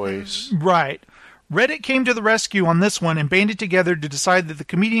Yorker voice. Right. Reddit came to the rescue on this one and banded together to decide that the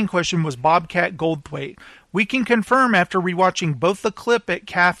comedian in question was Bobcat Goldthwait. We can confirm after rewatching both the clip at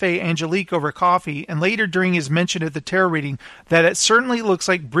Cafe Angelique over coffee and later during his mention at the tarot reading that it certainly looks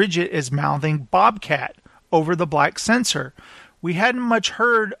like Bridget is mouthing Bobcat over the black censor. We hadn't much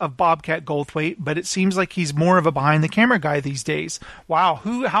heard of Bobcat Goldthwait, but it seems like he's more of a behind-the-camera guy these days. Wow,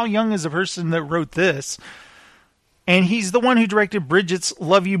 how young is the person that wrote this? And he's the one who directed Bridget's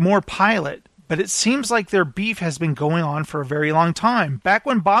Love You More pilot. But it seems like their beef has been going on for a very long time. Back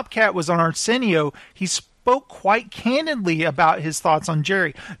when Bobcat was on Arsenio, he spoke quite candidly about his thoughts on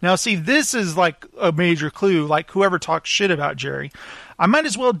Jerry. Now, see, this is like a major clue, like whoever talks shit about Jerry. I might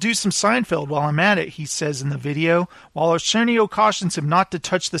as well do some Seinfeld while I'm at it, he says in the video, while Arsenio cautions him not to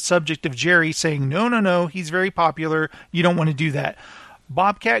touch the subject of Jerry, saying, no, he's very popular. You don't want to do that.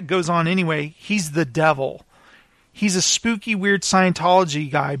 Bobcat goes on anyway. He's the devil. He's a spooky, weird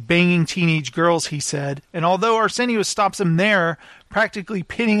Scientology guy banging teenage girls, he said. And although Arsenio stops him there, practically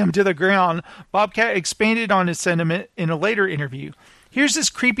pinning him to the ground, Bobcat expanded on his sentiment in a later interview. Here's this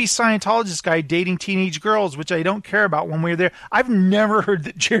creepy Scientologist guy dating teenage girls, which I don't care about one way or the other. I've never heard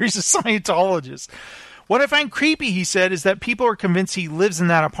that Jerry's a Scientologist. What I find creepy, he said, is that people are convinced he lives in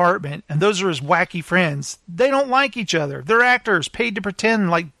that apartment, and those are his wacky friends. They don't like each other. They're actors, paid to pretend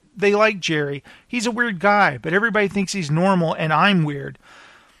like they like Jerry. He's a weird guy, but everybody thinks he's normal, and I'm weird.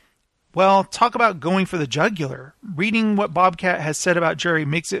 Well, talk about going for the jugular. Reading what Bobcat has said about Jerry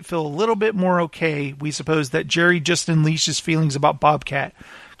makes it feel a little bit more okay, we suppose, that Jerry just unleashes feelings about Bobcat.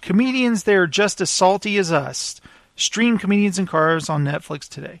 Comedians, they're just as salty as us. Stream Comedians in Cars on Netflix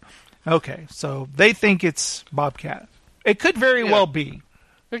today. Okay, so they think it's Bobcat. It could very well be.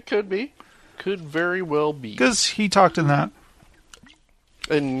 It could be. Could very well be. Because he talked in that.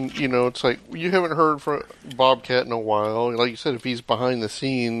 And, you know, it's like, you haven't heard from Bobcat in a while. Like you said, if he's behind the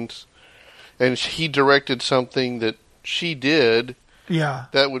scenes and he directed something that she did,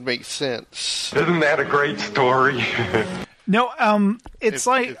 that would make sense. Isn't that a great story? No, it's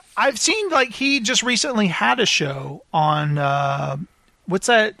I've seen, like, he just recently had a show on, what's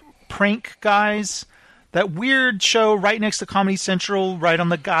that, Prank Guys? That weird show right next to Comedy Central, right on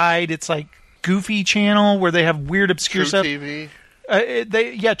the guide. It's like Goofy Channel where they have weird, obscure stuff. True TV?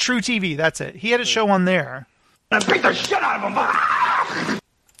 True TV, that's it. He had a show on there. I beat the shit out of him!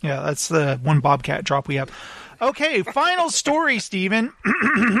 Yeah, that's the one Bobcat drop we have. Okay, final story, Steven.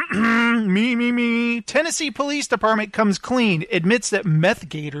 Me. Tennessee Police Department comes clean, admits that meth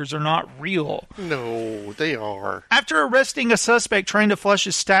gators are not real. No, they are. After arresting a suspect trying to flush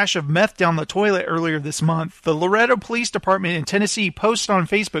his stash of meth down the toilet earlier this month, the Loretto Police Department in Tennessee posted on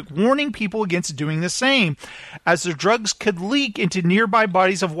Facebook warning people against doing the same, as the drugs could leak into nearby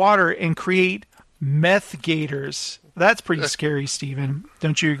bodies of water and create meth gators. That's pretty scary, Steven.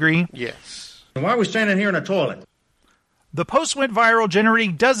 Don't you agree? Yes. Why are we standing here in a toilet? The post went viral,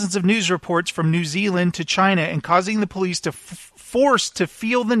 generating dozens of news reports from New Zealand to China and causing the police to forced to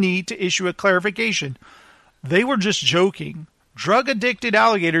feel the need to issue a clarification. They were just joking. Drug-addicted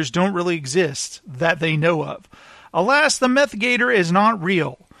alligators don't really exist, that they know of. Alas, the meth gator is not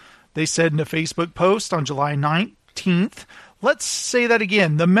real, they said in a Facebook post on July 19th. Let's say that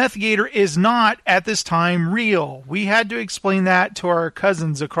again. The meth gator is not, at this time, real. We had to explain that to our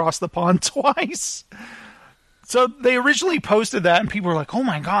cousins across the pond twice. So they originally posted that, and people were like, oh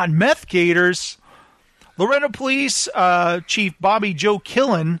my God, meth gators. Loretto Police Chief Bobby Joe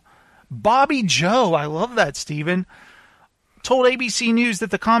Killen, Bobby Joe, I love that, Stephen, told ABC News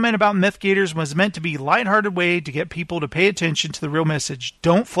that the comment about meth gators was meant to be a lighthearted way to get people to pay attention to the real message.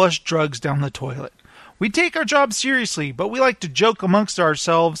 Don't flush drugs down the toilet. We take our job seriously, but we like to joke amongst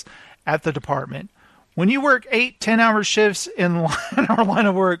ourselves at the department. When you work 8-10-hour shifts in our line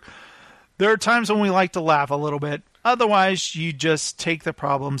of work, there are times when we like to laugh a little bit. Otherwise, you just take the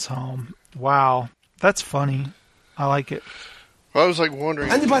problems home. Wow, that's funny. I like it. I was like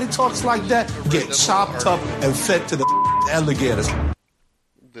wondering. Anybody talks like that, get chopped up and fed to the alligators.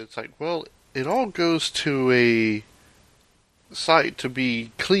 It's like, well, it all goes to a site to be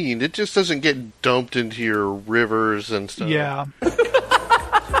cleaned. It just doesn't get dumped into your rivers and stuff. Yeah. It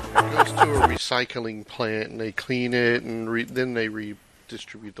goes to a recycling plant and they clean it and then they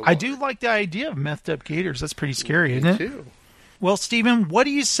redistribute the water. I do like the idea of methed up gators. That's pretty scary, isn't it? Me too. Well, Stephen, what do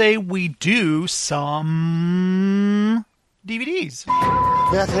you say we do some DVDs?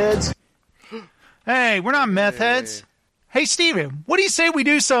 Meth heads? Hey, we're not meth heads. Hey, Stephen, what do you say we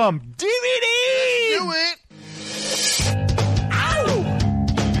do some DVDs? Do it.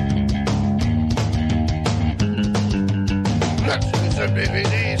 Let's do some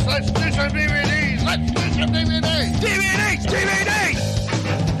DVDs. Let's do some DVDs. Let's do some DVDs. DVDs. DVDs.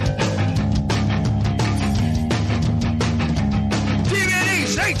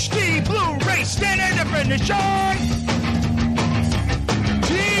 DVDs, HD, Blu-ray, standard definition.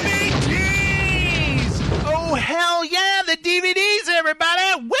 DVDs. Oh, hell yeah, the DVDs,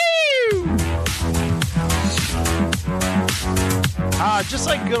 everybody. Woo! Just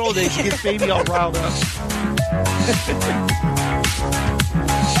like good old days, get baby all riled up.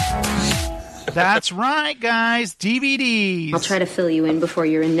 That's right, guys. DVDs. I'll try to fill you in before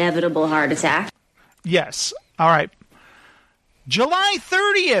your inevitable heart attack. Yes. All right. July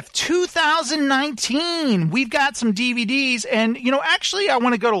 30th, 2019. We've got some DVDs. And, actually, I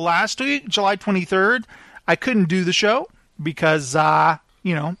want to go to last week, July 23rd. I couldn't do the show because, I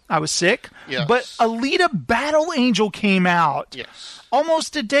was sick. Yes. But Alita Battle Angel came out. Yes.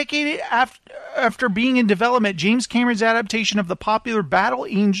 Almost a decade after being in development, James Cameron's adaptation of the popular Battle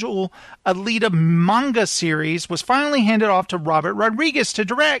Angel Alita manga series was finally handed off to Robert Rodriguez to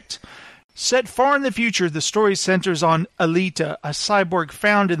direct. Set far in the future, the story centers on Alita, a cyborg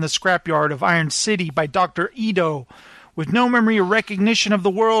found in the scrapyard of Iron City by Dr. Ito. With no memory or recognition of the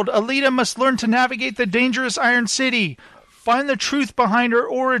world, Alita must learn to navigate the dangerous Iron City, find the truth behind her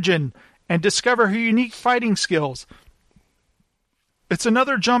origin, and discover her unique fighting skills. It's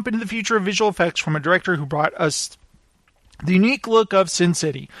another jump into the future of visual effects from a director who brought us the unique look of Sin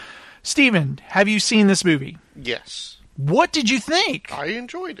City. Steven, have you seen this movie? Yes. What did you think? I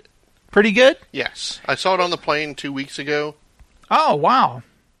enjoyed it. Pretty good? Yes. I saw it on the plane 2 weeks ago. Oh, wow.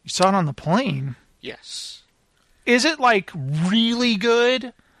 You saw it on the plane? Yes. Is it, really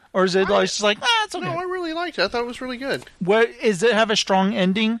good? Or is it it's okay? No, I really liked it. I thought it was really good. Does it have a strong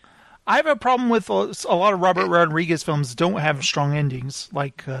ending? I have a problem with a lot of Robert Rodriguez films don't have strong endings,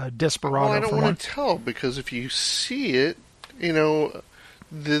 like Desperado. Well, I don't want to tell, because if you see it, it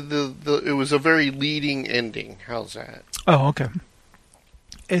was a very leading ending. How's that? Oh, okay.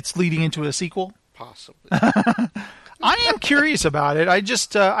 It's leading into a sequel? Possibly. I am curious about it. I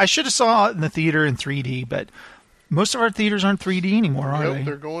just I should have saw it in the theater in 3D, but most of our theaters aren't 3D anymore, are they?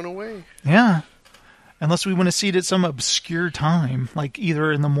 They're going away. Yeah. Unless we want to see it at some obscure time, like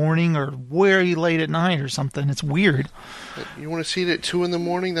either in the morning or very late at night or something. It's weird. You want to see it at 2 in the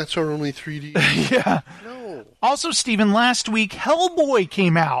morning? That's our only 3D. Yeah. No. Also, Stephen, last week, Hellboy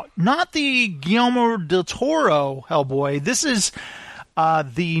came out. Not the Guillermo del Toro Hellboy. This is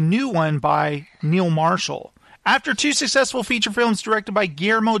the new one by Neil Marshall. After 2 successful feature films directed by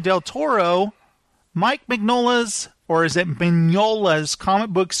Guillermo del Toro, Mike Mignola's comic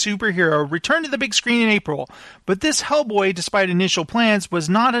book superhero returned to the big screen in April. But this Hellboy, despite initial plans, was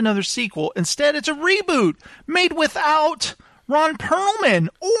not another sequel. Instead, it's a reboot made without Ron Perlman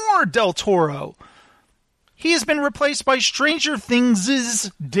or Del Toro. He has been replaced by Stranger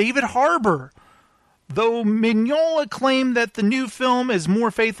Things' David Harbour. Though Mignola claimed that the new film is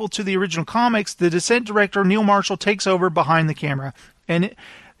more faithful to the original comics, the Descent director Neil Marshall takes over behind the camera. And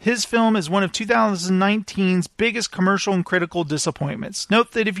his film is one of 2019's biggest commercial and critical disappointments.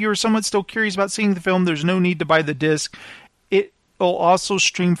 Note that if you are somewhat still curious about seeing the film, there's no need to buy the disc. It will also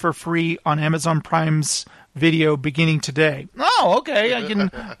stream for free on Amazon Prime's Video beginning today. Oh, okay. I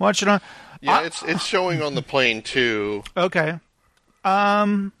can watch it on... Yeah, it's showing on the plane, too. Okay.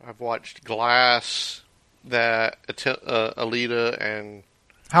 I've watched Glass, Alita, and...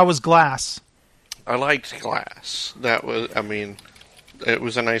 How was Glass? I liked Glass. That was, it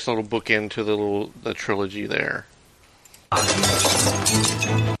was a nice little bookend to the trilogy there.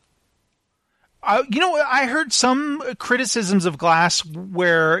 I heard some criticisms of Glass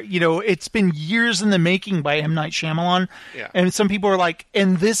where, it's been years in the making by M. Night Shyamalan. Yeah. And some people are like,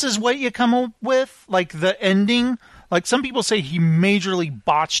 and this is what you come up with? Like the ending? Like some people say he majorly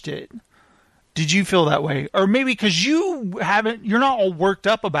botched it. Did you feel that way? Or maybe because you're not all worked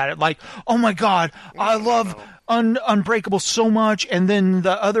up about it. Like, oh my God, I love Unbreakable so much. And then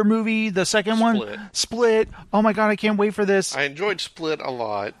the other movie, the second one, Split. Oh my God, I can't wait for this. I enjoyed Split a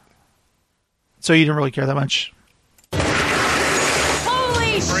lot. So you didn't really care that much?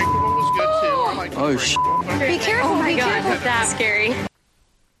 Holy Unbreakable was good too. I liked Unbreakable. Be careful, be careful. That's scary.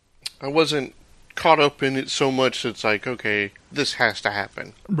 I wasn't caught up in it so much that it's like, okay, this has to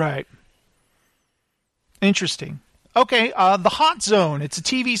happen. Right. Interesting. Okay, The Hot Zone. It's a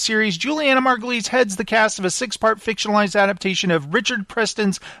TV series. Juliana Margulies heads the cast of a 6-part fictionalized adaptation of Richard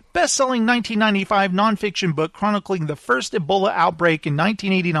Preston's best-selling 1995 nonfiction book chronicling the first Ebola outbreak in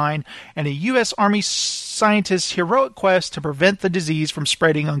 1989 and a U.S. Army scientist's heroic quest to prevent the disease from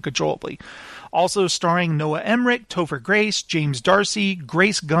spreading uncontrollably. Also starring Noah Emmerich, Topher Grace, James Darcy,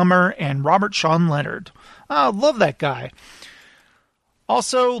 Grace Gummer, and Robert Sean Leonard. I love that guy.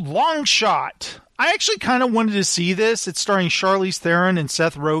 Also, Long Shot. I actually kind of wanted to see this. It's starring Charlize Theron and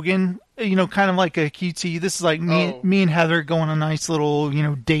Seth Rogen. Kind of like a cutesy. This is like me and Heather going on a nice little,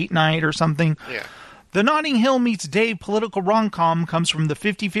 date night or something. Yeah. The Notting Hill meets Dave political rom-com comes from the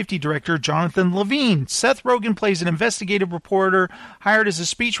 50-50 director Jonathan Levine. Seth Rogen plays an investigative reporter hired as a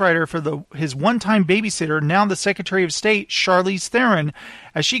speechwriter for his one-time babysitter, now the Secretary of State, Charlize Theron,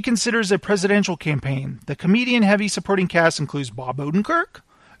 as she considers a presidential campaign. The comedian-heavy supporting cast includes Bob Odenkirk,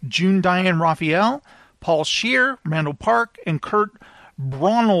 June Diane Raphael, Paul Scheer, Randall Park, and Kurt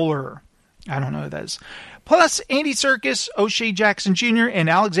Braunohler. I don't know who that is. plus Andy Serkis, O'Shea Jackson Jr., and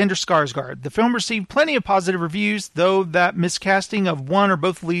Alexander Skarsgård. The film received plenty of positive reviews, though that miscasting of one or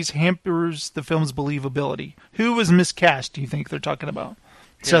both leads hampers the film's believability. Who was miscast, do you think they're talking about?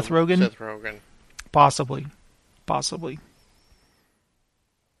 Seth Rogen? Seth Rogen. Possibly.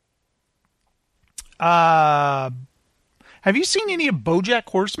 Have you seen any of BoJack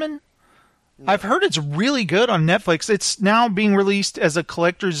Horseman? No. I've heard it's really good on Netflix. It's now being released as a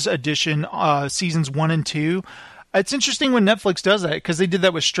collector's edition, seasons 1 and 2. It's interesting when Netflix does that, because they did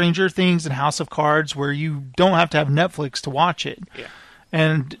that with Stranger Things and House of Cards, where you don't have to have Netflix to watch it. Yeah.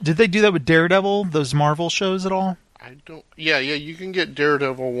 And did they do that with Daredevil, those Marvel shows at all? I don't. Yeah. You can get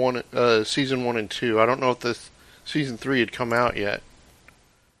Daredevil season 1 and 2. I don't know if this season 3 had come out yet.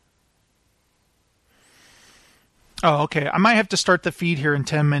 Oh, okay. I might have to start the feed here in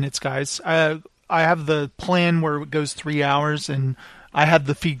 10 minutes, guys. I have the plan where it goes 3 hours, and I had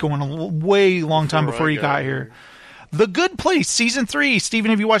the feed going a way long time before you got here. The Good Place, season 3.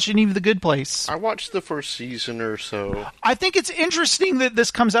 Steven, have you watched any of The Good Place? I watched the first season or so. I think it's interesting that this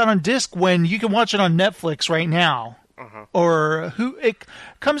comes out on disc when you can watch it on Netflix right now. Uh-huh. Or it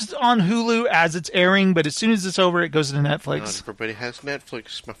comes on Hulu as it's airing, but as soon as it's over, it goes to Netflix. Not everybody has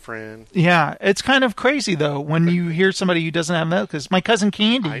Netflix, my friend. Yeah, it's kind of crazy, though, when you hear somebody who doesn't have Netflix. My cousin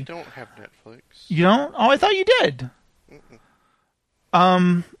Candy. I don't have Netflix. You don't? Oh, I thought you did.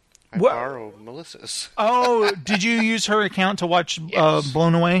 I borrow Melissa's. Oh, did you use her account to watch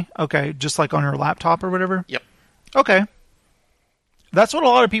Blown Away? Okay, just like on her laptop or whatever? Yep. Okay. That's what a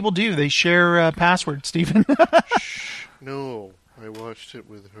lot of people do. They share passwords, Stephen. No, I watched it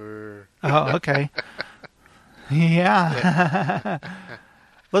with her. Oh, okay. Yeah.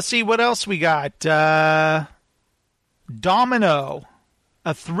 Let's see what else we got. Domino,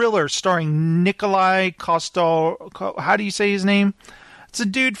 a thriller starring Nikolai Kostal. How do you say his name? It's a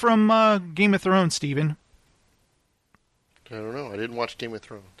dude from Game of Thrones, Stephen. I don't know. I didn't watch Game of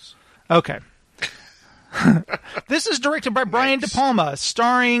Thrones. Okay. This is directed by Brian De Palma,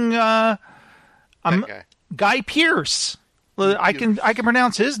 starring Guy Pearce. I can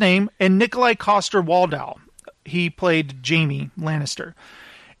pronounce his name, and Nikolai Coster-Waldau. He played Jaime Lannister.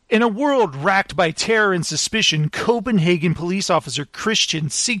 In a world racked by terror and suspicion, Copenhagen police officer Christian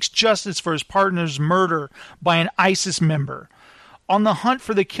seeks justice for his partner's murder by an ISIS member. On the hunt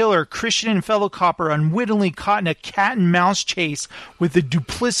for the killer, Christian and fellow cop are unwittingly caught in a cat-and-mouse chase with the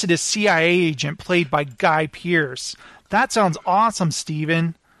duplicitous CIA agent played by Guy Pearce. That sounds awesome,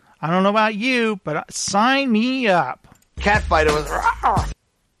 Steven. I don't know about you, but sign me up. Cat fight was...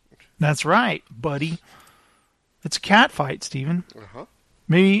 That's right, buddy. It's a cat fight, Steven. Uh-huh.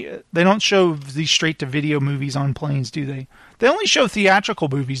 Maybe they don't show these straight-to-video movies on planes, do they? They only show theatrical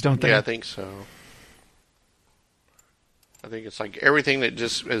movies, don't they? Yeah, I think so. I think it's like everything that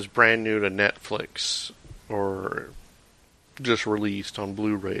just is brand new to Netflix or just released on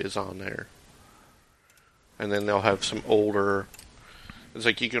Blu-ray is on there. And then they'll have some older... It's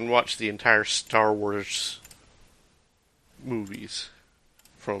like you can watch the entire Star Wars movies.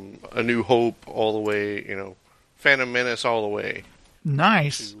 From A New Hope all the way, Phantom Menace all the way.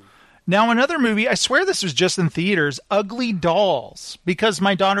 Nice. Now another movie, I swear this was just in theaters, Ugly Dolls. Because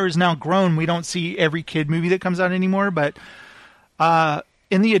my daughter is now grown, we don't see every kid movie that comes out anymore, but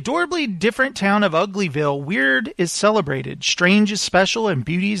in the adorably different town of Uglyville, weird is celebrated, strange is special, and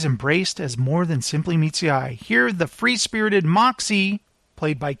beauty is embraced as more than simply meets the eye. Here, the free-spirited Moxie,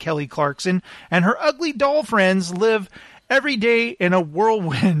 played by Kelly Clarkson, and her ugly doll friends live every day in a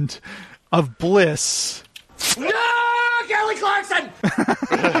whirlwind of bliss. No! Kelly Clarkson!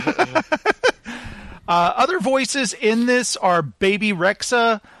 Other voices in this are Baby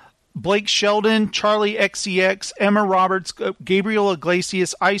Rexha, Blake Sheldon, Charlie XCX, Emma Roberts, Gabriel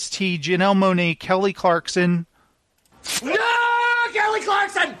Iglesias, Ice-T, Janelle Monáe, Kelly Clarkson. No! Kelly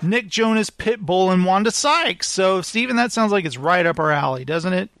Clarkson! Nick Jonas, Pitbull, and Wanda Sykes. So, Steven, that sounds like it's right up our alley,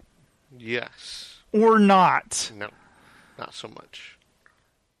 doesn't it? Yes. Or not? No, not so much.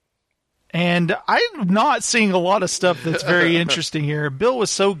 And I'm not seeing a lot of stuff that's very interesting here. Bill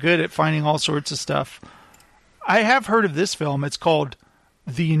was so good at finding all sorts of stuff. I have heard of this film. It's called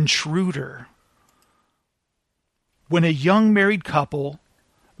The Intruder. When a young married couple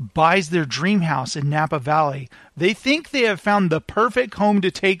buys their dream house in Napa Valley, they think they have found the perfect home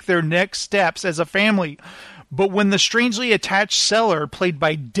to take their next steps as a family. But when the strangely attached seller, played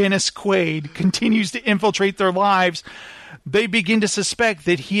by Dennis Quaid, continues to infiltrate their lives, they begin to suspect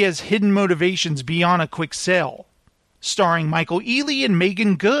that he has hidden motivations beyond a quick sale. Starring Michael Ealy and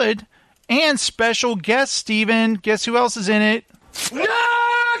Megan Good, and special guest Steven. Guess who else is in it? No!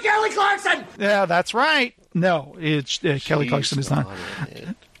 Kelly Clarkson! Yeah, that's right. No, it's Kelly Clarkson is not.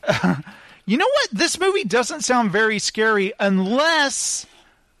 You know what? This movie doesn't sound very scary unless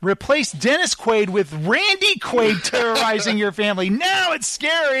replace Dennis Quaid with Randy Quaid terrorizing your family. Now it's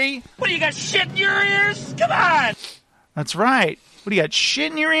scary. What, do you got shit in your ears? Come on! That's right. What, do you got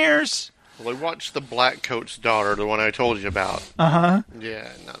shit in your ears? Well, I watched The Black Coat's Daughter, the one I told you about. Uh-huh. Yeah,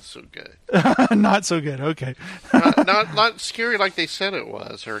 not so good. Not so good, okay. not scary like they said it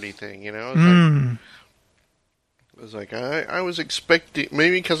was or anything, you know? It was like I was expecting,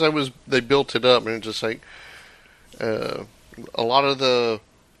 maybe because they built it up and it's just like a lot of the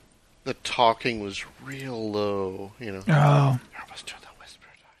talking was real low, you know. Oh.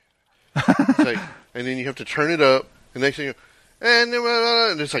 It's like, and then you have to turn it up, and next thing you and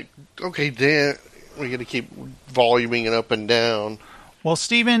it's like, okay, Dan, we got to keep voluming it up and down. Well,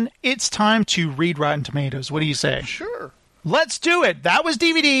 Steven, it's time to read Rotten Tomatoes. What do you say? Sure. Let's do it. That was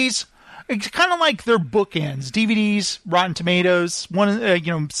DVDs. It's kind of like their bookends. DVDs, Rotten Tomatoes,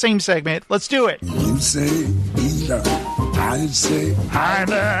 same segment. Let's do it. You say either, I say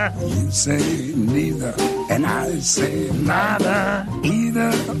either. You say neither, and I say neither.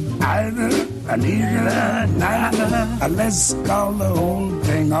 Either, either, and either, neither. Let's call the whole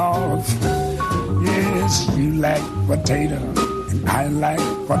thing off. Yes, you like potato, and I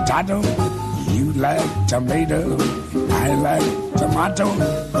like potato. You like tomato, I like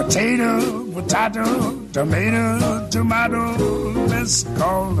tomato. Potato, potato, tomato, tomato. Let's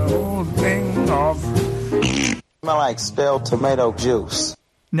call the whole thing off. Smell like spilled tomato juice.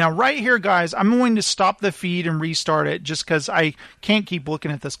 Now, right here, guys, I'm going to stop the feed and restart it just because I can't keep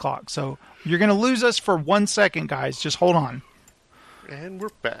looking at this clock. So you're going to lose us for 1 second, guys. Just hold on. And we're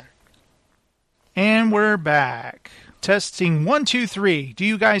back. And we're back. Testing 1, 2, 3. Do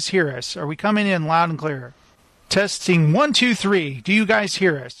you guys hear us? Are we coming in loud and clear? Testing 1, 2, 3. Do you guys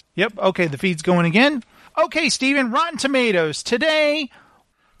hear us? Yep. Okay, the feed's going again. Okay, Steven, Rotten Tomatoes. Today,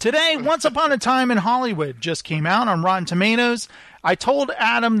 Once Upon a Time in Hollywood just came out on Rotten Tomatoes. I told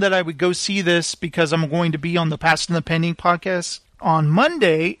Adam that I would go see this because I'm going to be on the Past and the Pending podcast on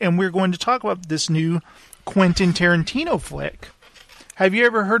Monday, and we're going to talk about this new Quentin Tarantino flick. Have you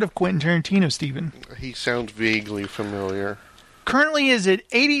ever heard of Quentin Tarantino, Steven? He sounds vaguely familiar. Currently is at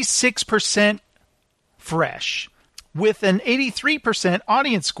 86% fresh, with an 83%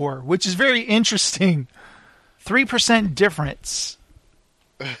 audience score, which is very interesting. 3% difference.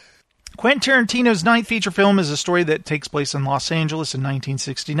 Quentin Tarantino's ninth feature film is a story that takes place in Los Angeles in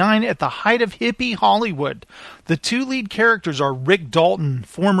 1969 at the height of hippie Hollywood. The two lead characters are Rick Dalton,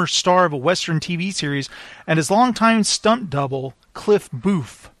 former star of a Western TV series, and his longtime stunt double, Cliff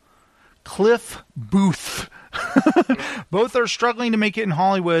Booth. Both are struggling to make it in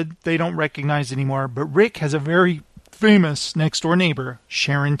Hollywood they don't recognize anymore, but Rick has a very famous next-door neighbor,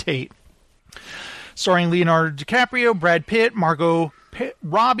 Sharon Tate. Starring Leonardo DiCaprio, Brad Pitt, Margot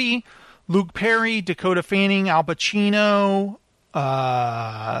Robbie, Luke Perry, Dakota Fanning, Al Pacino,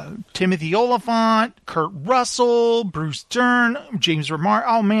 Timothy Olyphant, Kurt Russell, Bruce Dern, James Remar.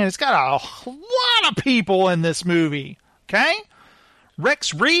 Oh man, it's got a lot of people in this movie. Okay?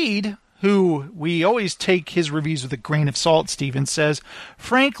 Rex Reed, who we always take his reviews with a grain of salt, Steven says,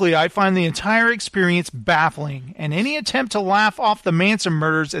 frankly, I find the entire experience baffling, and any attempt to laugh off the Manson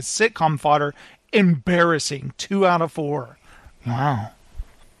murders as sitcom fodder embarrassing. 2 out of 4. Wow.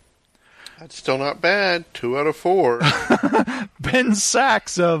 That's still not bad. 2 out of 4. Ben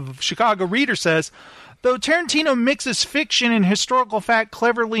Sachs of Chicago Reader says, though Tarantino mixes fiction and historical fact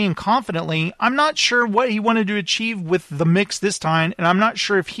cleverly and confidently, I'm not sure what he wanted to achieve with the mix this time, and I'm not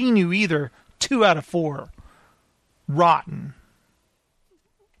sure if he knew either. 2 out of 4. Rotten.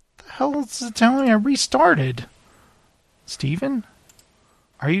 What the hell is it telling me? I restarted. Steven?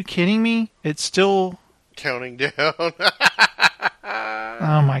 Are you kidding me? It's still counting down.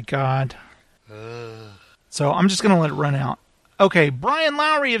 Oh my god. So I'm just going to let it run out. Okay, Brian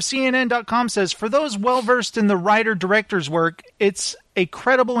Lowry of CNN.com says, for those well-versed in the writer-director's work, it's a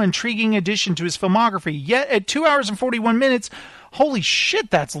credible, intriguing addition to his filmography. Yet, at 2 hours and 41 minutes, holy shit,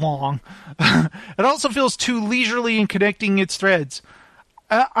 that's long. It also feels too leisurely in connecting its threads.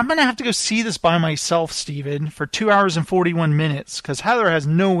 I'm going to have to go see this by myself, Steven, for 2 hours and 41 minutes, because Heather has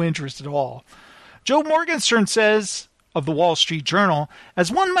no interest at all. Joe Morgenstern says, of the Wall Street Journal,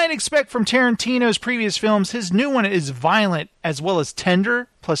 as one might expect from Tarantino's previous films, his new one is violent as well as tender,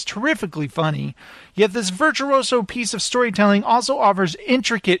 plus terrifically funny. Yet this virtuoso piece of storytelling also offers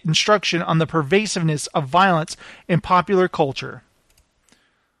intricate instruction on the pervasiveness of violence in popular culture.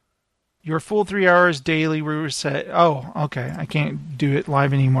 Your full 3 hours daily reset. Oh, okay. I can't do it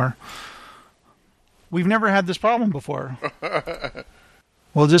live anymore. We've never had this problem before.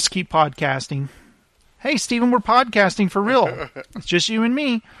 We'll just keep podcasting. Hey, Steven, we're podcasting for real. It's just you and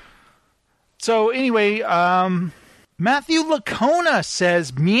me. So anyway, Matthew Lacona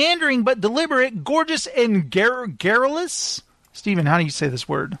says, meandering but deliberate, gorgeous and garrulous. Stephen, how do you say this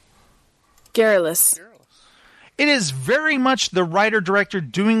word? Garrulous. It is very much the writer-director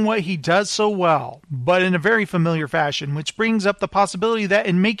doing what he does so well, but in a very familiar fashion, which brings up the possibility that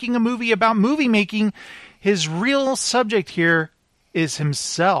in making a movie about movie making, his real subject here is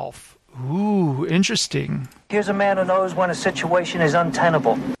himself. Ooh, interesting. Here's a man who knows when a situation is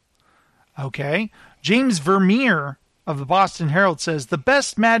untenable. Okay. James Vermeer of the Boston Herald says, the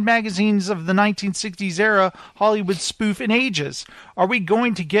best Mad magazines of the 1960s era Hollywood spoof in ages. Are we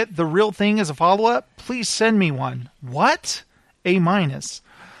going to get The Real Thing as a follow-up? Please send me one. What? A-.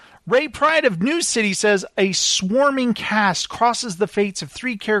 Ray Pride of News City says, a swarming cast crosses the fates of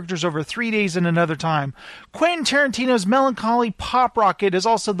 3 characters over 3 days in another time. Quentin Tarantino's melancholy pop rocket is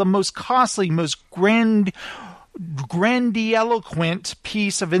also the most costly, most grandiloquent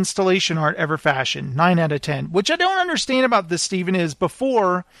piece of installation art ever fashioned. 9 out of 10. Which I don't understand about this, Stephen, is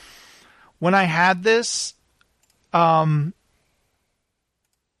before, when I had this, I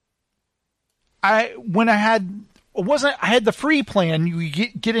had the free plan. You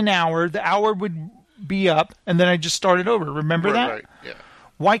get an hour. The hour would be up, and then I just started over. Remember that? Right, yeah.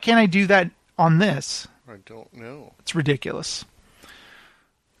 Why can't I do that on this? I don't know. It's ridiculous.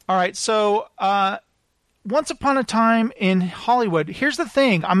 All right, so Once Upon a Time in Hollywood. Here's the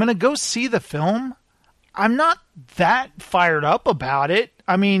thing. I'm going to go see the film. I'm not that fired up about it.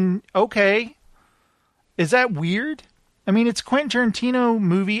 I mean, okay. Is that weird? I mean, it's a Quentin Tarantino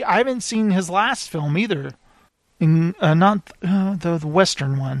movie. I haven't seen his last film either. Not the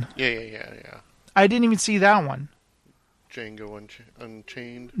Western one. Yeah. I didn't even see that one. Django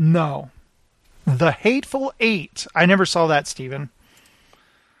Unchained? No. The Hateful Eight. I never saw that, Stephen.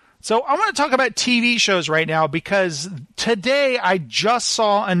 So I want to talk about TV shows right now because today I just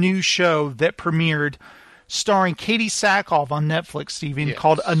saw a new show that premiered starring Katie Sackhoff on Netflix, Stephen,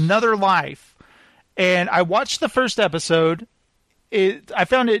 called Another Life. And I watched the first episode. I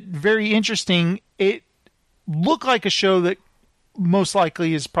found it very interesting. It looked like a show that most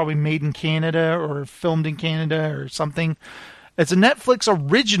likely is probably made in Canada or filmed in Canada or something. It's a Netflix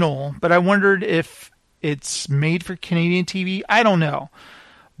original, but I wondered if it's made for Canadian TV. I don't know.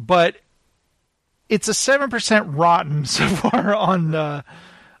 But it's a 7% rotten so far on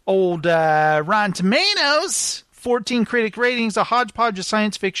old Rotten Tomatoes. 14 critic ratings, a hodgepodge of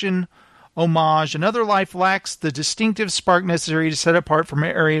science fiction homage. Another Life lacks the distinctive spark necessary to set apart from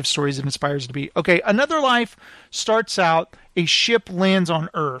an area of stories it inspires to be. Okay, Another Life starts out, a ship lands on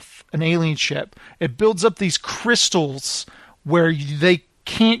Earth, an alien ship. It builds up these crystals where they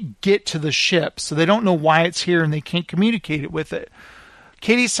can't get to the ship, so they don't know why it's here and they can't communicate it with it.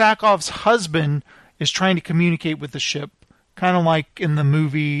 Katie Sackhoff's husband is trying to communicate with the ship, kind of like in the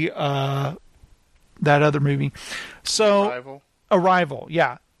movie, that other movie. So, Arrival,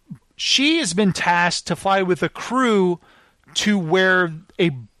 yeah. She has been tasked to fly with a crew to where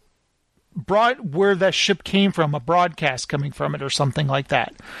that ship came from, a broadcast coming from it or something like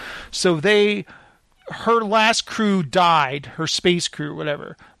that. So her last crew died, her space crew,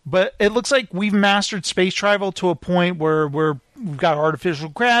 whatever. But it looks like we've mastered space travel to a point where we've got artificial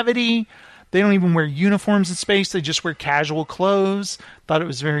gravity. They don't even wear uniforms in space. They just wear casual clothes. Thought it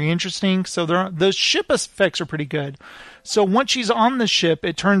was very interesting. So the ship effects are pretty good. So once she's on the ship,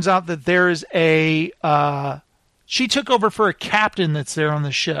 it turns out that there is she took over for a captain that's there on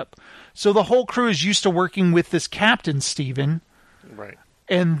the ship. So the whole crew is used to working with this captain, Stephen. Right.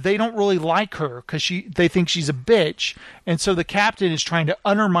 And they don't really like her because they think she's a bitch. And so the captain is trying to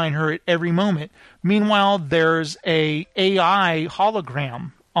undermine her at every moment. Meanwhile, there's a AI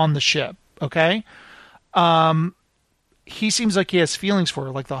hologram on the ship. Okay. He seems like he has feelings for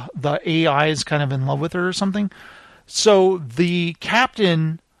her. Like the AI is kind of in love with her or something. So the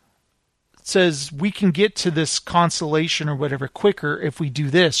captain says, we can get to this constellation or whatever quicker if we do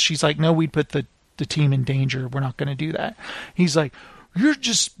this. She's like, no, we'd put the team in danger. We're not going to do that. He's like, you're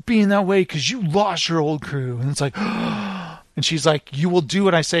just being that way because you lost your old crew. And it's like, and she's like, you will do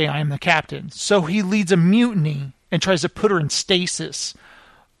what I say. I am the captain. So he leads a mutiny and tries to put her in stasis.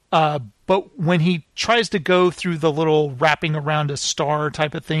 But when he tries to go through the little wrapping around a star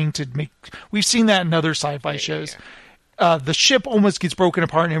type of thing we've seen that in other sci-fi shows. The ship almost gets broken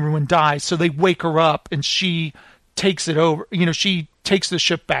apart and everyone dies. So they wake her up and she takes it over. She takes the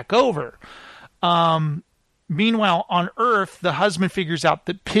ship back over. Meanwhile, on Earth, the husband figures out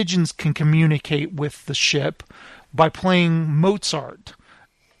that pigeons can communicate with the ship by playing Mozart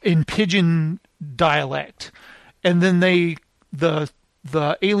in pigeon dialect. And then the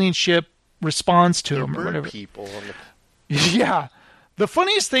alien ship responds to him or whatever. People on the... Yeah. The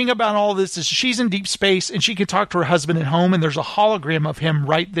funniest thing about all this is she's in deep space and she can talk to her husband at home, and there's a hologram of him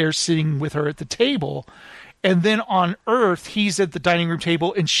right there sitting with her at the table. And then on Earth, he's at the dining room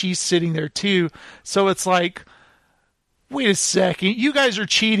table and she's sitting there too. So it's like, wait a second, you guys are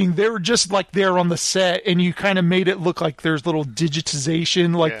cheating. They were just like there on the set, and you kind of made it look like there's little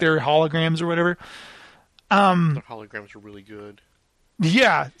digitization, like they're holograms or whatever. The holograms are really good.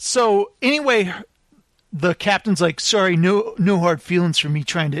 Yeah. So anyway, the captain's like, sorry, no hard feelings for me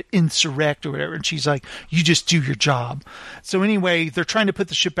trying to insurrect or whatever. And she's like, you just do your job. So anyway, they're trying to put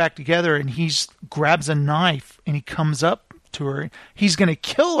the ship back together, and he grabs a knife and he comes up to her. He's going to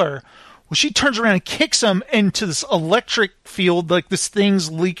kill her. Well, she turns around and kicks him into this electric field, like this thing's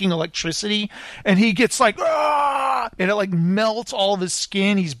leaking electricity, and he gets like, ah! And it like melts all of his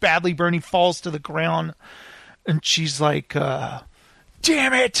skin. He's badly burned. He falls to the ground, and she's like,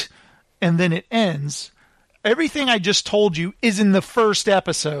 damn it. And then it ends. Everything I just told you is in the first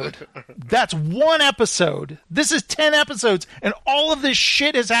episode. That's one episode. This is 10 episodes, and all of this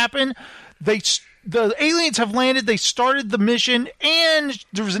shit has happened. The aliens have landed, they started the mission, and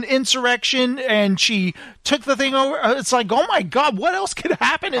there was an insurrection, and she took the thing over. It's like, oh my God, what else could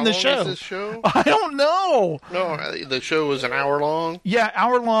happen in the show? How long is this show? I don't know. No, the show was an hour long? Yeah,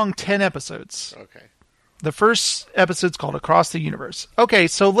 hour long, 10 episodes. Okay. The first episode's called Across the Universe. Okay,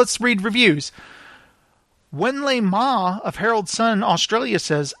 so let's read reviews. Wenlei Ma of Herald Sun, Australia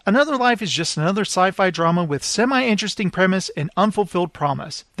says, Another Life is just another sci-fi drama with semi-interesting premise and unfulfilled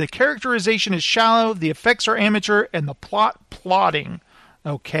promise. The characterization is shallow, the effects are amateur, and the plot plodding.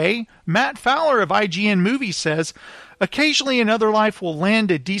 Okay. Matt Fowler of IGN Movies says, Occasionally Another Life will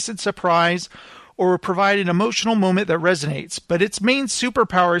land a decent surprise or provide an emotional moment that resonates, but its main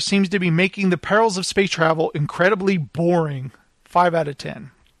superpower seems to be making the perils of space travel incredibly boring. 5 out of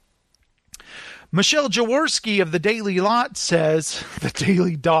 10. Michelle Jaworski of The Daily Lot says, The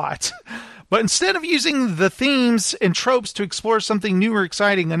Daily Dot, but instead of using the themes and tropes to explore something new or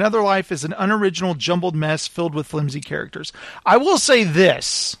exciting, Another Life is an unoriginal, jumbled mess filled with flimsy characters. I will say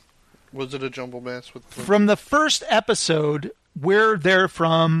this. Was it a jumbled mess? From the first episode, we're there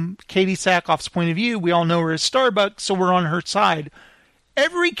from Katie Sackhoff's point of view. We all know her as Starbuck, so we're on her side.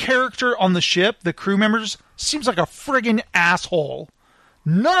 Every character on the ship, the crew members, seems like a friggin' asshole.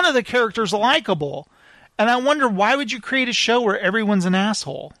 None of the characters are likable. And I wonder, why would you create a show where everyone's an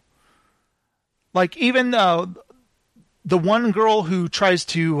asshole? Like, even the one girl who tries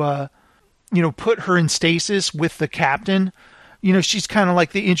to, put her in stasis with the captain, she's kind of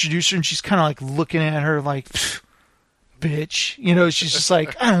like, they introduce her and she's kind of like looking at her like, bitch. She's just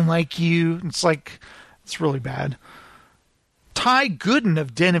like, I don't like you. It's like, it's really bad. Ty Gooden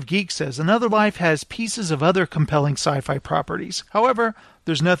of Den of Geeks says, Another Life has pieces of other compelling sci-fi properties. However,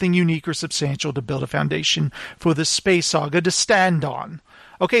 there's nothing unique or substantial to build a foundation for the space saga to stand on.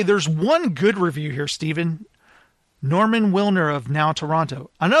 Okay, there's one good review here, Stephen. Norman Wilner of Now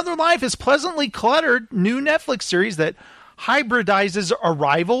Toronto. Another Life is pleasantly cluttered new Netflix series that hybridizes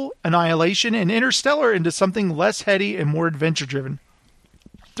Arrival, Annihilation, and Interstellar into something less heady and more adventure-driven.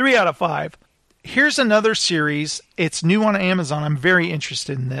 3 out of 5. Here's another series. It's new on Amazon. I'm very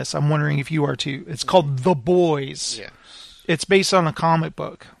interested in this. I'm wondering if you are too. It's called The Boys. Yes. It's based on a comic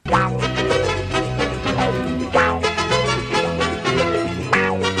book.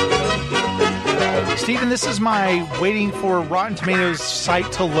 Stephen, this is my waiting for Rotten Tomatoes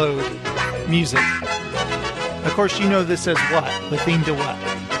site to load music. Of course, you know this as what? The theme to what?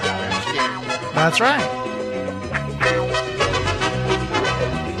 That's right.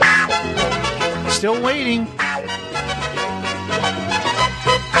 Still waiting. I'm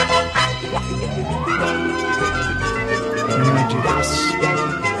going to do this.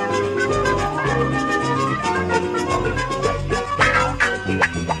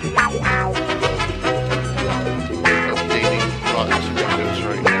 Updating Rotten Tomatoes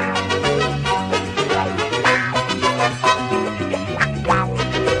right now.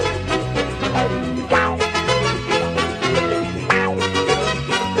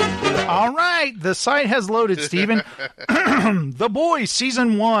 All right, the site has loaded, Stephen. The Boys,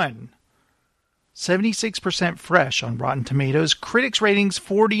 Season 1. 76% fresh on Rotten Tomatoes. Critics ratings,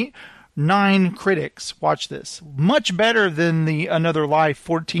 49 critics. Watch this. Much better than the Another Life.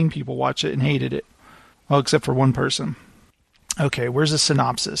 14 people watched it and hated it. Well, except for one person. Okay, where's the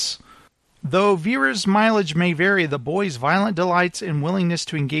synopsis? Though viewers' mileage may vary, The Boys' violent delights and willingness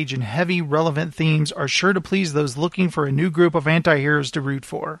to engage in heavy, relevant themes are sure to please those looking for a new group of anti-heroes to root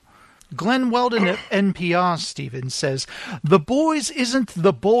for. Glenn Weldon of NPR, Stephen, says, The Boys isn't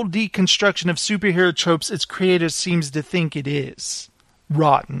the bold deconstruction of superhero tropes its creator seems to think it is.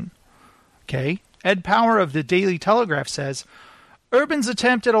 Rotten. Okay. Ed Power of the Daily Telegraph says, Urban's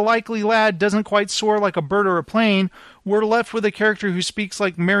attempt at a likely lad doesn't quite soar like a bird or a plane. We're left with a character who speaks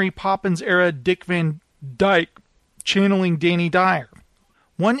like Mary Poppins-era Dick Van Dyke, channeling Danny Dyer.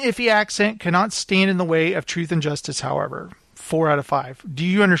 One iffy accent cannot stand in the way of truth and justice, however. 4 out of 5. Do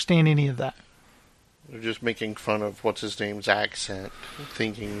you understand any of that? They're just making fun of what's-his-name's accent,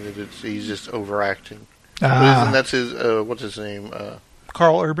 thinking that he's just overacting. That's his, what's his name?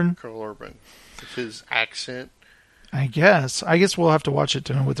 Carl Urban? Carl Urban. It's his accent. I guess we'll have to watch it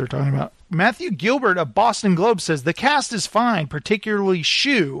to know what they're talking about. Matthew Gilbert of Boston Globe says, the cast is fine, particularly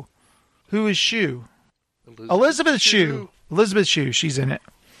Shue. Who is Shue? Elizabeth Shue. Elizabeth Shue, she's in it.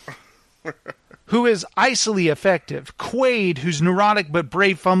 Who is icily effective. Quaid, whose neurotic but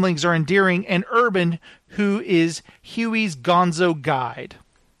brave fumblings are endearing. And Urban, who is Huey's gonzo guide.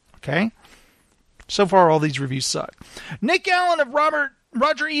 Okay? So far, all these reviews suck. Nick Allen of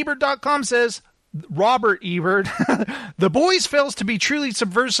RogerEbert.com says, Robert Ebert, The Boys fails to be truly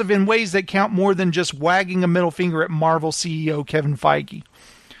subversive in ways that count more than just wagging a middle finger at Marvel CEO Kevin Feige.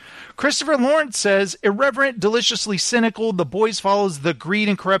 Christopher Lawrence says, irreverent, deliciously cynical, The Boys follows the greed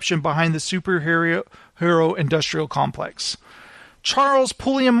and corruption behind the superhero industrial complex. Charles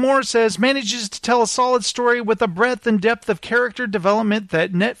Pulliam Moore says, manages to tell a solid story with a breadth and depth of character development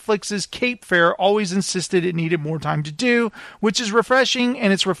that Netflix's Cape Fear always insisted it needed more time to do, which is refreshing,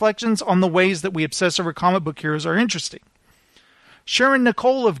 and its reflections on the ways that we obsess over comic book heroes are interesting. Sharon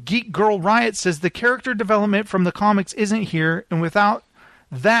Nicole of Geek Girl Riot says, the character development from the comics isn't here, and without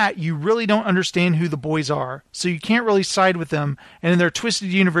that, you really don't understand who the boys are, so you can't really side with them, and in their twisted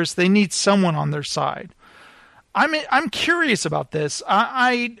universe, they need someone on their side. I'm curious about this.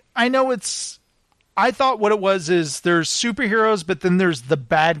 I know it's... I thought what it was is there's superheroes, but then there's the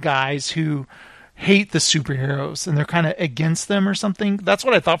bad guys who hate the superheroes, and they're kind of against them or something. That's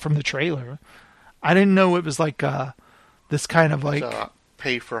what I thought from the trailer. I didn't know it was like this kind of like...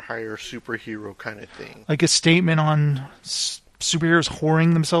 pay-for-hire superhero kind of thing. Like a statement on superheroes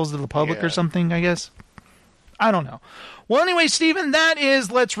whoring themselves to the public or something, I guess. I don't know. Well, anyway, Steven, that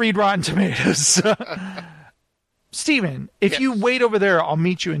is Let's Read Rotten Tomatoes. Steven, if you wait over there, I'll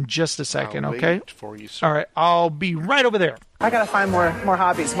meet you in just a second, okay? Wait for you, sir. All right, I'll be right over there. I gotta find more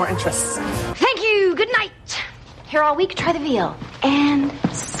hobbies, more interests. Thank you. Good night. Here all week, try the veal. And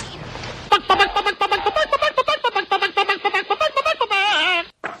scene.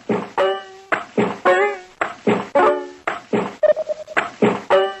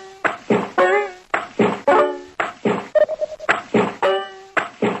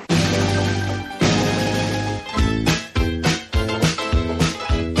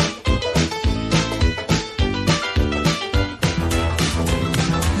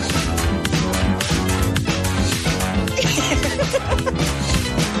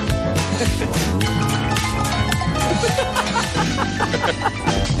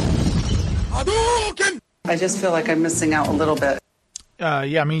 I just feel like I'm missing out a little bit.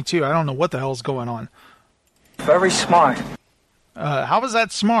 Yeah, me too. I don't know what the hell's going on. Very smart. How was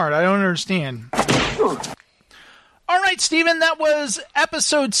that smart? I don't understand. All right, Steven, that was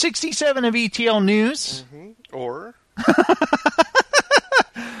episode 67 of ETL News. Or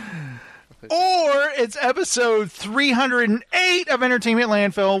it's episode 308 of Entertainment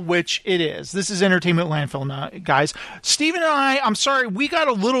Landfill, which it is. This is Entertainment Landfill now, guys. Steven and I'm sorry, we got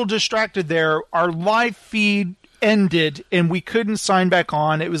a little distracted there. Our live feed ended, and we couldn't sign back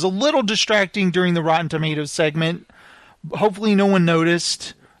on. It was a little distracting during the Rotten Tomatoes segment. Hopefully no one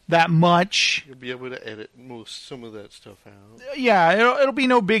noticed that much. You'll be able to edit some of that stuff out. Yeah, it'll be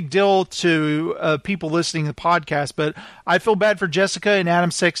no big deal to people listening to the podcast, but I feel bad for Jessica and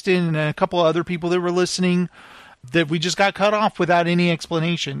Adam Sexton and a couple of other people that were listening that we just got cut off without any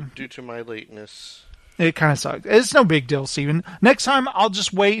explanation. Due to my lateness. It kind of sucked. It's no big deal, Steven. Next time, I'll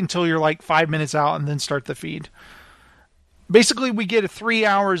just wait until you're like 5 minutes out and then start the feed. Basically, we get 3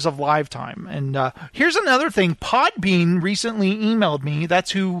 hours of live time. And here's another thing. Podbean recently emailed me.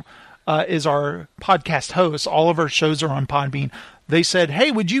 That's who is our podcast host. All of our shows are on Podbean. They said,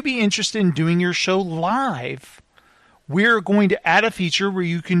 hey, would you be interested in doing your show live? We're going to add a feature where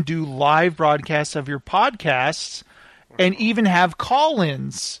you can do live broadcasts of your podcasts and even have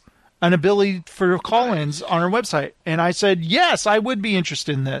call-ins, an ability for call-ins on our website. And I said, yes, I would be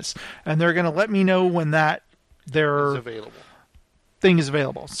interested in this. And they're going to let me know when their thing is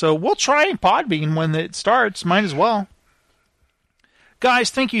available. So we'll try Podbean when it starts. Might as well. Guys,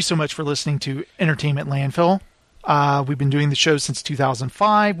 thank you so much for listening to Entertainment Landfill. We've been doing the show since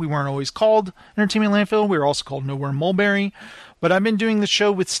 2005. We weren't always called Entertainment Landfill. We were also called Nowhere Mulberry. But I've been doing the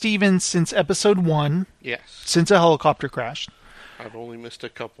show with Steven since episode 1. Yes. Since a helicopter crashed. I've only missed a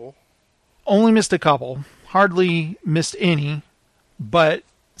couple. Only missed a couple. Hardly missed any. But,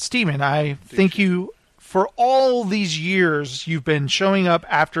 Steven, I thank you for all these years you've been showing up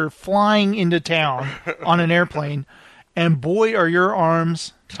after flying into town on an airplane, and boy, are your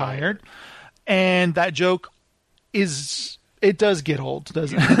arms tired. And that joke it does get old,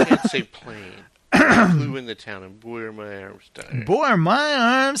 doesn't it? You can't say plane. I flew into town, and boy, are my arms tired. Boy, are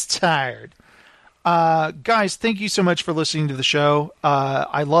my arms tired. Guys, thank you so much for listening to the show.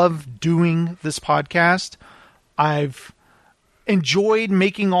 I love doing this podcast. I've enjoyed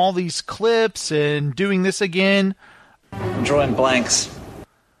making all these clips and doing this again. I'm drawing blanks.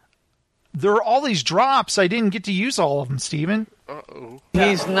 There are all these drops. I didn't get to use all of them, Steven. Uh-oh.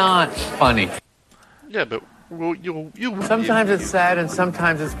 He's not funny. Yeah, but you sometimes it's sad and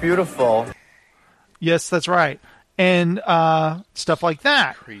sometimes it's beautiful. Yes, that's right. And stuff like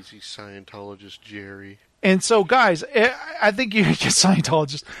that. Crazy Scientologist Jerry. And so, guys, I think you get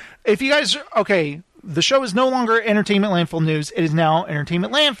Scientologists. If you guys, okay, the show is no longer Entertainment Landfill News. It is now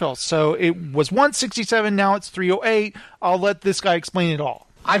Entertainment Landfill. So it was 167, now it's 308. I'll let this guy explain it all.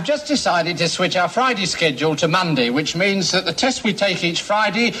 I've just decided to switch our Friday schedule to Monday, which means that the test we take each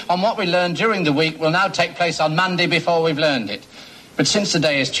Friday on what we learned during the week will now take place on Monday before we've learned it. But since the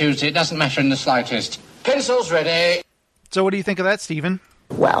day is Tuesday, it doesn't matter in the slightest. Pencils ready. So what do you think of that, Stephen?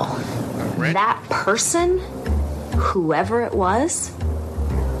 Well, that person, whoever it was,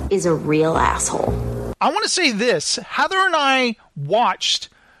 is a real asshole. I want to say this. Heather and I watched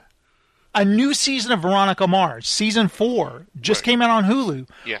a new season of Veronica Mars. Season 4 just came out on Hulu.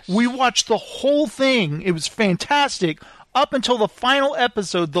 Yes. We watched the whole thing. It was fantastic up until the final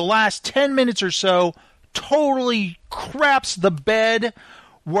episode. The last 10 minutes or so totally craps the bed,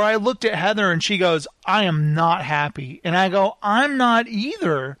 where I looked at Heather and she goes, I am not happy. And I go, I'm not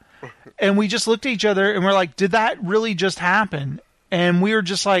either. And we just looked at each other and we're like, did that really just happen? And we were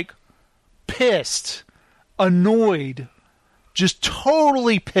just like pissed, annoyed, just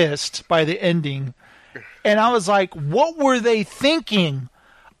totally pissed by the ending. And I was like, what were they thinking?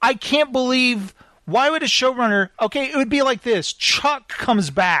 I can't believe, why would a showrunner, okay, it would be like this. Chuck comes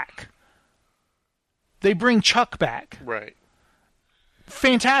back. They bring Chuck back. Right.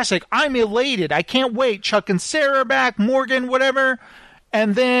 Fantastic. I'm elated. I can't wait. Chuck and Sarah back, Morgan, whatever.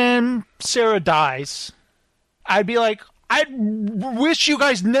 And then Sarah dies. I'd be like, I wish you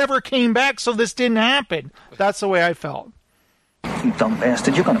guys never came back so this didn't happen. That's the way I felt. You dumb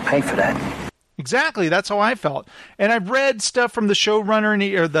bastard. You're going to pay for that. Exactly. That's how I felt. And I've read stuff from the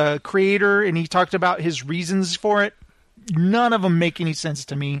showrunner or the creator, and he talked about his reasons for it. None of them make any sense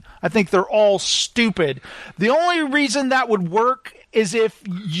to me. I think they're all stupid. The only reason that would work is if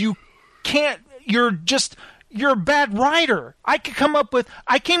you can't, you're a bad writer. I came up with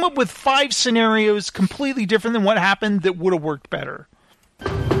 5 scenarios completely different than what happened that would have worked better.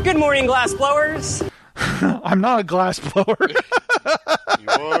 Good morning, glass blowers. I'm not a glass blower. You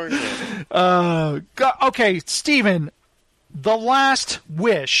are. Okay, Steven. The Last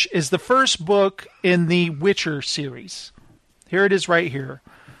Wish is the first book in the Witcher series. Here it is right here.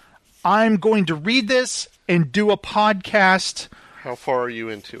 I'm going to read this and do a podcast. How far are you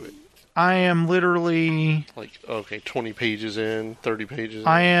into it? I am literally... 20 pages in, 30 pages in?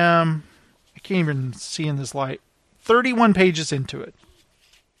 I can't even see in this light. 31 pages into it.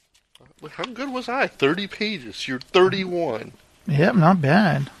 How good was I? 30 pages. You're 31. Yep, not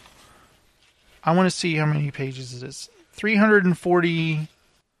bad. I want to see how many pages it is.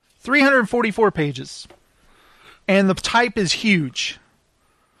 344 pages. And the type is huge.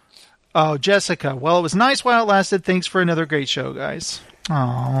 Oh, Jessica. Well, it was nice while it lasted. Thanks for another great show, guys.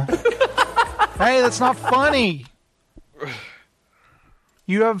 Aw. Hey, that's not funny.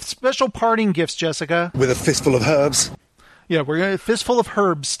 You have special parting gifts, Jessica. With a fistful of herbs. Yeah, we're going to fistful of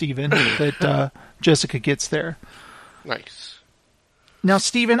herbs, Stephen, that Jessica gets there. Nice. Now,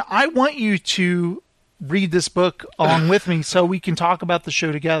 Stephen, I want you to read this book along with me so we can talk about the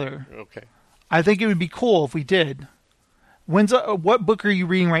show together. Okay. I think it would be cool if we did. What book are you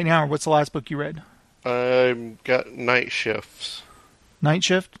reading right now, or what's the last book you read? I've got Night Shifts. Night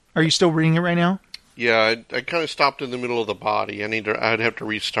Shift? Are you still reading it right now? Yeah, I kind of stopped in the middle of the body. I'd have to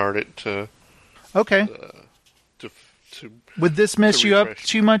restart it to... Okay. Would this mess you up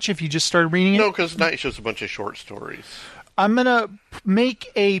too much if you just started reading it? No, because Night Shift's a bunch of short stories. I'm going to make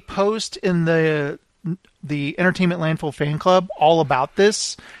a post in the Entertainment Landfill fan club all about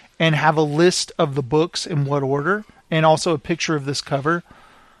this and have a list of the books in what order and also a picture of this cover.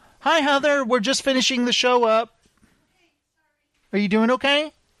 Hi, Heather. We're just finishing the show up. Are you doing okay?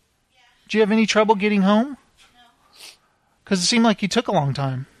 Yeah. Do you have any trouble getting home? No. Because it seemed like you took a long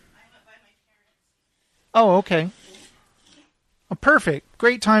time. I went by my parents. Oh, okay. Perfect.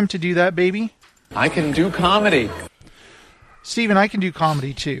 Great time to do that, baby. I can do comedy. Steven, I can do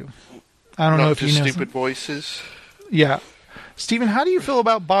comedy too. I don't Not know if you just know. stupid voices. Yeah. Steven, how do you feel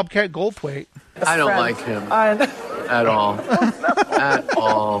about Bobcat Goldthwait? I don't like him at all. At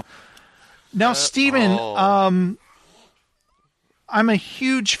all. Now, Steven, I'm a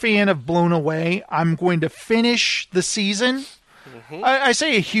huge fan of Blown Away. I'm going to finish the season. Mm-hmm. I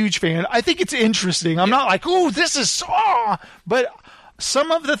say a huge fan. I think it's interesting. I'm not like, oh, this is but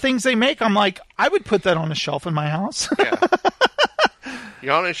some of the things they make, I'm like, I would put that on a shelf in my house. Yeah.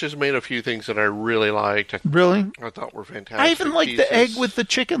 Janusz has made a few things that I really liked. Really? I thought were fantastic. I even like the egg with the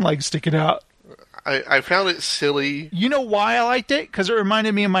chicken leg sticking out. I found it silly. You know why I liked it? Because it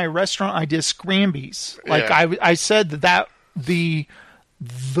reminded me of my restaurant idea, Scrambies. Like I said that the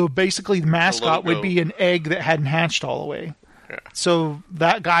basically the mascot would be an egg that hadn't hatched all the way. Yeah. So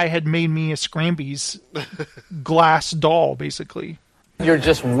that guy had made me a Scrambies glass doll, basically. You're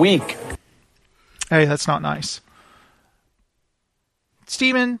just weak. Hey, that's not nice.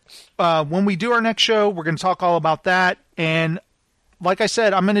 Steven, when we do our next show, we're going to talk all about that. And like I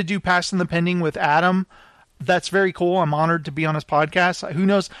said, I'm going to do Passing the Pending with Adam. That's very cool. I'm honored to be on his podcast. Who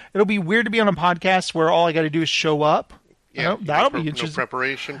knows? It'll be weird to be on a podcast where all I got to do is show up. Yeah, that'll be interesting. No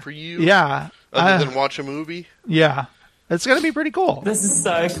preparation for you. Yeah. Other than watch a movie. Yeah. It's going to be pretty cool. This is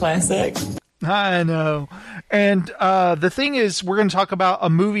so classic. I know. And the thing is, we're going to talk about a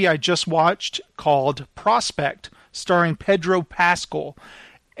movie I just watched called Prospect, starring Pedro Pascal.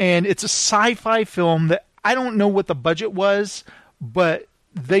 And it's a sci-fi film that I don't know what the budget was, but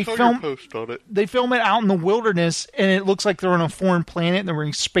they film it out in the wilderness, and it looks like they're on a foreign planet, and they're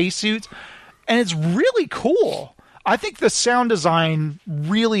wearing spacesuits, and it's really cool. I think the sound design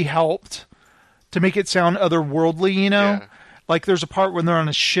really helped to make it sound otherworldly, you know? Yeah. Like there's a part when they're on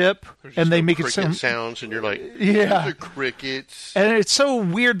a ship and they make it sound sounds, and you're like, yeah, those are crickets. And it's so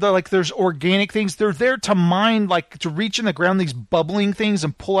weird that like there's organic things. They're there to mine, like to reach in the ground these bubbling things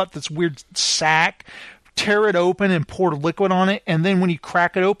and pull out this weird sack, tear it open and pour liquid on it, and then when you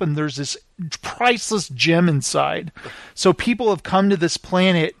crack it open, there's this priceless gem inside. So people have come to this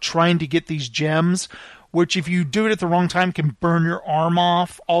planet trying to get these gems, which if you do it at the wrong time can burn your arm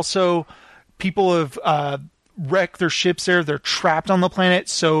off. Also, people have wreck their ships there. They're trapped on the planet,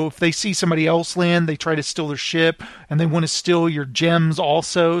 so if they see somebody else land, they try to steal their ship, and they want to steal your gems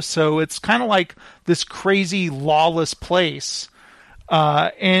also. So it's kind of like this crazy lawless place,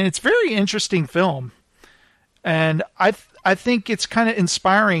 and it's a very interesting film, and I think it's kind of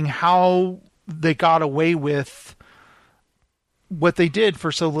inspiring how they got away with what they did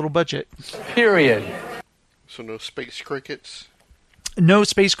for so little budget. Period. So no space crickets? No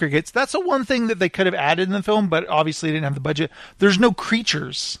space crickets. That's the one thing that they could have added in the film, but obviously they didn't have the budget. There's no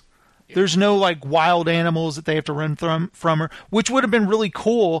creatures. Yeah. There's no like wild animals that they have to run from her, which would have been really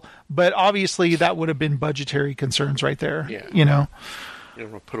cool, but obviously that would have been budgetary concerns right there. Yeah. You know? You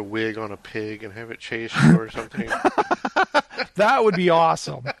know, put a wig on a pig and have it chase you or something. That would be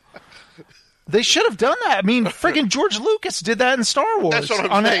awesome. They should have done that. I mean, friggin' George Lucas did that in Star Wars. That's what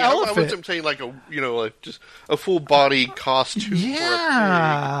I'm on saying. An elephant. I wasn't saying like just a full body costume.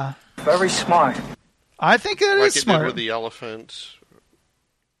 Yeah, for a pig. Very smart. I think that like is smart. Did with the elephants.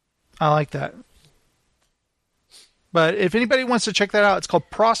 I like that. But if anybody wants to check that out, it's called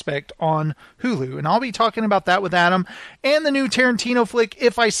Prospect on Hulu. And I'll be talking about that with Adam and the new Tarantino flick,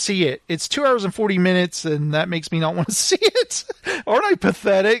 If I See It. It's 2 hours and 40 minutes, and that makes me not want to see it. Aren't I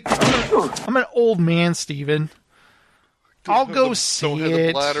pathetic? I'm an old man, Steven. I'll go see it. Don't have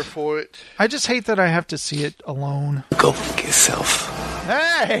the bladder for it. I just hate that I have to see it alone. Go fuck yourself.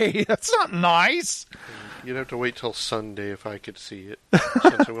 Hey, that's not nice. You'd have to wait till Sunday if I could see it,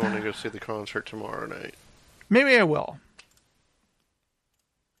 since I'm going to go see the concert tomorrow night. Maybe I will.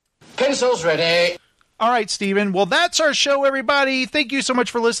 Pencils ready. All right, Steven. Well, that's our show, everybody. Thank you so much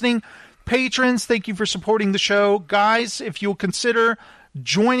for listening. Patrons, thank you for supporting the show. Guys, if you'll consider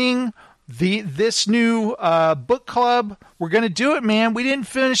joining this new book club, we're going to do it, man. We didn't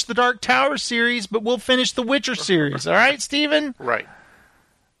finish the Dark Tower series, but we'll finish the Witcher series. All right, Steven? Right.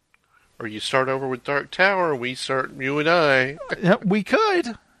 Or you start over with Dark Tower, we start, you and I. We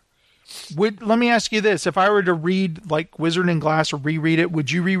could. Let me ask you this. If I were to read like Wizard and Glass or reread it, would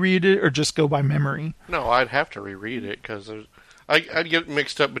you reread it or just go by memory? No, I'd have to reread it because I'd get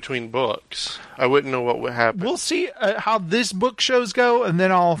mixed up between books. I wouldn't know what would happen. We'll see how this book shows go, and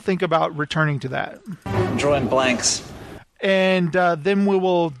then I'll think about returning to that. Drawing blanks. And then we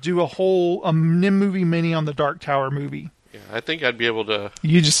will do a whole movie mini on the Dark Tower movie. Yeah, I think I'd be able to...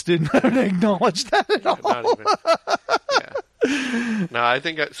 You just didn't acknowledge that at all. Not even. Yeah. No, I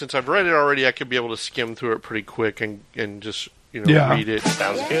think since I've read it already, I could be able to skim through it pretty quick and just read it.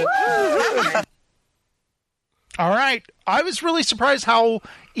 Sounds good. All right. I was really surprised how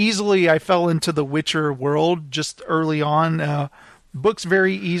easily I fell into the Witcher world just early on. Book's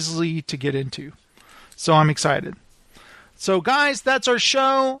very easily to get into. So I'm excited. So, guys, that's our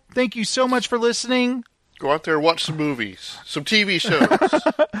show. Thank you so much for listening. Go out there and watch some movies, some TV shows.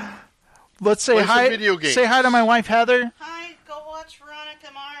 Let's say hi. Video games. Say hi to my wife, Heather. Hi, go watch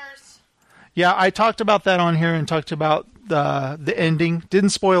Veronica Mars. Yeah, I talked about that on here and talked about the ending.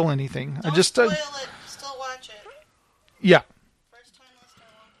 Didn't spoil anything. Don't I just spoil it. Still watch it. Yeah. First time listener,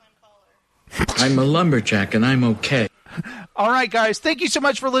 long time caller. I'm a lumberjack and I'm okay. All right, guys. Thank you so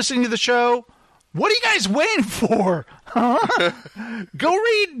much for listening to the show. What are you guys waiting for? Huh? Go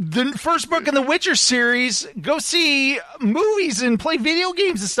read the first book in the Witcher series. Go see movies and play video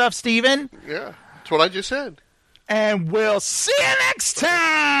games and stuff, Steven. Yeah, that's what I just said. And we'll see you next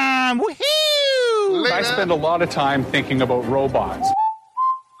time. Woohoo! I spend a lot of time thinking about robots.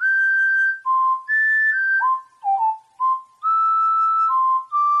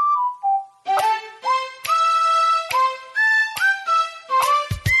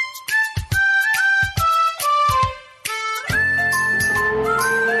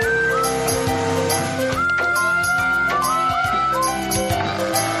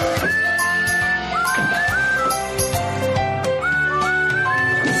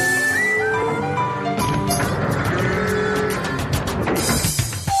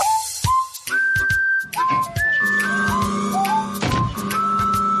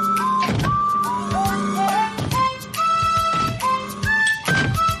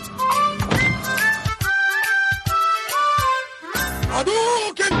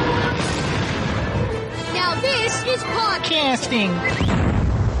 Now this is podcasting.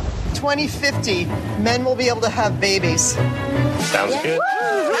 2050, men will be able to have babies. Sounds good.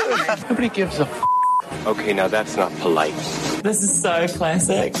 Nobody gives a f***. Okay, now that's not polite. This is so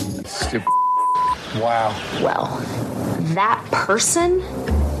classic. Stupid. Wow. Well, that person,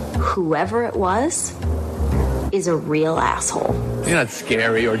 whoever it was, is a real asshole. You're not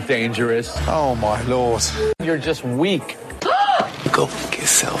scary or dangerous. Oh, my Lord. You're just weak. Go fuck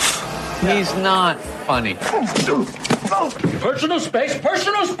yourself. He's not funny. Personal space,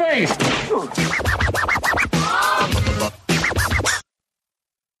 personal space!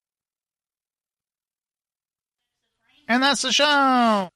 And that's the show.